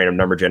based on a random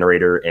number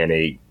generator and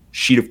a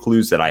sheet of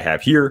clues that I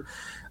have here.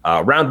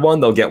 Round 1,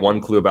 they'll get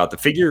 1 clue about the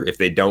figure. If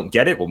they don't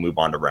get it, we'll move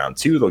on to round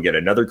 2. They'll get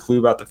another clue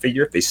about the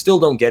figure. If they still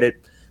don't get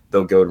it,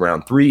 they'll go to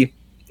round 3.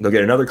 They'll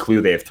get another clue.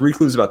 They have 3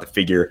 clues about the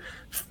figure.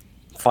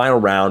 Final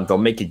round, they'll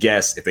make a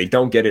guess. If they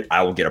don't get it,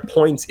 I will get a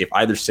point. If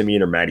either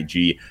Simeon or Matty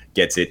G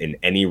gets it in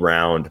any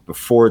round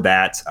before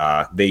that,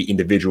 they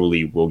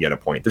individually will get a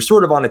point. They're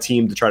sort of on a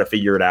team to try to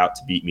figure it out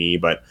to beat me,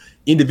 but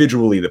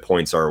individually the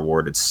points are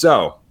awarded.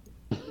 So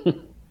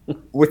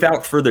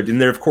without further ado,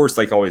 and there, of course,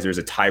 like always, there's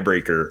a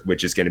tiebreaker,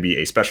 which is going to be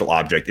a special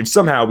object. If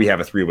somehow we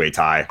have a 3-way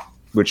tie,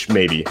 which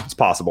maybe it's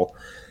possible.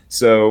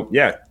 So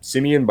yeah,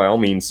 Simeon, by all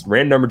means,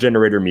 random number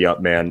generator me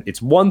up, man.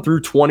 It's 1 through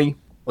 20.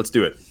 Let's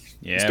do it.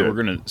 Yeah, we're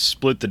going to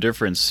split the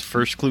difference.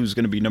 First clue is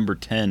going to be number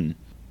 10.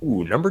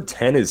 Ooh, number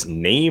 10 is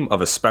name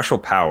of a special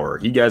power.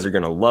 You guys are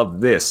going to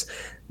love this.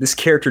 This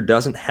character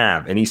doesn't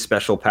have any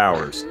special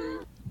powers.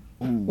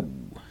 Ooh.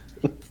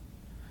 I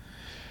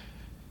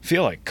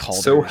feel like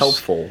Calder's, So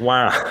helpful.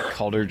 Wow.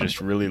 Calder just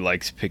really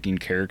likes picking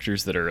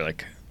characters that are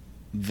like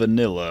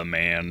vanilla,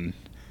 man.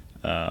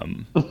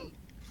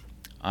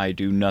 I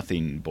do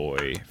nothing,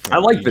 boy. I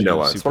like Legion of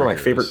vanilla. It's one of my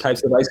Superheroes. favorite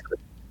types of ice cream.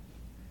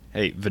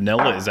 Hey,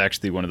 vanilla is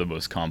actually one of the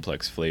most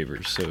complex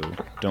flavors, so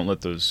don't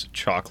let those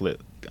chocolate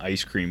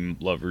ice cream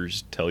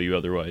lovers tell you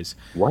otherwise.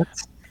 What?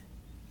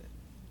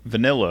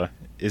 Vanilla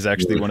is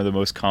actually one of the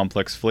most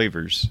complex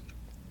flavors.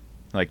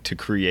 Like, to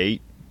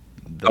create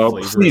the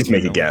flavor Please of make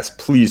a vanilla. guess.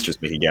 Please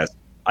just make a guess.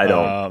 I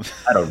don't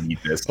need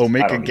this.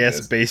 Make I a don't need guess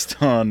this.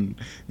 based on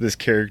this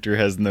character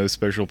has no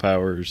special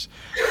powers.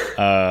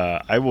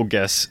 I will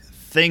guess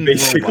Thing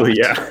Basically, Robot.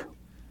 yeah.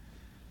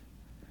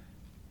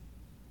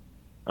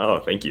 Oh,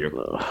 thank you.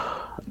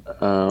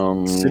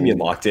 Simeon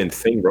locked in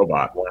Thing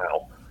Robot.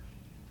 Wow.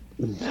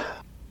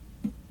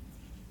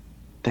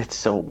 That's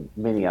so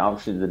many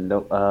options. And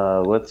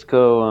no, let's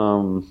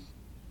go.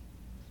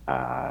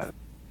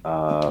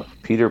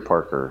 Peter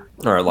Parker.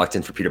 All right, locked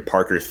in for Peter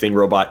Parker. Thing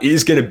Robot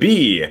is going to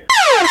be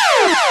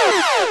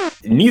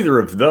neither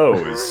of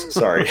those.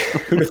 Sorry.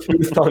 Who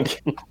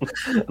thunk?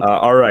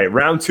 All right,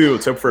 round 2.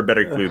 Let's hope for a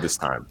better clue this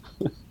time.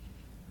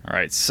 All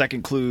right,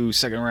 second clue,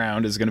 second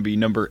round is going to be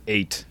number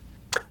 8.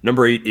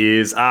 Number 8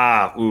 is,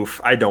 I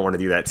don't want to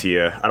do that to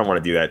you. I don't want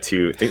to do that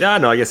too.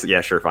 No, I guess, yeah,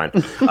 sure, fine.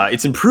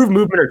 It's improved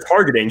movement or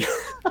targeting.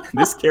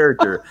 This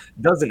character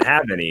doesn't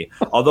have any,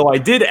 although I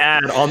did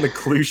add on the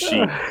clue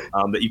sheet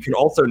that you can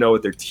also know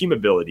what their team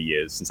ability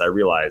is, since I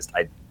realized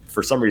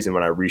for some reason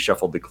when I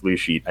reshuffled the clue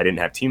sheet, I didn't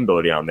have team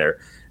ability on there.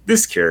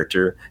 This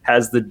character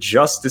has the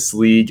Justice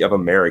League of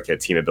America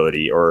team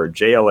ability, or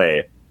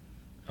JLA.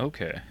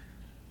 Okay.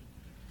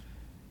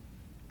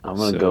 I'm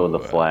gonna So, go with the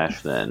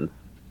Flash then.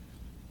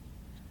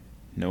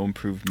 No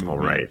improved movement.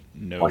 All right.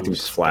 No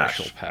Optimus Flash.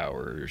 special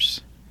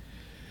powers.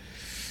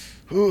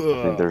 I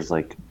think there's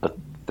like a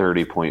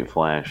 30-point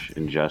Flash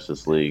in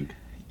Justice League.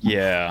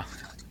 Yeah.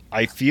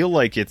 I feel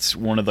like it's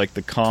one of like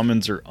the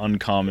commons or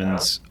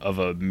uncommons of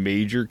a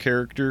major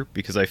character,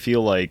 because I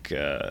feel like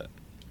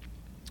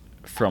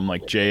from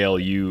like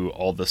JLU,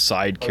 all the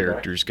side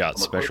characters got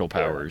special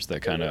powers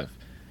that kind of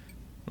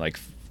like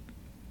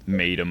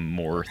made them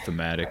more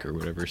thematic or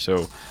whatever.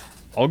 So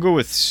I'll go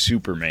with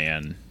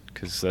Superman,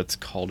 because that's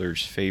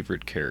Calder's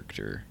favorite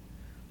character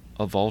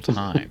of all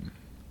time.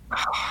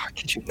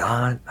 Could you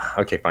not?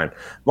 Okay, fine.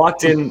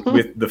 Locked in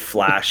with the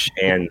Flash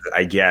and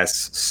I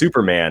guess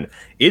Superman.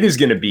 It is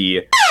going to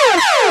be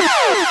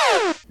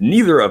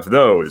neither of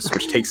those,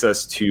 which takes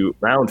us to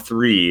round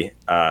 3.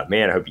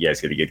 Man, I hope you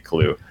guys get a good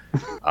clue.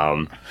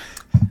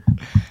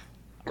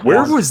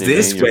 Where was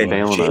this when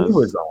Jay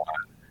was on?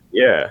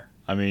 Yeah.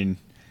 I mean,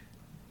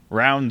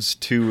 rounds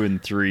 2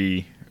 and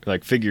 3,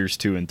 like figures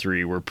 2 and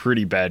 3, were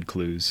pretty bad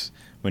clues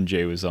when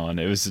Jay was on.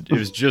 It was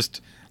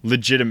just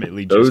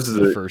legitimately just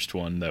the first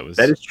one that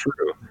is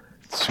true.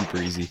 Super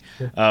easy.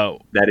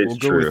 That is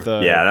true.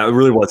 Yeah, that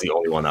really was the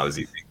only one that was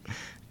easy.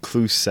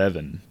 Clue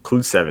 7.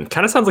 Clue 7.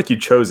 Kind of sounds like you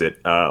chose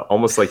it,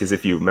 almost like as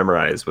if you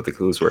memorized what the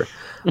clues were.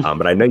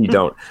 But I know you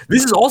don't.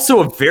 This is also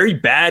a very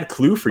bad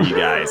clue for you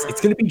guys.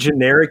 It's going to be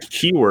generic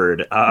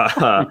keyword.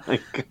 I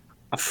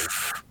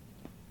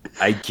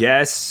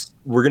guess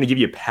we're going to give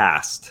you a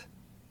pass.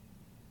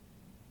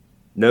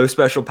 No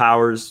special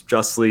powers,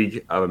 Justice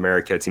League of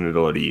America team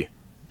ability.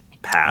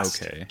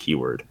 Past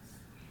keyword.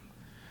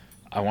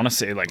 I want to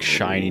say like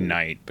Shiny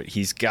Knight, but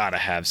he's got to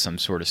have some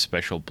sort of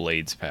special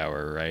blades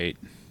power, right?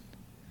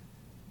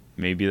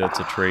 Maybe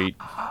that's a trait.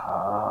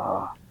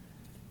 I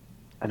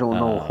don't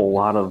know a whole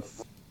lot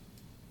of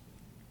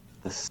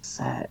the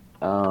set.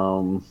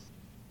 Well,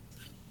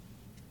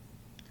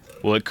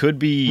 it could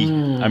be.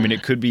 I mean,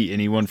 it could be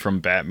anyone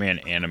from Batman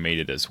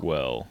Animated as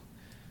well.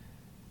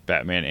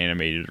 Batman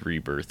Animated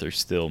Rebirth are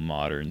still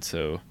modern,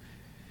 so.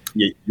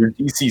 Yeah, your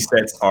DC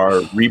sets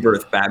are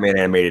Rebirth, Batman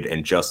Animated,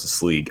 and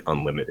Justice League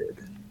Unlimited.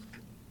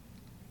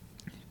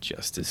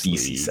 Justice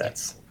DC League.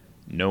 Sets.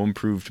 No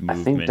improved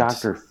movement. I think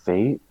Dr.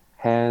 Fate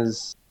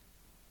has...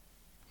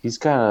 He's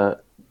got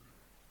a...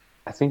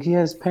 I think he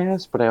has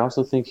pass, but I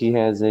also think he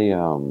has a...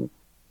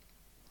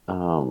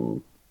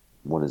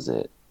 what is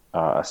it?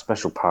 A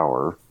special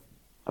power.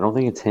 I don't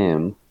think it's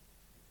him.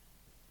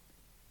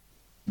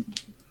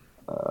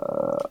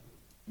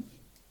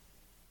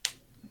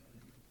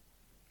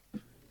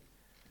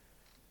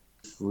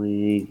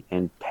 League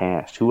and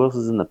past. Who else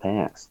is in the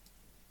past?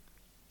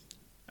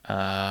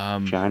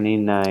 Johnny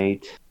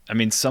Knight. I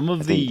mean, some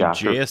of the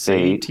JSA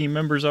Fate team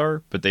members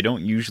are, but they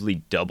don't usually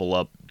double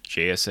up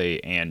JSA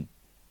and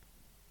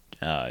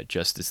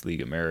Justice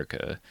League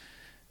America.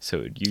 So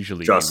it'd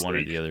usually be one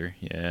or the other.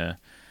 Yeah.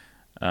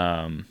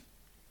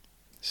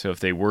 So if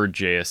they were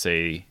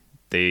JSA,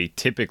 they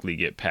typically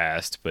get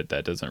passed, but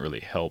that doesn't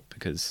really help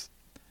because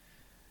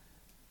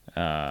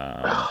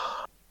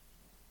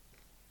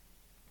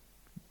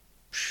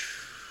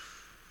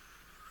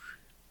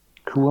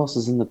who else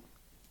is in the?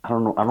 I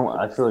don't know.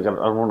 I feel like I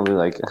don't want to be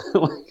like.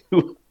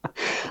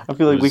 I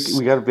feel like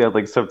we got to be at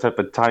like some type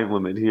of time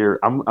limit here.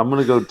 I'm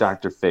gonna go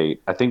Dr.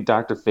 Fate. I think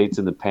Dr. Fate's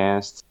in the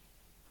past.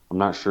 I'm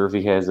not sure if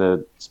he has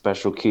a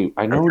special key.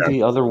 I know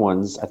the other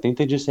ones. I think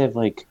they just have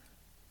like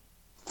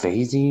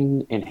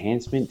phasing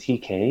enhancement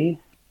TK.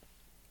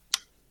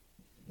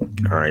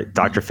 All right,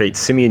 Dr. Fate.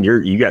 Simeon,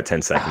 you got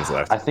 10 seconds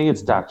left. I think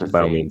it's Dr. Fate.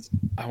 By all means.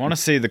 I want to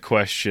say the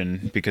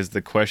question because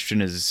the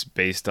question is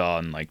based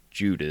on like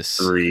Judas.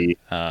 3,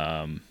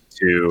 2.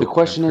 The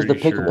question is the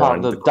pick a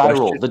pop, the die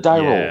roll, the die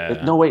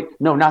roll. No, wait,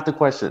 no, not the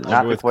question. I'll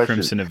not go the with question.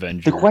 Crimson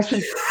Avenger. The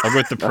question. I'll go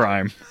with the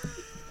Prime.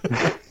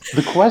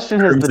 The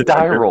question is the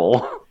die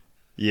roll.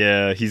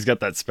 Yeah, he's got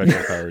that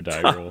special power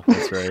die roll.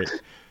 That's right.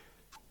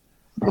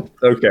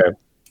 Okay.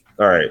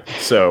 All right.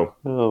 So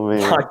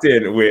locked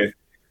in with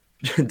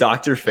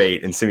Dr.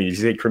 Fate and Simeon. Did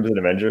you say Crimson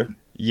Avenger?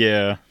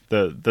 Yeah,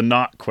 the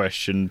not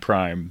question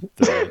Prime.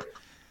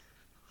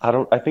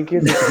 I think he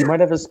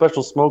might have a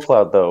special smoke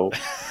cloud though.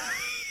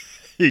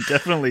 He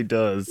definitely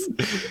does.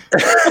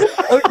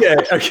 Okay.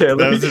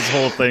 That was his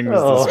whole thing.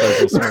 Was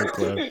the special smoke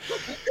cloud.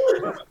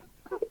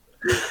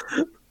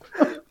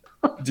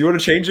 Do you want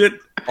to change it?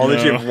 I'll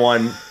let you have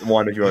one if you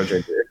want to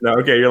change it. No,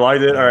 okay, you're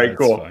logged in. All right,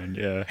 cool. Fine,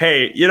 yeah.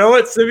 Hey, you know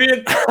what,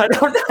 Simeon? I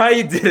don't know how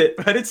you did it,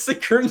 but it's the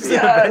Crimson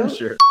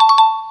Avenger.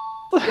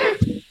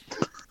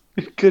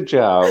 Good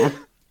job.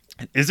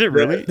 Is it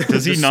really?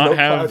 Does he not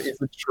have?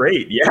 It's a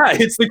trait. Yeah,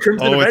 it's the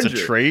Crimson Avenger. Oh, it's a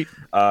trait.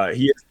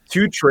 He has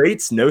 2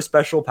 traits, no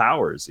special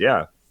powers.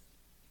 Yeah.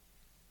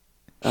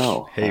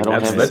 Oh, hey,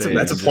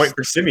 that's a point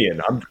for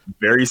Simeon. I'm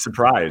very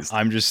surprised.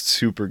 I'm just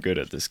super good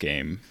at this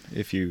game.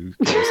 If you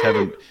guys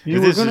haven't,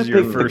 if this is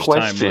your first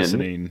time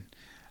listening,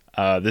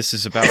 this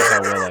is about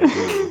how well I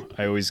do.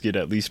 I always get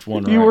at least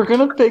one right. You were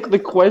gonna pick the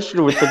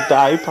question with the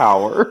die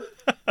power.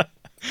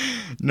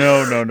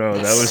 No.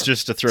 That was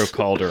just to throw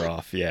Calder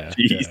off. Yeah.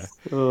 Jeez.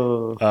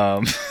 Yeah.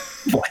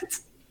 What?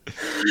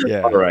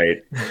 Yeah. All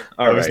right.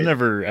 I was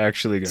never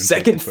actually going to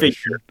Second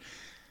figure.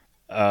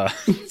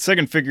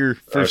 Second figure,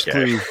 first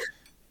Okay. clue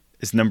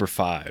is number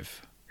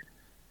 5.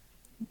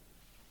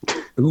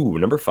 Ooh,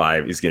 number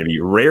 5 is going to be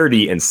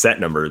rarity and set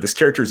number. This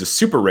character is a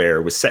super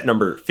rare with set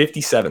number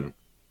 57.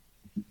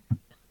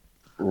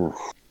 Ooh.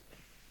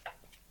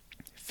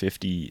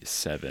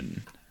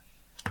 57.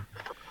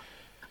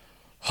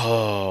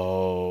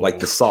 Oh. Like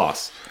the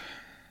sauce.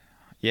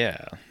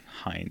 Yeah.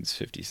 Heinz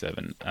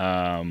 57.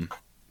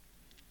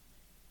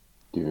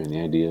 Do you have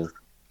any idea?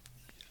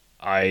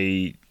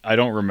 I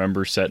don't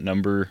remember set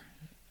number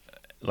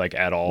like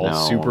at all.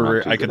 No, Super I'm not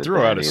rare. too I good could at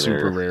throw that out a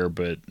super either. rare,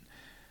 but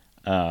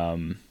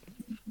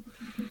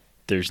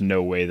there's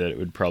no way that it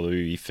would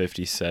probably be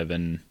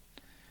 57.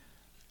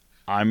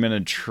 I'm going to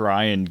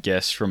try and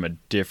guess from a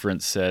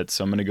different set.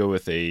 So I'm going to go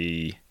with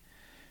a...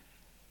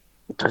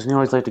 Doesn't he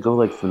always like to go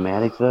like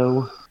thematic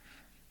though?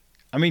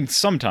 I mean,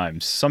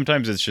 sometimes.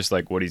 Sometimes it's just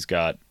like what he's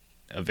got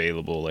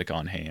available like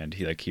on hand.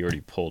 He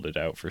already pulled it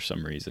out for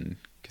some reason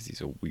because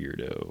he's a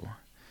weirdo.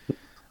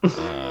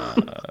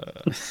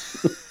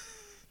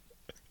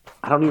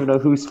 I don't even know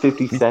who's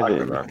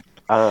 57.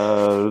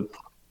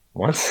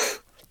 What?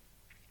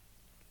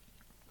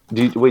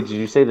 Did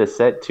you say the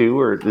set too,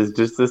 or is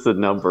just this a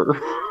number?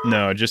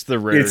 No, just the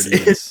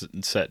rarity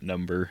and set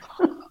number.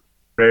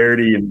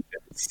 Rarity and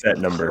set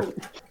number.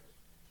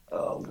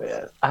 Oh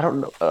man, I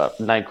don't know.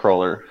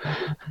 Nightcrawler.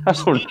 I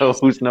don't know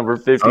who's number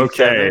 57.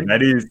 Okay,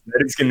 that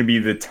is going to be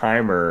the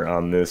timer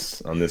on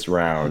this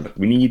round.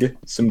 We need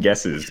some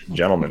guesses,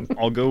 gentlemen.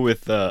 I'll go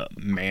with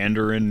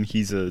Mandarin.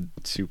 He's a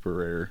super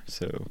rare,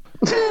 so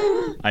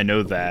I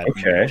know that.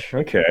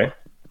 Okay.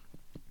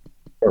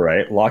 All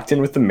right, locked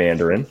in with the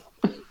Mandarin.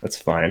 That's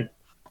fine.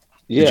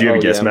 Yeah, Did you have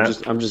a guess,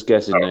 Matt? I'm just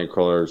guessing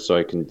Nightcrawler, so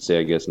I can say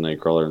I guess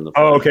Nightcrawler in the.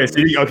 Oh, okay. So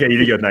you did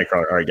go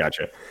Nightcrawler. All right,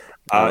 gotcha.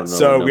 I don't know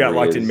So what we got number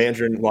locked he in is.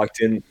 Mandarin, locked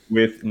in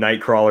with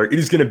Nightcrawler. It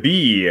is going to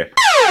be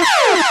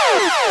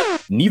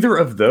neither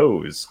of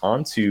those.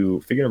 On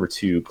to figure number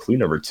 2, clue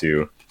number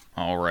 2.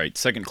 All right,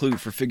 second clue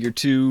for figure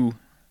 2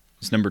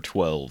 is number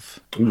 12.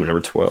 Ooh,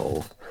 number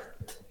 12.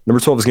 Number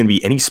 12 is going to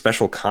be any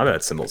special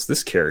combat symbols.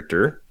 This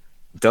character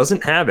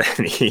doesn't have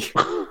any.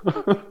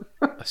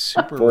 A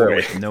super Boy. rare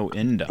with no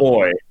end on.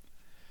 Boy.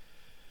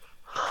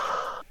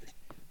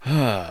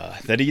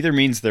 That either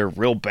means they're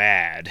real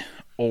bad,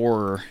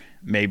 or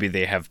maybe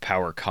they have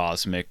power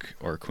cosmic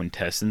or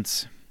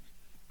quintessence.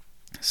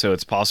 So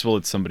it's possible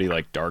it's somebody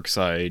like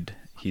Darkseid.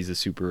 He's a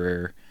super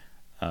rare.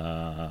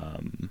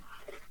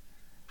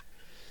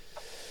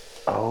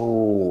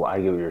 Oh,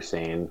 I get what you're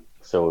saying.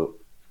 So,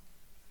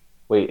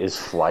 wait, is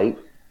Flight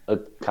a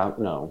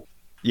no?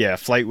 Yeah,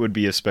 Flight would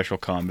be a special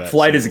combat.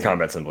 Flight is a symbol.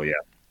 combat symbol, yeah.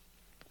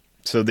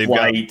 So they've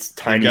Flight,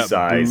 tiny got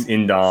size, boot.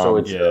 indom, So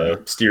it's- Yeah.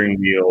 steering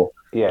wheel.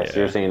 Yeah, so Yeah.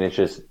 you're saying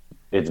it's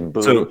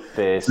boot, So-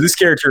 fist. So this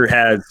character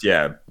has,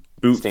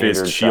 boot, Standard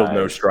fist, shield,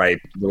 no size. stripe,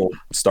 little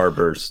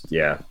starburst,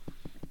 yeah.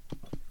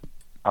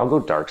 I'll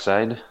go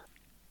Darkseid.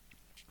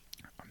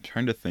 I'm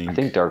trying to think. I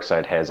think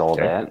Darkseid has all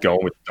Okay, that.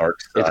 going with dark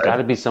It's side. got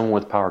to be someone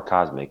with power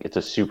cosmic. It's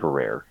a super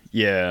rare.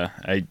 Yeah,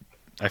 I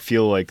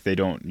feel like they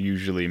don't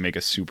usually make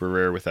a super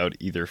rare without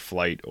either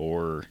Flight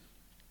or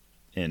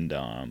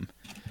Indom.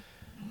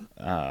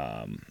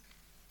 I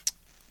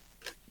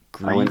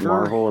went Griever?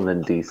 Marvel and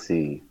then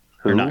DC.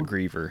 Who? Or not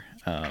Griever.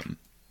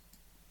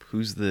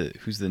 Who's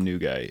the new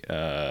guy?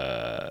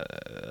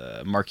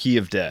 Marquis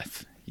of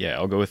Death. Yeah,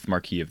 I'll go with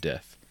Marquis of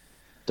Death.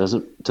 Does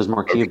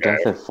Marquis of Okay.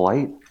 Death have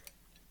Flight?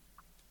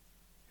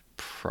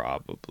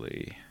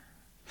 Probably.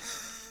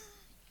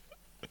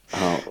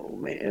 Oh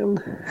man.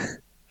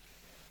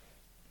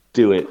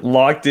 Do it.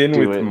 Locked in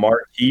Do with it.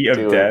 Marquis of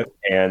Do it. Death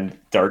and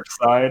Dark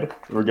Side.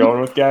 We're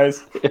going with,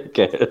 guys. I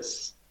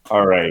guess.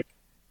 All right.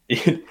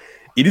 It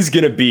is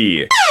going to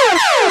be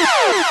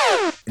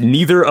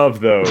neither of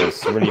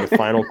those. We're going to need a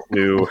final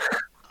clue.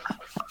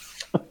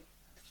 All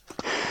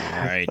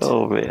right.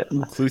 Oh man.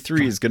 Clue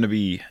 3 is going to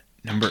be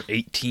number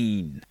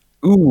 18.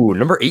 Ooh,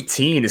 number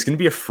 18 is going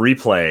to be a free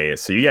play.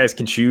 So you guys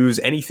can choose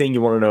anything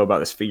you want to know about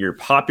this figure.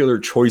 Popular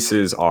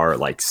choices are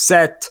like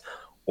set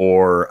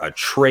or a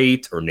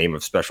trait or name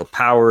of special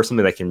power,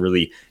 something that can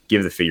really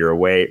give the figure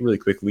away really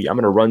quickly. I'm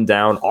going to run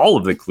down all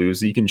of the clues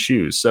that you can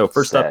choose. So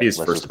first up Set. is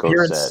Let's first just go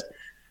appearance, set.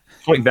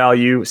 point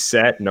value,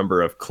 set,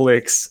 number of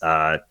clicks,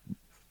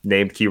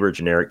 named keyword,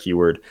 generic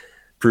keyword,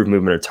 improved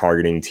movement or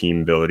targeting,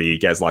 team ability. You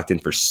guys locked in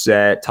for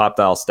set, top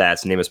dial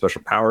stats, name of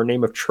special power,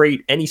 name of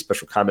trait, any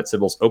special combat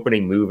symbols,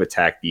 opening, move,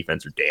 attack,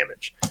 defense, or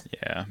damage.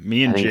 Yeah,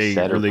 me and I think Jay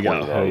set or really got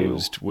point value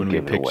hosed when we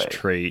give it picked away.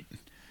 trait.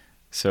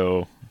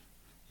 So,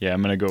 yeah,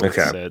 I'm going to go with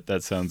Okay. set.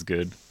 That sounds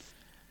good.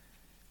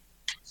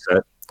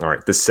 Set. All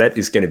right. The set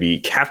is going to be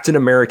Captain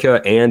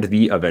America and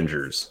the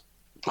Avengers.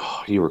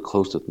 Oh, you were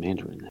close with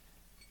Mandarin.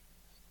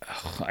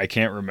 I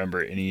can't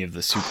remember any of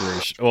the super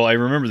rares. Well, I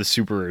remember the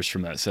super rares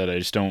from that set. I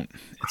just don't.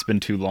 It's been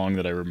too long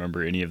that I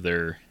remember any of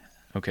their.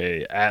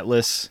 Okay,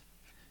 Atlas,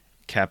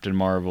 Captain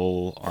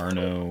Marvel,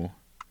 Arno,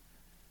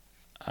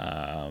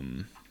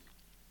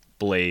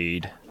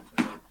 Blade.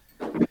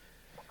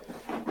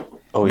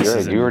 Oh, This you're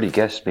is right. You an- already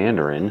guessed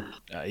Mandarin.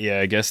 Yeah,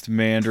 I guessed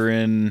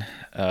Mandarin.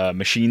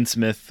 Machine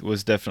Smith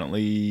was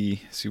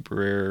definitely super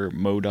rare.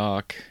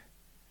 MODOK.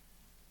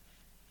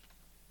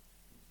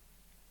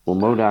 Well,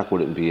 Modoc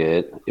wouldn't be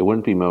it. It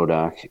wouldn't be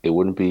Modoc. It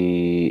wouldn't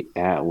be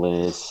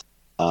Atlas.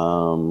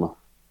 Um,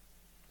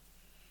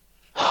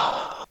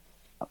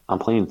 I'm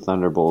playing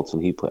Thunderbolts,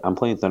 and I'm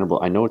playing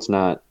Thunderbolt. I know it's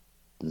not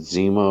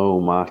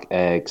Zemo, Mach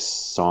X,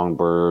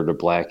 Songbird, or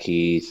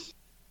Blackheath.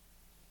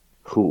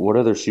 What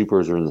other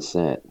supers are in the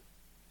set?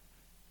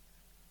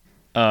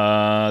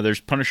 There's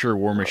Punisher,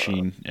 War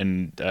Machine,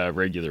 and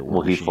regular War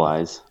Well, he Machine.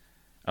 flies.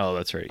 Oh,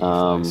 that's right. He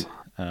Um, flies.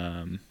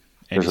 And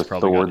There's he's a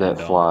probably Thor got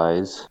that Indom.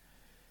 flies.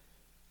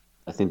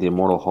 I think the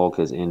Immortal Hulk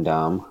is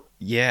Indom.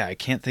 Yeah, I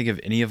can't think of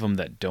any of them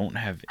that don't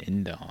have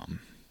Indom.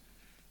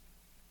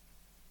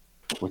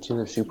 Which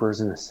other super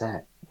is in the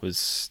set?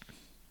 Was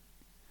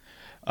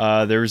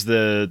there's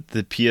the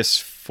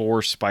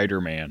PS4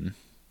 Spider-Man.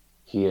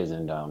 He is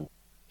Indom.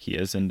 He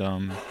is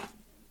Indom.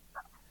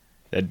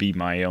 That'd be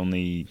my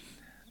only.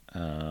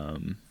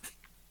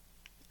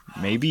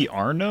 Maybe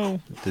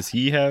Arno. Does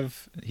he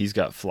have? He's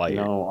got flight.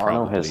 No,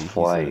 Arno has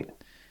probably. flight.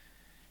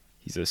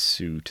 He's a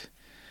suit.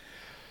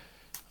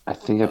 I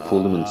think I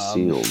pulled him in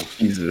sealed.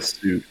 He's a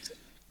suit.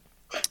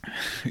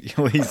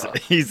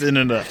 he's in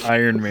an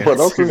Iron Man What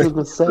else suit. is in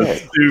the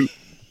set?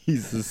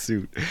 He's the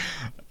suit.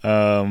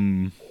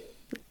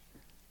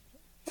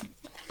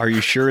 Are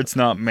you sure it's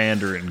not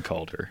Mandarin,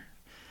 Calder?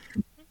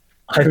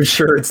 I'm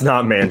sure it's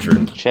not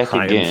Mandarin. Check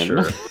I am again.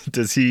 sure.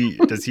 Does he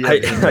have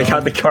I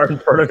got the card in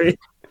front of me.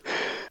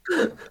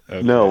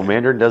 Okay. No,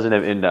 Mandarin doesn't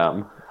have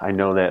Indom. I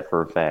know that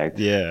for a fact.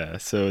 Yeah,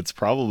 so it's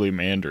probably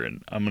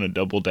Mandarin. I'm gonna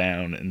double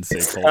down and say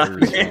It's Calder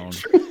not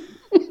is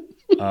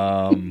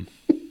wrong.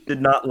 Did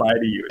not lie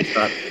to you.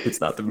 It's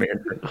not the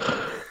Mandarin.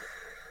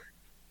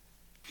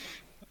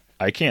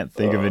 I can't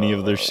think of any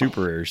of their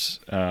super rares.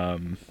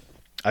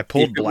 I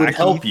pulled It would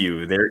help Blackheath.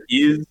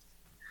 you.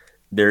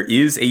 There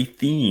is a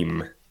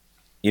theme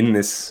in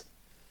this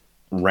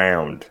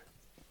round,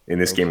 in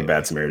this game of Okay.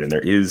 Bad Samaritan.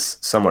 There is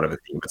somewhat of a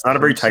theme. It's not a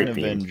very Crimson tight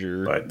theme,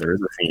 Avenger. but there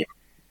is a theme.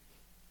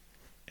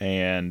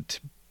 And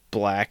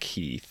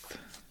Blackheath.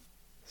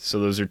 So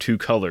those are two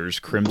colors: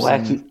 crimson.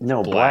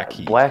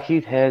 Blackheath.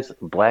 Blackheath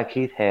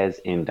has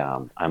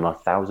Indom. I'm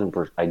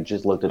 1,000%. I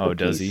just looked at the Oh,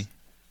 does piece. he?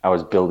 I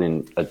was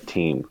building a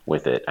team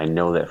with it. I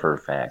know that for a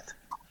fact.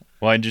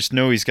 Well, I just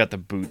know he's got the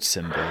boot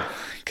symbol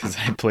because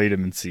I played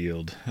him in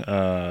sealed.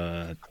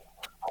 I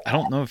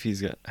don't know if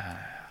he's got.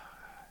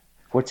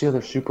 What's the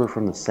other super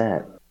from the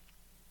set?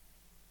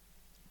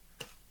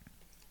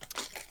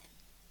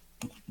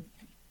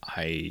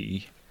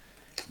 I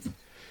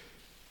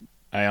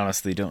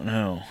honestly don't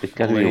know. It's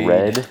got to be Blade.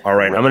 red. All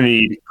right, I'm gonna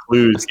need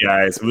clues,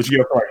 guys. We'll let you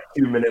go for like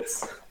 2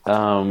 minutes.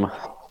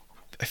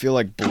 I feel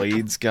like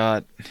Blade's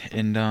got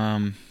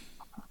Indom.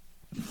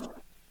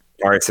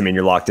 All right, Simeon,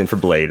 you're locked in for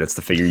Blade. That's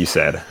the figure you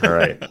said. All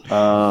right.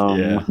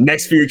 Yeah.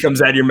 Next figure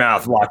comes out of your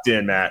mouth. Locked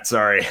in, Matt.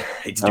 Sorry.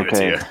 Hate to do it to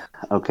Okay. you.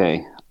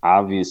 Okay.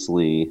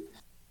 Obviously,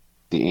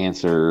 the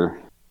answer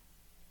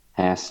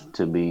has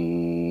to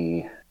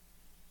be.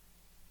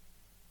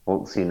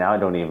 Well, see, now I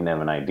don't even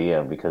have an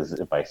idea because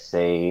if I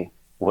say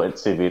what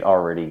Simeon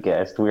already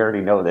guessed, we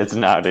already know that's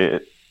not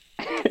it.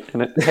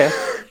 And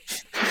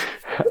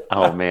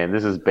oh man,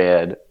 this is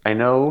bad. I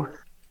know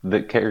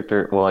the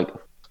character. Well, like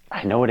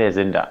I know it has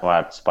Indom.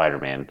 Well,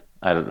 Spider-Man.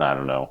 I don't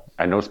know.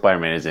 I know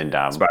Spider-Man is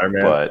Indom.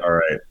 Spider-Man. But All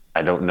right.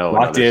 I don't know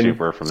Locked another in.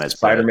 super from that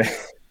Spider-Man.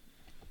 set.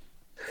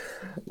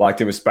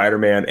 Locked in with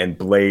Spider-Man and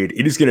Blade.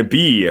 It is going to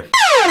be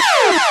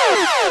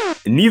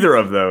neither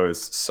of those.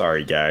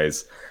 Sorry,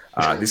 guys.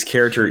 This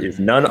character is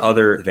none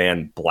other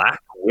than Black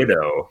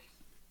Widow.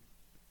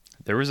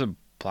 There was a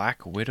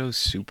Black Widow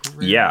super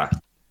rare? Yeah,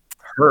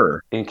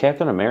 her. In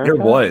Captain America,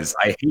 There was.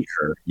 I hate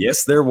her.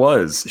 Yes, there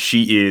was.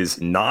 She is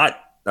not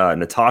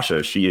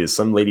Natasha. She is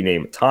some lady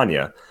named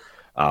Tanya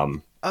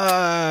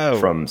Oh.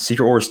 from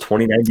Secret Wars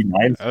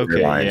 2099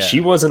 Okay, line. yeah. She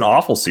was an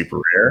awful super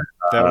rare.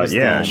 That was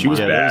yeah, the- she was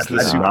yeah, bad. that was the I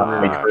did super not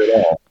rare. like her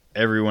at all.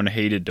 Everyone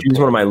hated to She was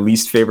one of my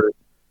least favorite.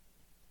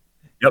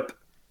 Yep.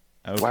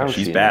 Okay. Why was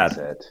she's she in bad. that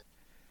set?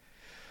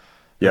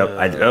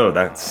 Yep.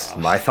 That's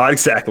my thought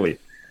exactly.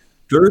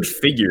 Third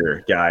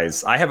figure,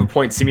 guys. I have a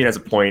point. Simeon has a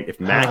point. If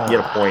Matt can get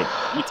a point,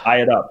 we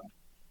tie it up.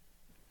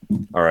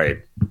 All right.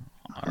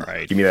 All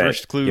right. Give me that.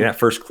 First clue Give me that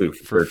first clue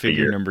for third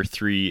figure number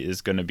 3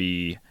 is going to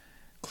be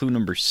clue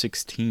number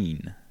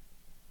 16.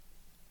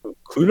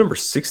 Clue number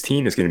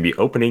 16 is going to be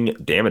opening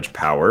damage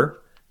power.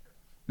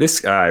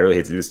 This I really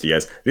hate to do this to you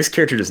guys. This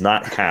character does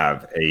not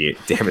have a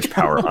damage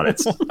power on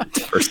its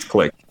first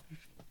click.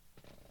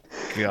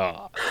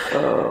 God.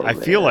 Oh, I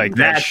feel like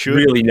that That's should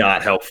really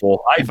not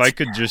helpful. if I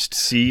could just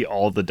see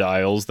all the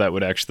dials, that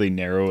would actually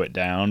narrow it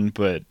down,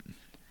 but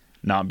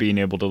not being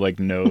able to like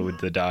know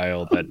the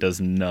dial, that does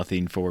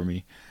nothing for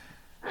me.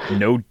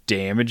 No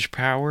damage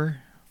power?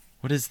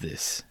 What is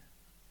this?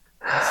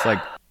 It's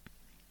like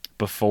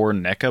before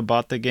NECA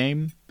bought the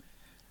game.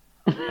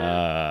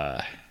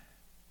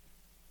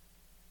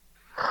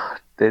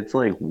 It's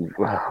like,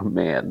 wow,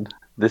 man.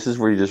 This is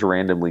where you just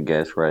randomly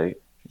guess, right?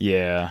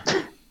 Yeah,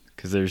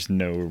 because there's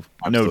no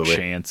Absolutely.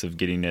 chance of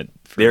getting it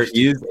There first.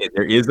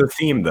 is a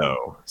theme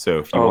though. So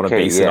if you want to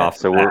Okay, base it yeah. off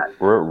So of that,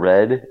 we're at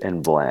red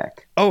and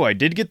black. Oh, I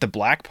did get the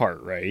black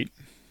part right.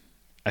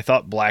 I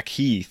thought Black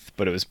Heath,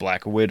 but it was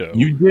Black Widow.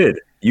 you did.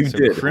 You So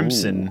did.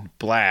 Crimson,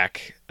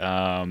 black.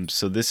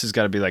 So this has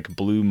got to be like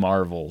Blue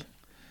Marvel,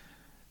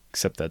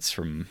 except that's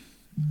from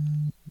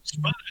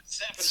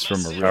it's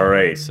from a All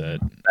right. set.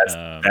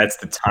 That's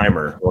the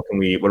timer. What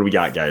do we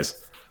got, guys?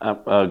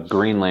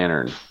 Green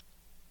Lantern.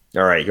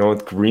 All right, going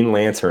with Green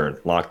Lantern,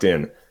 locked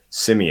in.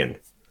 Simeon.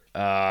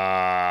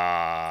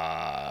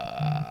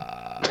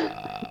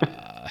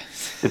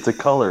 It's a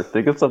color.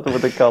 Think of something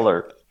with a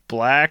color.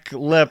 Black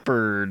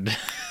Leopard.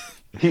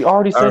 He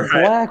already said All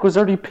right. black was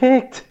already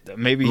picked.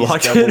 Maybe he's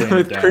Locked doubling in it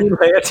with down. Green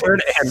Lantern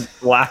and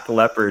Black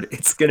Leopard.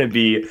 It's gonna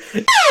be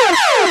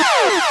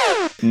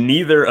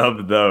neither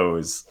of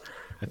those.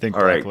 I think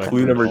All Black right, Leopard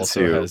clue number also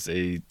 2. has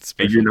a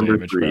special number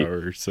damage 3.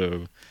 power,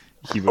 so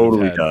he would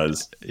Totally have had,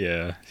 does.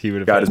 Yeah, he would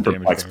have Got had his damage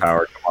perplex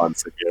power. Come on,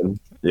 Simeon.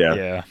 Yeah,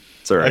 Yeah,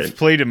 it's all right. I've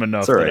played him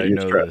enough It's all that right, I you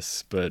know try.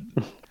 this. But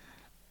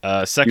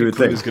You second would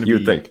clue think. is going You to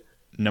would be think.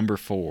 number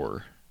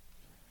 4.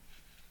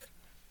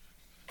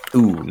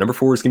 Ooh, number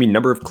 4 is gonna be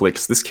number of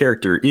clicks. This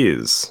character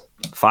is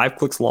 5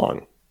 clicks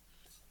long.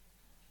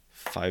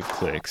 5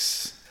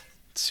 clicks,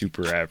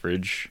 super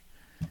average.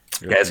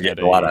 You guys are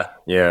getting a lot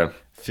of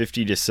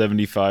 50 to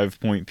 75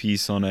 point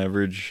piece on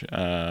average.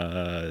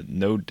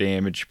 No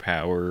damage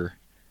power,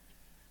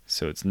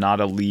 so it's not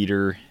a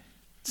leader.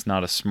 It's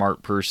not a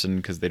smart person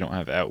because they don't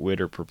have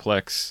outwit or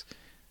perplex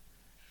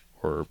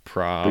or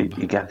prob. But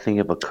you got to think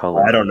of a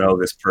color. I don't know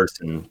this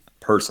person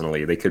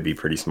personally. They could be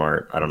pretty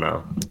smart. I don't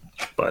know,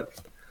 but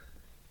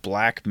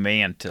Black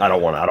Manta. I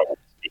don't want to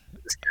speak to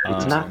this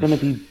character. It's not going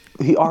to be.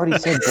 He already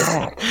said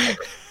black.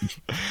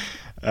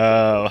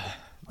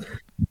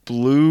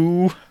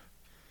 Blue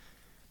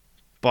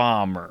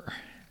Bomber.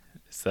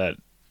 Is that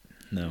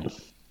no?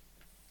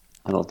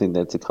 I don't think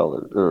that's a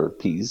color or a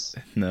piece.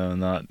 No,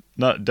 not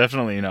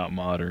definitely not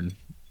modern.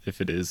 If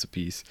it is a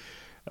piece,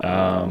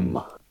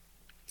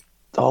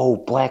 Oh,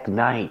 Black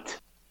Knight.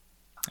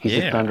 He's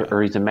Yeah. a thunder,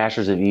 or he's a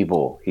Masters of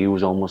Evil. He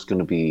was almost going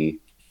to be.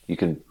 You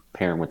can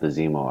pair him with a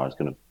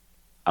Zemo.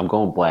 I'm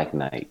going Black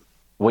Knight.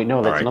 Wait,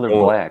 no, that's right, another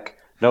cool. black.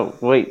 No,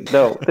 wait,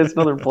 no, that's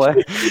another black.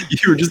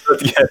 You were just about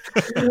to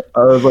get.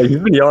 I was like, he's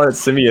been yelling at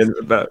Simeon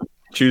about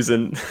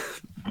choosing.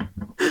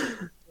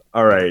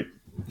 All right.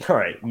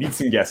 Need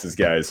some guesses,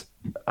 guys.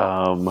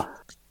 So we got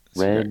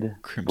Red,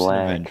 Crimson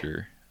black,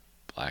 Avenger,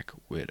 Black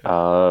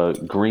Widow.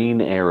 Green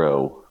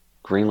Arrow,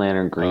 Green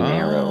Lantern, Green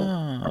Arrow.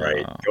 All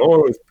right,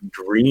 going with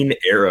Green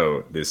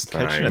Arrow this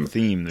Catching a time.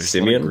 theme. There's a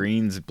lot Simeon? of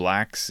greens,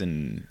 blacks,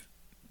 and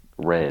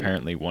Red.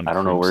 apparently one. I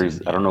don't know where he's.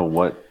 crimson. I don't know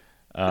what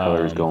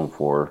color he's Um, going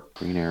for.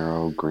 Green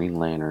Arrow, Green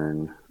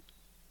Lantern.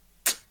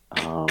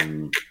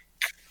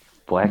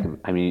 Black.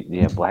 I mean,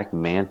 yeah, Black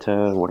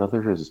Manta. What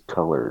other is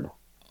colored?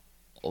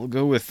 I'll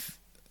go with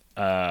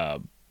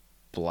black.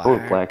 Oh,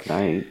 Black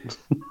Knight.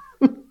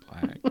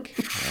 Black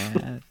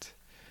Cat.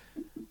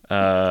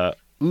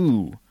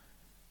 Ooh.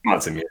 Come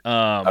on, Simeon.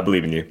 I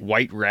believe in you.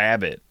 White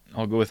Rabbit.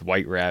 I'll go with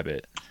White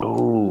Rabbit.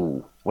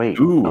 Oh, wait.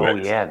 Ooh, oh,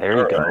 yeah, there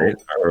you go.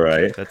 All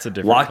right. That's a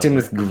different. Locked in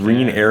color. with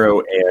Green Yeah.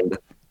 Arrow and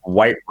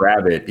White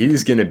Rabbit. It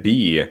is going to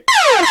be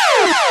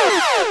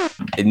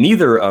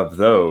neither of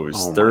those.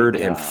 Oh my Third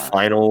and God.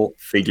 final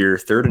figure.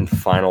 Third and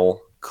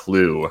final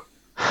clue.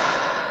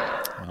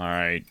 All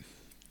right.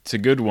 It's a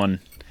good one.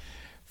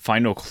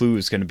 Final clue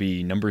is going to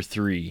be number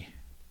 3.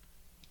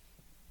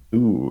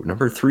 Ooh,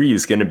 number 3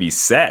 is going to be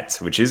Set,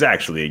 which is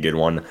actually a good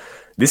one.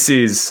 This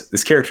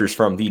character is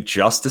from the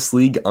Justice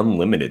League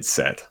Unlimited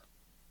set,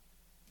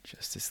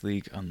 Justice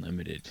League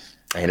Unlimited.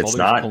 and it's Calder's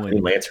not pulling-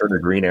 Green Lantern or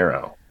Green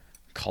Arrow.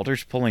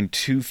 Calder's pulling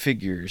 2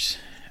 figures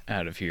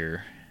out of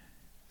here.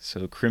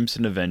 So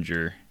Crimson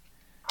Avenger,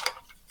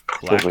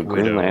 Black There's a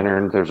Green Widow,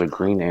 Lantern. There's a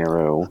Green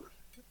Arrow.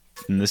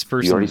 and this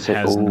already person said-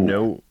 has oh.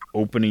 no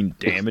opening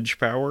damage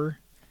power.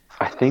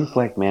 I think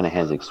Black Manta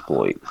has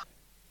exploit.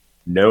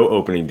 No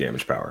opening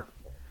damage power.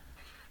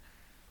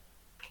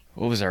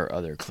 What was our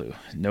other clue?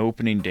 No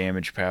opening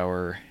damage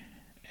power,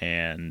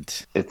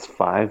 and It's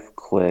 5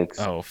 clicks.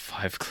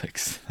 5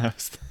 clicks. That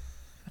was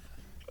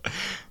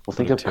well,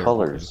 think what a of terrible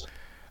colors.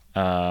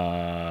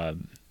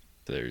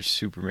 There's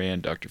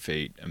Superman, Dr.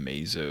 Fate,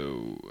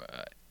 Amazo,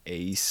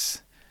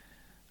 Ace,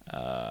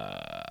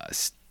 I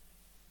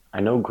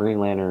know Green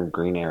Lantern,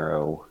 Green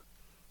Arrow.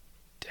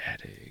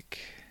 Static.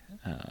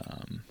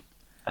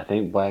 I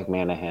think Black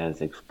Manta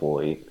has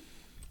exploit.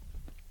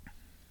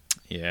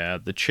 Yeah,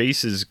 the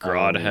Chase's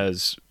Grodd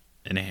has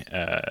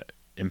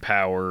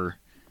Empower.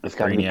 It's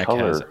got to be Brainiac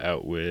color. has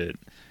Outwit.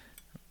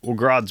 Well,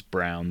 Grodd's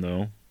brown,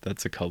 though.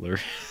 That's a color.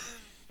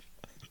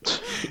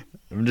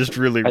 I'm just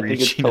really I think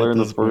it's reaching color at in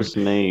the this point. first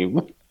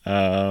name.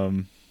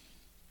 Um,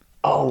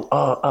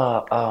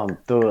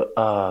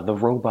 The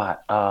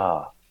robot.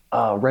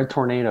 Red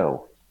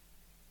Tornado.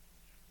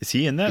 is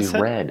he in that He's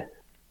set? red.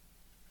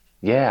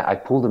 Yeah, I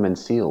pulled him and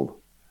sealed.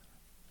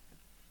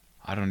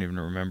 I don't even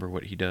remember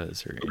what he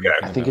does. Or Okay.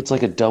 I think it's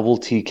like a double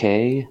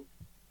TK.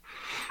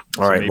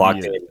 All right, maybe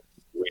locked in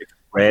with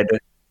red.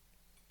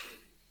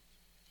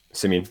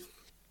 Simeon,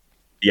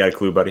 you got a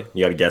clue, buddy?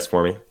 You got a guess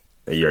for me?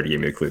 You already gave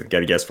me a clue.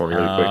 Got a guess for me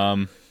really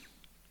quick?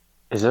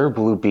 Is there a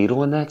blue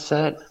beetle in that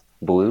set?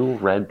 Blue,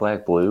 red,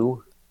 black,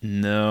 blue?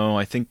 No,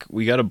 I think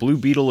we got a blue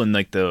beetle in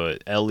like the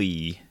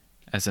LE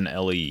as an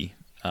LE,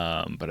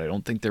 but I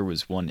don't think there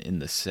was one in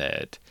the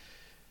set.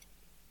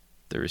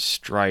 There's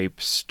Stripe,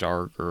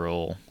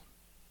 Stargirl.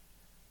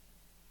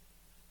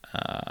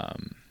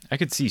 I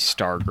could see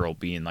Stargirl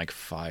being like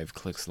 5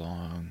 clicks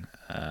long.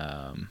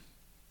 I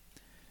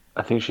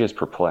think she has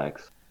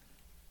perplex.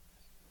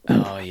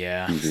 Oh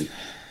yeah. Easy.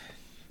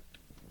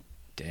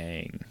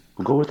 Dang.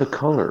 We'll go with the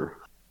color.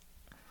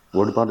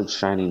 What about its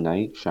shining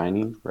knight?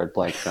 Shining? Red,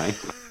 black, shine?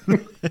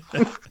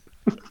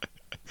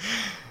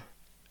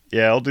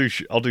 Yeah, I'll do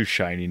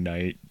Shiny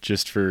Knight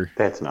just for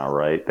That's not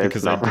right. That's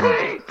because not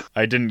right.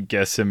 I didn't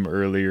guess him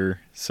earlier,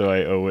 so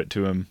I owe it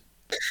to him.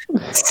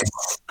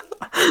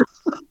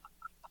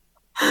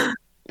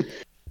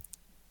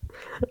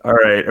 All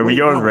right, are we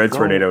going no, red go,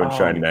 tornado and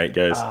shiny knight,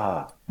 guys?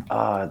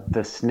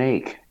 The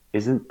snake.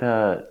 Isn't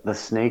the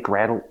snake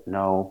rattle?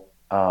 No.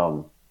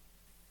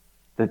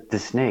 The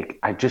snake.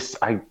 I just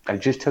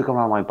took him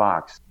out of my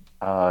box.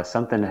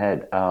 Something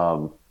had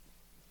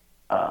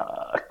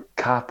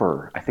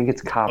copper. I think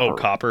it's copper. Oh,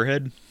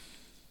 Copperhead?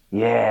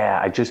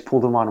 Yeah, I just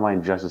pulled him out of my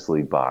Justice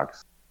League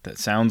box. That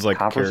sounds like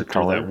Copper's a a character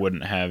color. that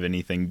wouldn't have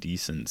anything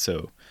decent.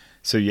 So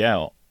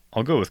yeah,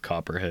 I'll go with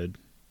Copperhead.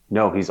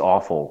 No, he's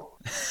awful.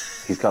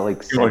 He's got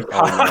like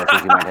I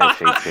think he might have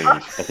shape change.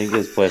 I think he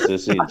has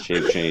plasticity and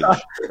shape change.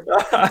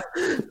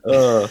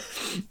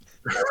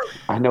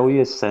 I know he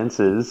has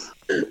senses.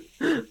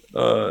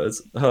 Oh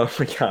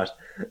my gosh!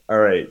 All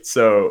right,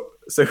 so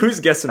who's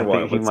guessing I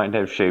what? think he might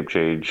have shape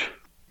change.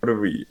 What are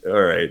we?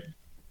 All right,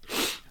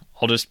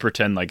 I'll just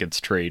pretend like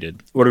it's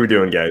traded. what are we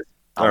doing, guys?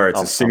 All right,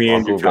 so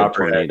Simeon, you're I'll go red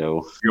Copperhead.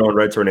 tornado. You're going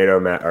red tornado,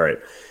 Matt. All right,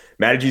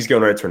 Matty G's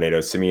going red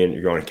tornado. Simeon,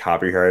 you're going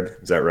Copperhead.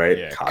 Is that right?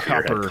 Yeah,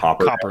 Copperhead,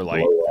 Copper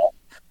Light.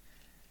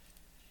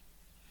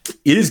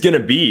 It is going to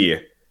be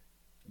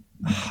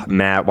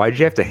Matt. Why did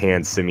you have to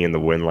hand Simeon the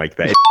win like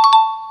that?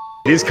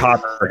 It is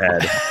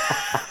Copperhead.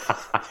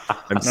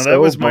 No, that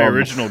was my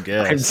original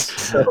guess.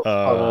 So,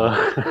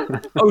 Oh,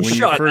 oh, when you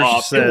shut first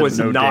up! said It was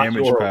no not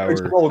damage your power,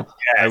 original guess.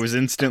 I was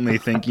instantly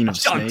thinking of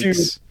Shut,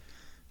 snakes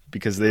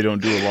because they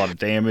don't do a lot of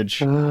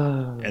damage.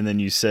 And then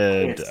you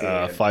said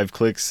 5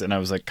 clicks, and I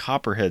was like,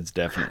 Copperhead's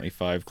definitely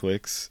 5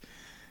 clicks.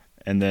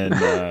 And then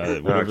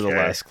whatever the Okay,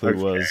 last clue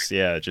okay. was,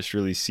 yeah, it just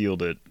really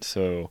sealed it.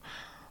 So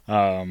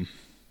I'd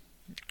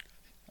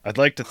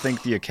like to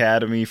thank the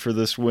Academy for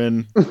this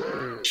win.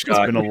 It's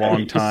been a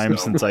long time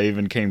since I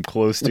even came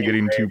close to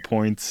getting 2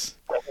 points.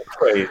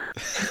 Wait.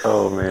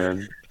 Oh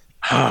man.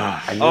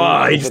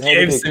 Oh, he just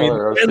gave Simeon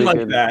color. the win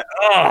like that.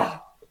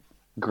 Oh.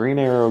 Green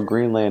Arrow,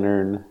 Green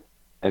Lantern.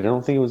 I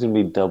don't think it was gonna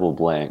be double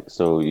blank.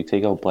 So you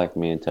take out Black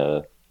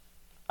Manta.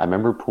 I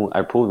remember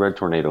I pulled Red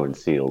Tornado and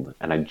sealed,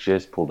 and I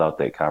just pulled out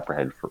that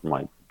Copperhead from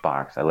my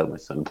box. I let my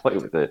son play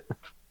with it.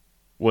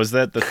 Was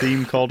that the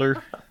theme,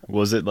 Calder?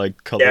 Was it like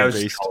Yeah, it color was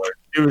just based? color.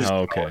 It was Oh,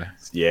 okay.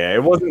 colors. Yeah,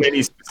 it wasn't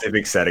any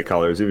specific set of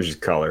colors. It was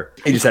just color.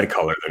 He just had a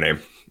color in their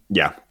name.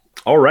 Yeah.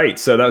 All right.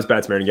 So that was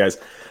Bats Martin, guys.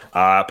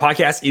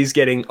 Podcast is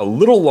getting a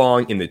little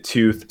long in the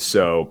tooth.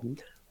 So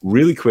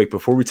really quick,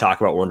 before we talk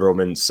about Wonder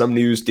Woman, some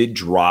news did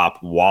drop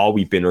while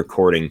we've been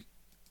recording.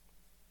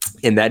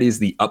 And that is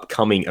the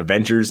upcoming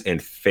Avengers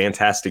and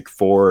Fantastic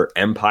Four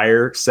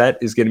Empire set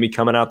is going to be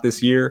coming out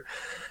this year.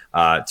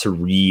 To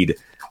read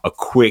a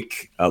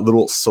quick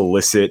little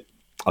solicit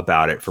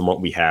about it from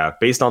what we have.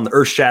 Based on the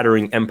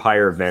earth-shattering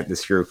Empire event,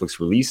 this HeroClix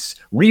release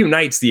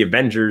reunites the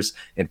Avengers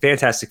and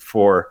Fantastic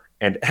Four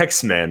and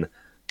X-Men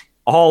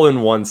all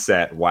in one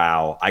set.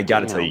 Wow. I got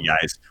to tell you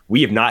guys,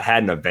 we have not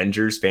had an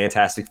Avengers,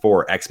 Fantastic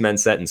Four, X-Men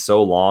set in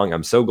so long.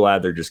 I'm so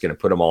glad they're just going to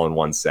put them all in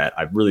one set.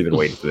 I've really been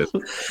waiting for this.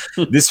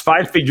 This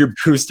 5-figure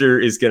booster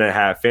is going to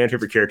have fan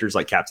favorite characters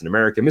like Captain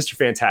America, Mr.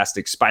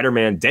 Fantastic,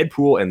 Spider-Man,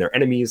 Deadpool, and their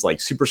enemies like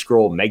Super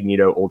Skrull,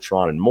 Magneto,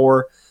 Ultron, and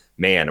more.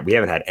 Man, we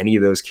haven't had any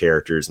of those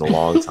characters in a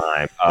long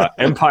time.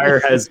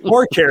 Empire has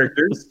more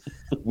characters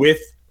with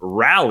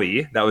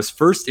Rally that was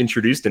first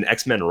introduced in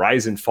X-Men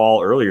Rise and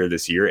Fall earlier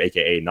this year,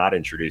 aka not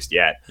introduced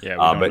yet. Yeah,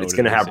 but it's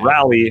going to have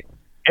Rally,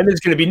 and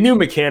there's going to be new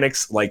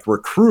mechanics like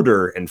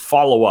Recruiter and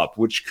Follow Up,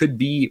 which could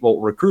be,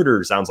 well,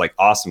 Recruiter sounds like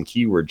awesome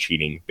keyword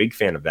cheating. Big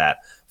fan of that.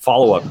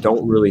 Follow Up,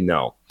 don't really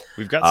know.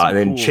 We've got some and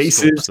then cool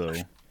Chases. sculpts,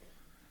 though.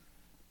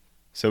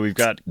 So we've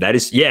got That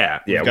is,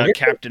 yeah. we've got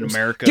Captain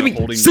America Give me,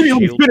 holding Simeon, the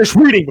let me shield. finish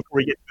reading before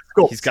we get to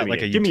the sculpt. He's got like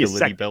a Simeon. Give me a utility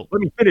second. belt.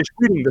 Let me finish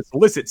reading the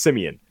solicit,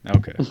 Simeon.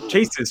 Okay.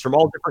 Chases from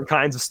all different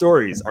kinds of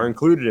stories are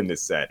included in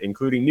this set,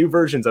 including new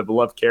versions of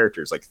beloved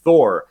characters like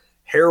Thor,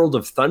 Herald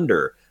of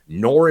Thunder,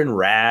 Norrin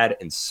Rad,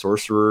 and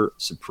Sorcerer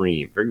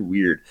Supreme. Very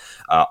weird.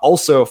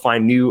 Also,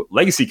 find new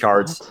legacy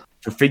cards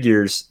for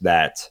figures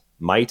that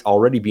might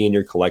already be in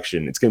your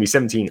collection. It's going to be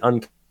 17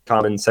 uncommon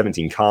common,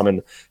 17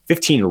 common,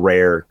 15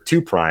 rare,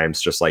 2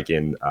 primes, just like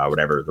in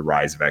whatever the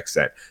Rise of X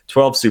set,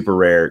 12 super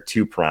rare,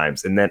 2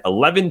 primes, and then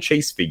 11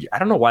 chase figures. I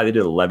don't know why they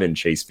did 11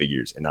 chase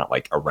figures and not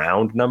like a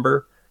round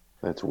number.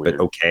 That's weird.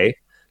 But okay.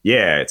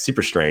 Yeah, it's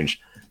super strange.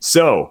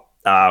 So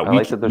I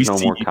like that there's no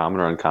more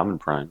common or uncommon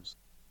primes.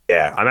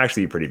 Yeah, I'm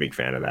actually a pretty big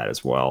fan of that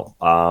as well.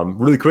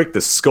 Really quick, the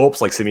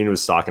sculpts, like Sabine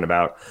was talking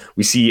about,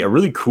 we see a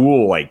really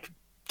cool, like,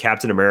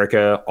 Captain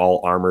America all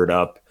armored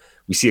up.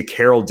 We see a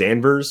Carol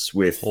Danvers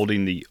with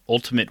holding the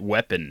ultimate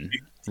weapon,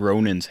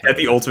 Ronin's hammer. Is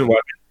that the ultimate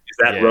weapon? Is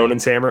that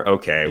Ronin's hammer?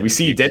 Okay. Yeah, we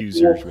see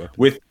Deadpool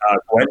with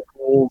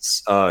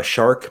Gwenpool's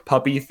shark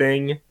puppy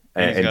thing,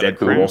 and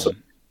Deadpool also.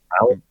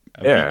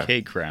 A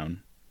BK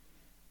crown.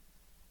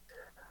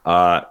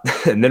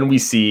 And then we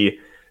see,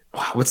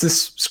 what's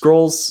this?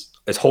 Skrulls?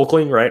 It's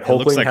Hulkling, right?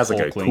 Hulkling has like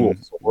a cool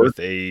sword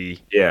with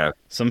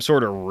some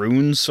sort of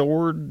rune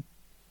sword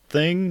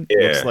thing.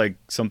 Yeah. Looks like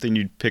something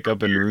you'd pick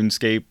up in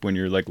RuneScape when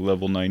you're like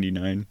level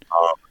 99.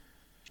 Oh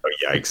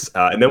yikes!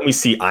 And then we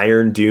see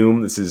Iron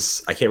Doom. I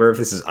can't remember if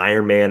this is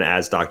Iron Man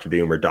as Doctor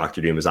Doom or Doctor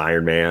Doom as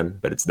Iron Man,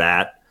 but it's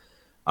that.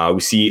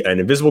 We see an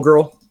Invisible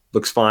Girl.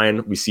 Looks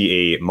fine. We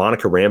see a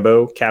Monica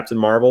Rambeau Captain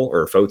Marvel,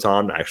 or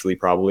Photon, actually,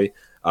 probably,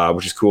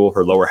 which is cool.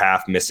 Her lower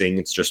half missing.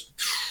 It's just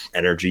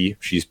energy.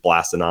 She's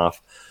blasting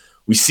off.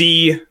 We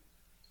see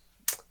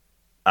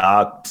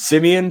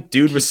Simeon,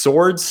 dude with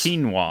swords.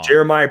 Quinoa.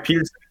 Jeremiah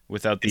Peterson.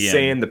 Without the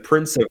saying the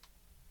Prince of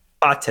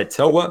Katati.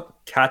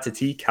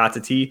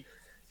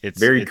 It's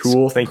very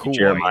cool. Thank you,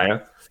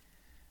 Jeremiah.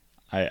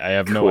 I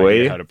have no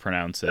idea how to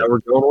pronounce it. That we're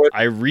going with?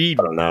 I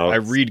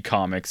read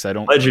comics. I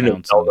don't Legend of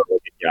pronounce Zelda them.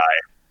 guy.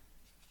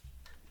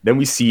 Then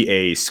we see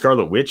a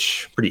Scarlet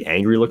Witch, pretty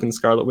angry looking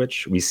Scarlet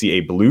Witch. We see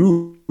a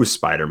blue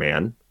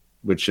Spider-Man,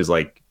 which is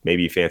like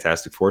maybe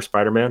Fantastic Four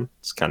Spider-Man.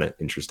 It's kind of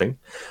interesting.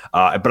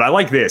 But I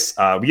like this.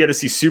 We get to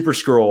see Super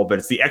Skrull, but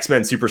it's the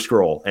X-Men Super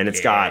Skrull, and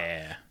it's got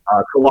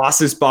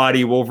Colossus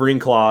body, Wolverine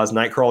claws,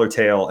 Nightcrawler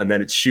tail, and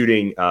then it's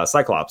shooting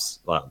Cyclops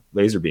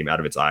laser beam out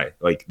of its eye.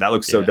 Like, that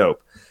looks so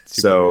dope.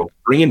 So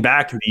bringing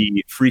back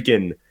the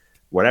freaking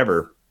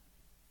whatever,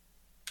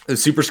 the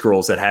Super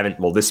Skrulls that haven't,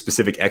 this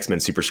specific X-Men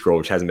Super Skrull,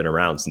 which hasn't been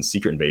around since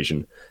Secret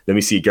Invasion. Then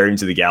we see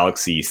Guardians of the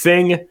Galaxy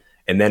thing,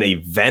 and then a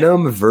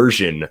Venom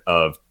version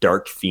of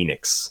Dark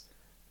Phoenix,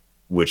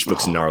 which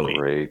looks gnarly.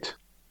 Great.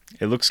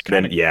 It looks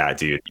kind of... Yeah,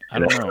 dude. I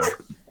don't know.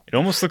 It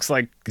almost looks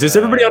like... Does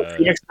everybody on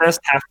Phoenix Nest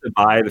have to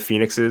buy the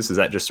Phoenixes? Is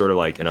that just sort of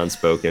like an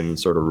unspoken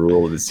sort of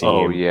rule of the team?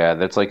 Oh, yeah.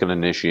 That's like an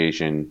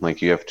initiation.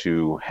 Like, you have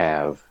to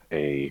have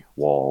a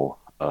wall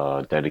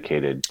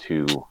dedicated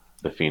to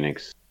the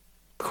Phoenix.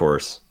 Of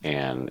course.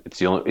 And it's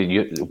the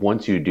only...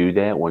 once you do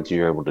that, once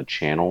you're able to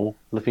channel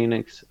the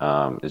Phoenix,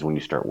 is when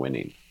you start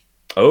winning.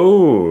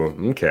 Oh,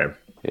 okay.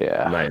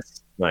 Yeah.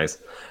 Nice.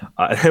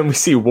 And then we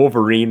see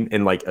Wolverine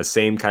in like a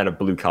same kind of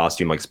blue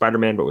costume like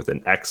Spider-Man, but with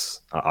an X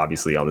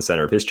obviously on the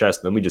center of his chest.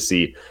 And then we just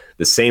see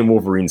the same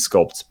Wolverine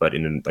sculpt, but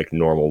in like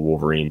normal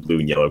Wolverine blue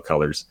and yellow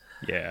colors.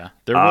 Yeah.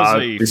 There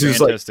was a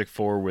Fantastic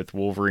Four with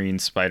Wolverine,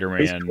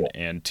 Spider-Man,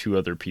 and 2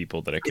 other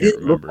people that I can't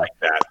remember. Look like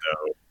that,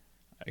 though.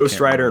 Ghost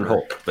Rider and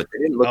Hulk, but they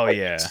didn't look like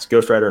this.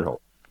 Ghost Rider and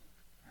Hulk.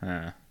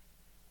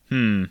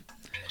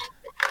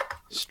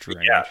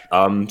 Strange.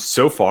 Yeah.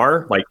 So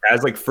far, like,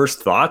 as like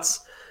first thoughts,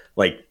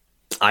 like,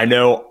 I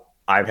know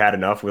I've had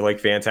enough with like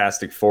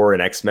Fantastic Four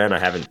and X-Men. I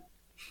haven't,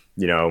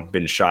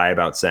 been shy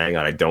about saying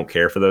that I don't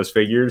care for those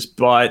figures,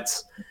 but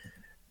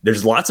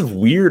there's lots of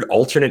weird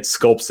alternate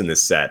sculpts in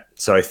this set.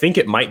 So I think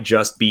it might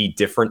just be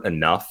different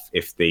enough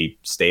if they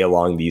stay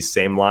along these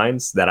same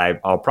lines that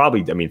I'll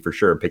probably, for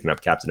sure, picking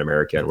up Captain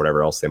America and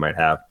whatever else they might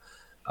have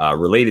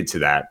related to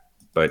that.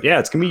 But yeah,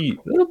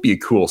 it'll be a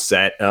cool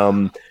set.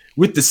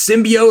 With the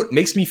symbiote,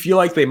 makes me feel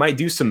like they might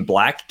do some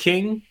Black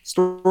King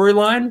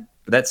storyline.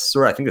 But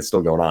I think that's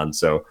still going on.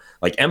 So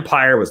like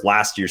Empire was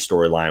last year's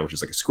storyline, which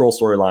is like a Skrull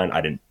storyline. I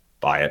didn't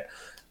buy it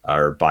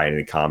or buy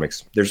any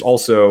comics. There's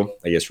also,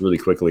 I guess, really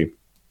quickly,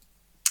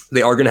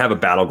 they are going to have a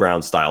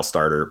Battleground style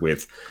starter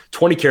with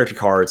 20 character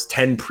cards,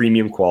 10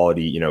 premium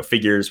quality,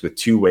 figures with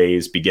 2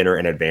 ways, beginner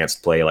and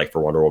advanced play, like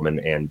for Wonder Woman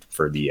and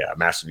for the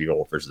Master of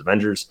Evil versus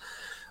Avengers.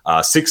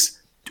 6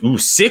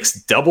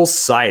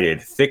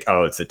 double-sided thick.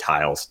 Oh, it's the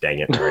tiles. Dang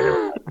it.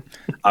 Right.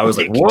 I was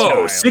like,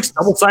 whoa, 6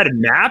 double-sided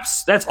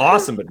maps? That's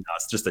awesome, but no,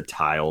 it's just the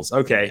tiles.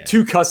 Okay. Yeah.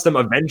 2 custom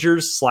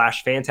Avengers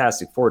 /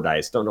 Fantastic Four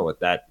dice. Don't know what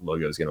that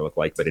logo is going to look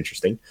like, but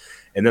interesting.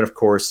 And then, of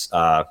course,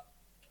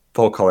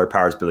 full color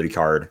Powers Ability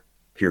card,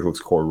 Hero Clicks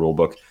Core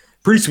rulebook.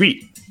 Pretty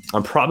sweet.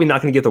 I'm probably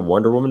not going to get the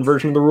Wonder Woman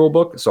version of the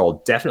rulebook, so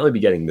I'll definitely be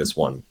getting this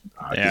one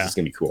because it's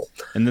going to be more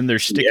And then they're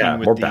sticking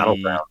with more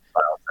Battleground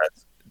style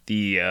sets.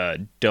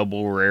 The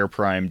double rare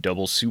prime,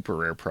 double super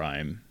rare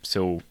prime.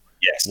 So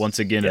once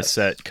again, a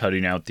set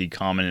cutting out the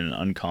common and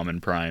uncommon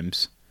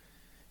primes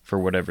for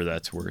whatever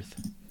that's worth.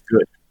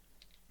 Good.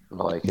 I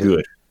like it.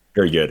 Good.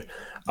 Very good.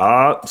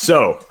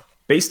 So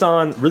based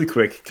on really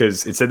quick,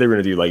 because it said they were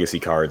going to do legacy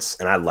cards,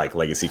 and I like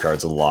legacy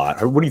cards a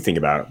lot. What do you think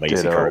about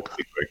legacy cards?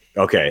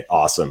 Okay,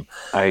 awesome.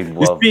 I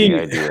love the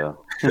idea.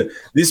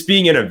 this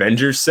being an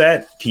Avengers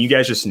set, can you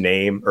guys just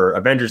name, or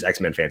Avengers,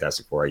 X-Men,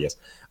 Fantastic Four, I guess.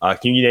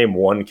 Can you name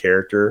one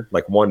character,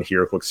 like one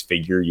HeroClix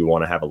figure you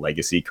want to have a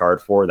legacy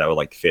card for that would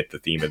like fit the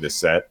theme of this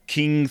set?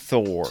 King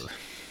Thor.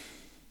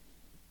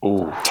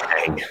 Ooh,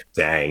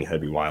 Dang,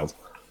 that'd be wild.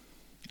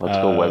 let's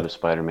go Web of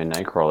Spider-Man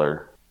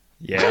Nightcrawler.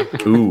 Yeah.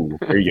 Ooh,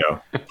 there you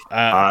go.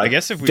 I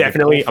guess if we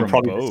definitely, could I'm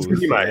pull probably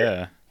from both,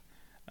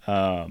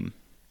 yeah.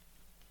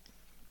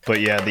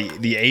 But yeah, the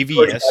You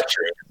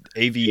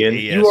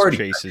AVAS already-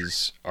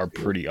 chases are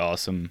pretty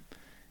awesome,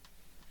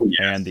 Yes.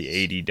 and the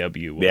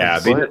ADW ones. Yeah,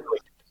 they But did,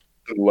 like,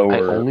 lower. I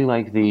only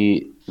like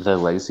the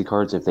legacy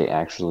cards if they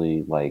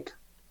actually like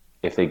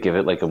if they give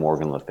it like a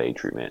Morgan Le Fay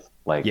treatment,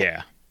 like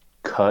yeah.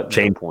 cut the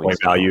change points point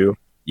value.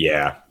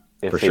 Yeah,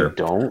 If for they sure.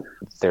 don't,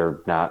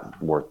 they're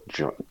not worth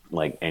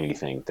like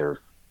anything. They're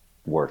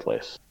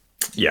worthless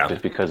Yeah,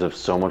 just because of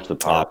so much of the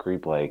power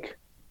creep. Like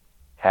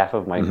half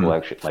of my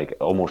collection, like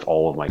almost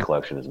all of my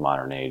collection, is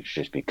modern age,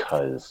 just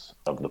because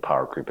of the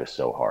power creep is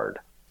so hard.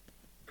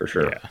 for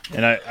sure. Yeah,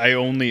 and I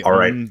only All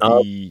right, own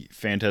the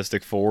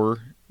Fantastic Four,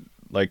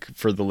 like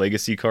for the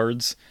legacy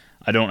cards.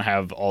 I don't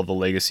have all the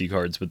legacy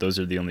cards, but those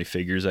are the only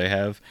figures I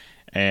have.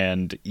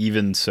 And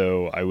even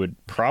so, I would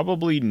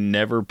probably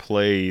never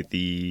play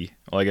the.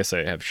 Well, I guess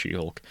I have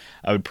She-Hulk.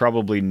 I would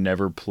probably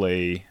never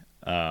play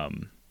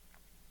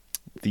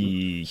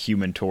the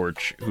Human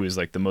Torch, who is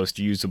like the most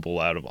usable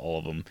out of all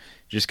of them,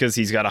 just because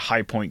he's got a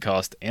high point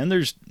cost, and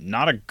there's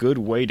not a good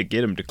way to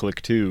get him to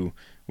click 2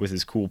 with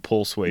his cool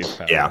pulse wave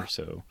power. Yeah.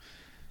 So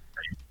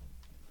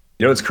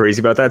You know what's crazy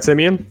about that,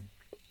 Simeon?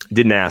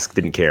 Didn't ask,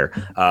 didn't care.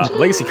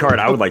 Legacy card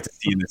I would like to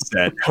see in this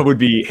set would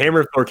be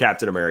Hammer of Thor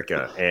Captain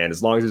America. And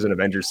as long as there's an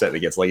Avengers set that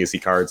gets legacy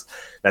cards,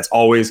 that's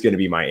always going to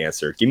be my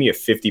answer. Give me a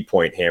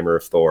 50-point Hammer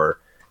of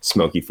Thor,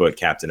 Smoky Foot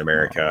Captain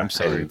America. I'm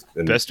sorry.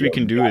 And Best we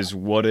can do is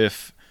what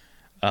if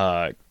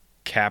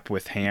Cap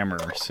with Hammer.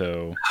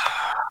 So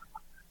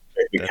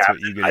that's what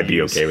you gotta I'd be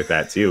use. okay with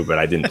that too, but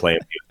I didn't play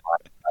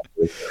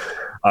him.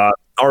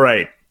 All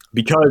right.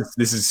 Because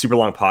this is a super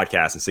long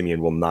podcast and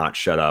Simeon will not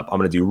shut up, I'm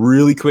going to do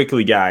really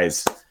quickly,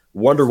 guys.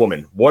 Wonder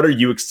Woman, what are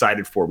you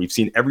excited for? We've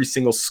seen every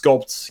single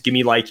sculpt. Give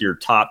me like your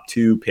top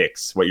 2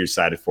 picks, what you're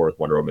excited for with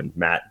Wonder Woman.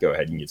 Matt, go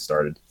ahead and get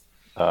started.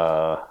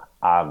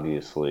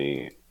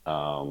 Obviously,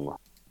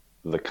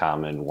 the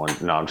common one.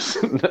 No, I'm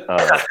just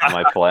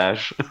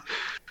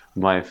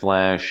my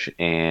Flash,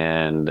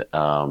 and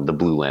the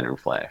Blue Lantern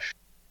Flash.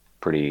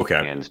 Pretty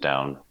hands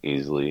down,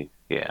 easily.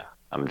 Yeah,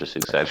 I'm just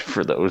excited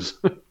for those.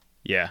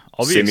 Yeah,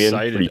 I'll be Simeon,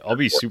 excited. I'll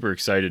be super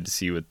excited to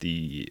see what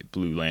the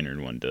Blue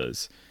Lantern one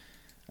does.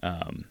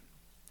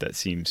 That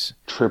seems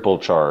Triple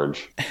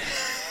charge.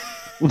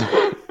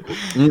 I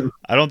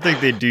don't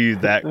think they do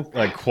that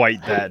like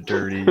quite that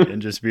dirty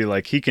and just be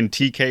like he can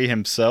TK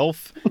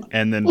himself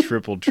and then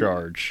triple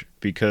charge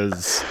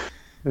because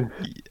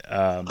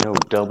No,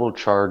 double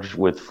charge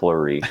with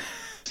flurry,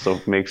 so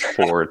it makes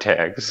 4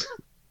 attacks.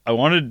 I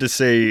wanted to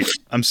say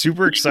I'm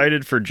super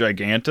excited for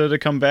Giganta to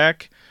come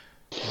back,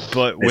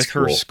 but with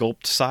her cool.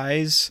 sculpt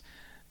size,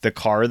 the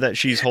car that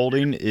she's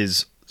holding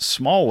is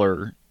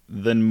smaller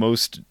than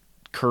most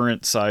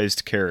current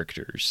sized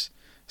characters.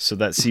 So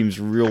that seems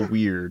real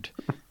weird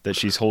that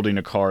she's holding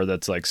a car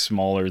that's like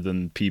smaller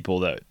than people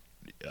that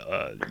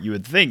you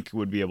would think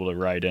would be able to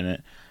ride in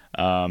it.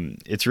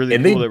 It's really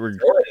cool that we're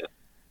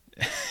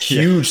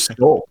huge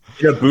skull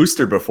in a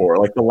booster before,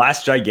 like the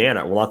last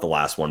Giganta. Well, not the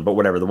last one, but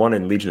whatever. The one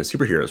in Legion of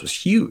Superheroes was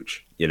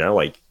huge. You know,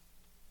 like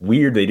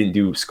weird they didn't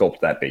do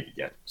sculpt that big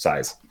again,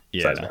 size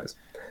wise.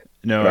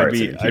 No, All I'd right,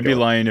 be so keep I'd be going.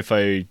 lying if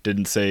I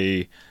didn't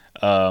say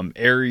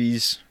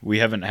Ares. We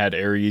haven't had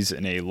Ares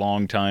in a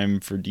long time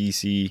for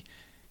DC.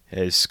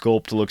 His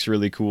sculpt looks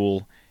really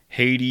cool.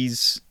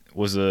 Hades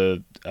was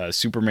a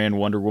Superman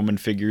Wonder Woman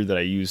figure that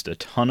I used a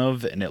ton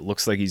of, and it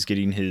looks like he's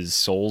getting his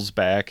souls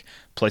back.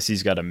 Plus,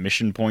 he's got a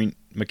mission point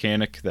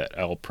mechanic that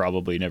I'll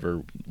probably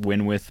never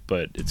win with,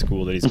 but it's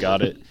cool that he's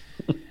got it.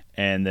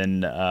 And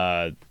then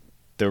the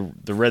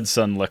Red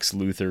Sun Lex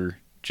Luthor,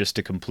 just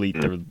to complete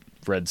the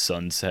Red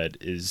Sun set,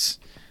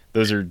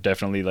 those are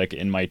definitely like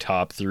in my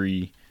top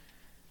 3.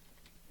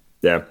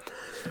 Yeah.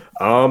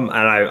 And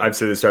I've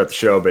said this throughout the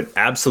show, but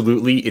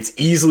absolutely, it's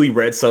easily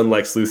Red Sun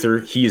Lex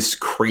Luthor. He is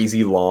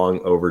crazy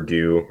long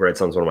overdue. Red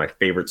Sun's one of my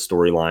favorite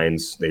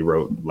storylines. They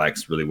wrote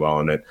Lex really well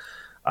in it.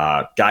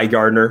 Guy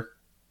Gardner,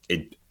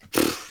 the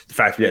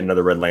fact we get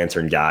another Red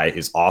Lantern guy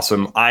is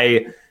awesome.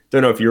 I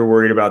don't know if you're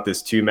worried about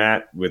this too,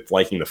 Matt, with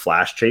liking the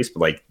Flash chase, but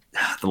like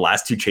the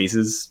last 2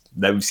 chases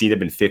that we've seen have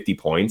been 50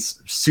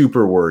 points.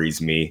 Super worries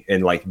me,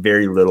 and like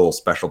very little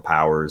special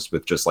powers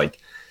with just like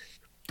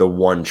the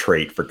one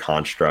trait for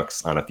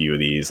constructs on a few of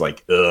these,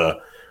 like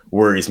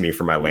worries me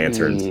for my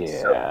lanterns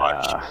so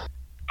much.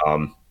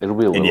 It'll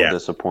be a little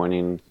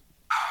disappointing.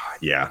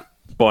 Yeah,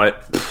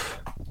 but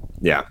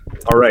yeah.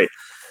 All right,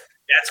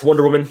 that's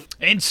Wonder Woman.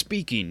 And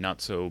speaking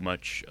not so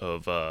much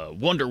of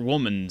Wonder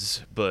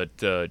Woman's, but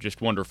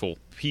just wonderful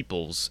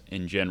peoples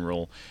in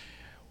general,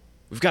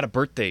 we've got a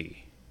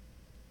birthday.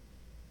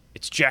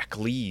 It's Jack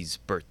Lee's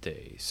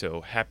birthday, so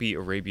happy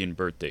Arabian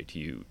birthday to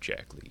you,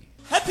 Jack Lee.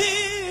 Happy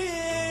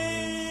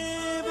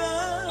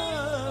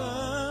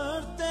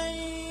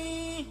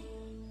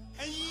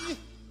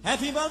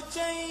Happy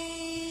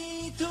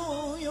birthday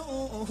to you.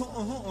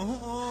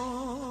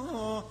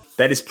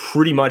 That is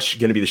pretty much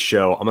going to be the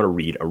show. I'm going to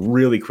read a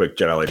really quick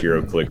Jedi Life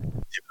Hero click tip of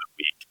the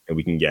week, and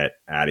we can get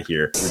out of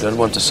here. You don't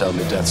want to sell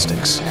me death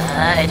sticks.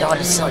 I don't want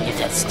to sell you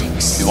death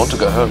sticks. You want to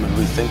go home and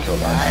rethink your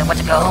life. I want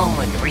to go home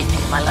and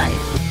rethink my life.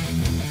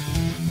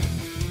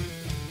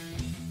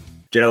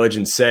 Jedi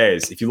Legend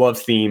says, if you love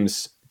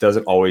themes, it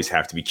doesn't always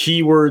have to be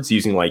keywords.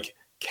 Using like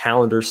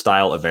calendar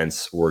style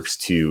events works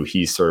too.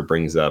 He sort of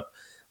brings up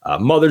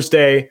Mother's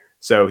Day.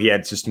 So he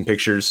had just some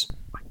pictures,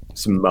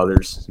 some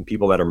mothers, some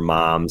people that are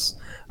moms,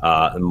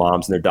 and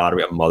moms and their daughter.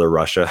 We got Mother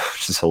Russia,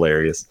 which is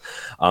hilarious.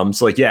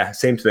 So like, yeah,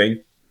 same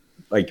thing.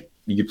 Like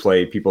you could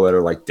play people that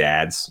are like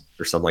dads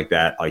or something like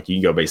that. Like you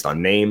can go based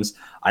on names.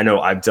 I know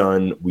I've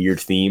done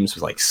weird themes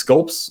with like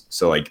sculpts.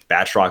 So like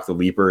Batroc the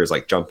Leaper is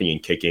like jumping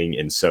and kicking,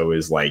 and so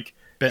is like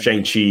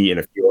Shang-Chi and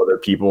a few other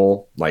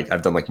people. Like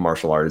I've done like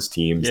martial arts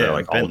teams that are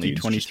like Bentley all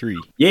dudes. 23.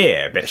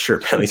 Sure,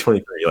 Bentley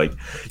 23. Like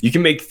you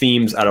can make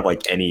themes out of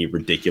like any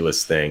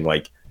ridiculous thing.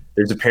 Like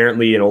there's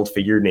apparently an old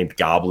figure named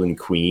Goblin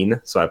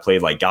Queen. So I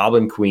played like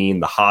Goblin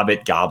Queen, the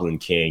Hobbit, Goblin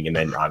King, and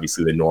then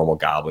obviously the normal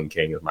Goblin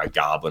King with my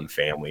Goblin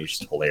family. It's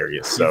just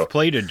hilarious. So you've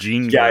played a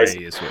Jean guys,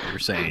 Grey is what you're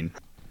saying.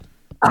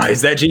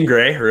 Is that Jean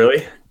Grey?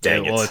 Really?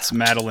 Dang it. Well, it's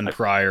Madeline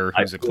Pryor,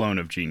 who's a clone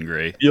of Jean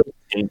Grey.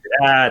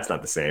 It's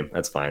not the same.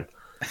 That's fine.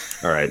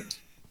 All right.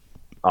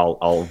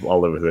 I'll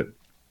live with it.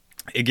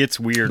 It gets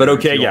weird. But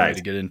okay, if you want guys. me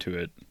to get into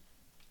it.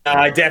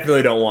 I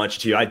definitely don't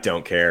want you to. I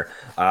don't care.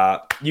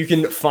 You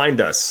can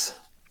find us,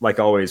 like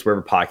always,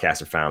 wherever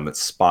podcasts are found.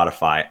 That's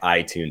Spotify,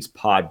 iTunes,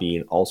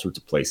 Podbean, all sorts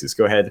of places.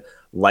 Go ahead,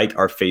 like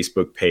our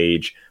Facebook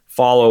page,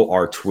 follow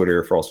our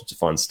Twitter for all sorts of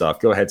fun stuff.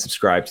 Go ahead,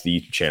 subscribe to the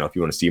YouTube channel if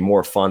you want to see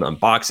more fun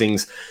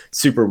unboxings,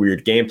 super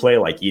weird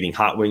gameplay like eating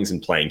hot wings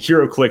and playing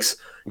Hero Clicks,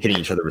 hitting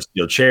each other with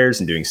steel chairs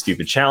and doing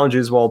stupid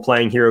challenges while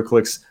playing Hero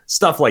Clicks,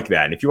 stuff like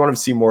that. And if you want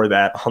to see more of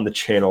that on the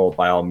channel,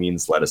 by all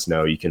means, let us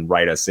know. You can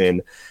write us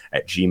in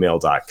at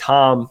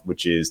gmail.com,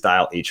 which is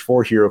dial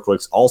H4 Hero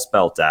Clicks, all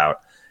spelled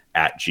out,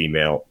 at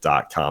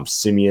gmail.com.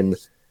 Simeon,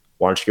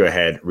 why don't you go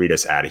ahead, read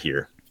us out of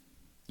here.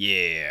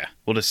 Yeah.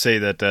 We'll just say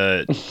that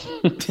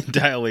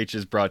Dial H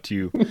is brought to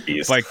you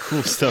by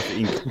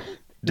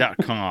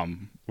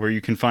CoolStuffInc.com, where you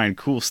can find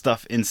cool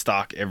stuff in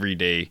stock every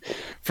day.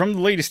 From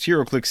the latest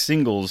HeroClix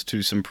singles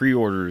to some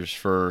pre-orders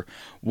for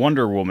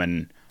Wonder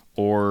Woman,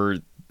 or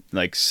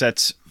like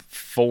sets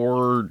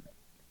 8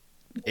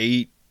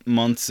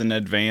 months in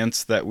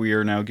advance that we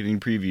are now getting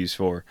previews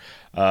for.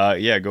 Go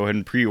ahead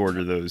and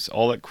pre-order those.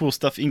 All at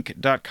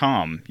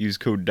CoolStuffInc.com. Use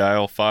code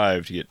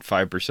DIAL5 to get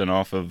 5%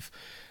 off of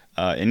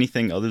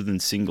anything other than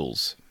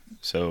singles.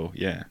 So,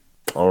 yeah.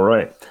 All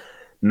right.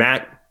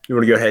 Matt, you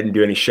want to go ahead and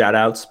do any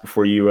shout-outs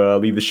before you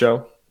leave the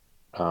show?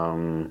 I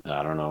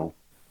don't know.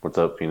 What's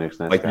up, Phoenix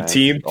Nest? Like the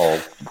team? All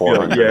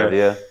 400 of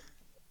you.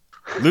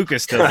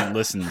 Lucas doesn't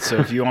listen, so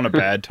if you want to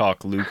bad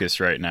talk Lucas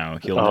right now,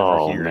 he'll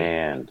never hear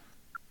man. it.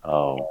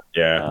 Oh,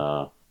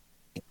 yeah.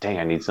 Dang,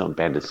 I need something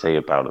bad to say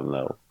about him,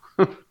 though.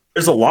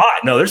 There's a lot.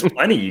 No, there's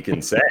plenty you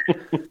can say.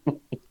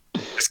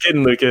 Just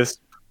kidding, Lucas.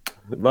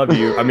 Love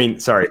you. I mean,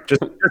 sorry.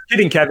 Just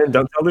kidding, Kevin.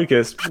 Don't tell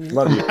Lucas.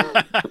 Love you.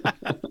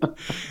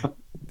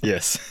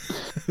 Yes.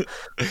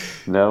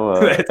 No,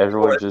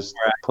 everyone just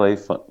play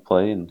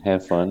and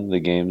have fun. The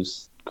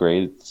game's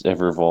great. It's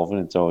ever evolving.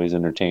 It's always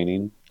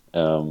entertaining.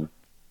 Play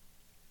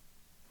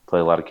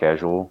a lot of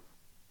casual,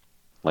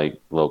 like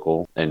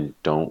local, and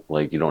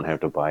you don't have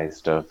to buy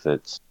stuff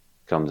that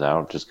comes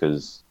out just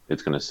because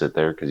it's going to sit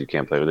there because you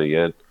can't play with it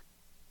yet,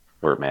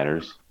 or it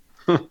matters.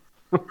 All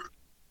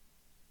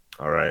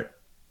right.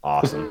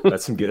 Awesome.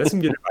 That's some good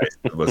advice.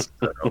 Listen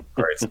to. All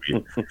right,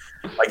 sweet.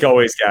 Like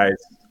always, guys,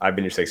 I've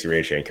been your sexy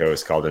radio and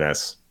co-host, Calden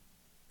S.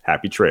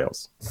 Happy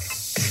trails.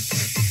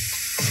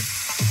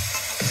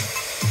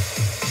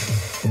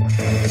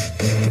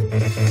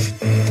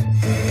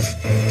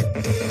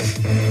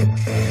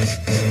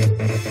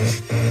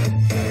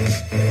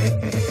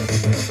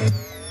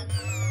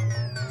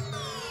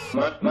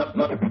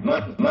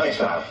 My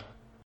stuff.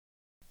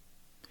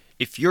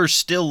 If you're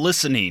still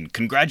listening,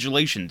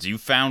 congratulations, you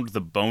found the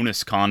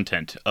bonus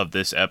content of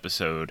this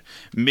episode.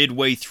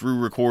 Midway through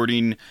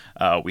recording,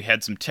 we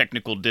had some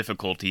technical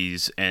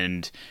difficulties,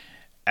 and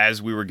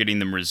as we were getting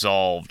them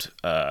resolved,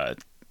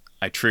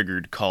 I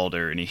triggered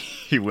Calder, and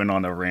he went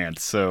on a rant,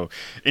 so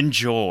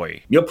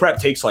enjoy. Meal prep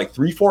takes like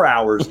 3-4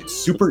 hours. It's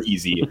super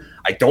easy.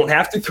 I don't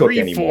have to cook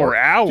anymore.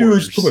 3-4 hours?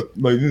 Dude, just put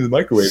my in the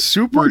microwave.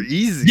 Super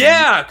easy.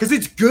 Yeah, because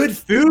it's good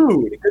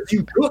food. Because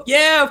you cook.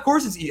 Yeah, of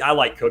course it's easy. I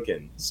like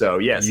cooking. So,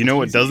 yes. You know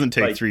what easy. doesn't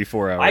take like,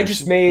 3-4 hours? I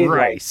just made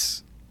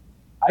rice.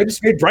 I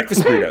just made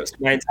breakfast burritos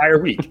my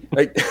entire week.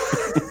 Like,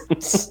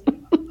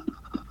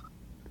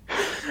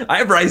 I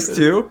have rice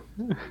too.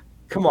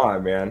 Come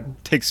on, man.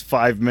 Takes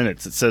 5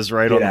 minutes. It says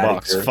right on the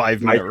box,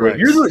 5-minute rice.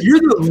 You're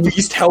the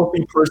least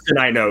healthy person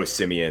I know,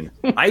 Simeon.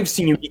 I've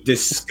seen you eat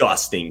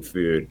disgusting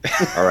food.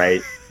 All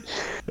right.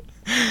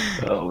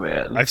 Oh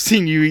man. I've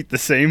seen you eat the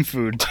same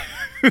food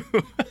too.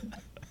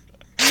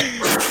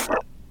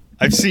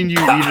 I've seen you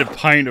eat a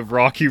pint of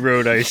Rocky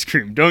Road ice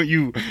cream. Don't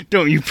you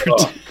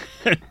pretend?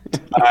 Yeah,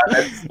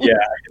 I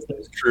guess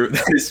that's true.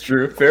 That is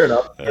true. Fair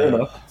enough.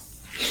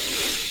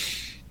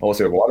 Almost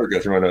had water go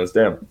through my nose.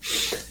 Damn.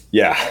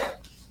 Yeah.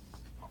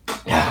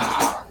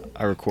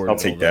 I recorded. I'll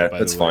take that.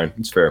 That's fine.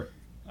 It's fair.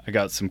 I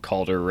got some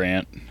Calder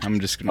rant. I'm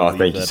just gonna leave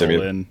thank you, that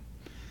Simeon.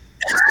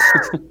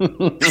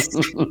 all in.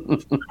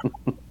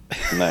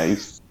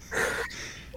 Nice.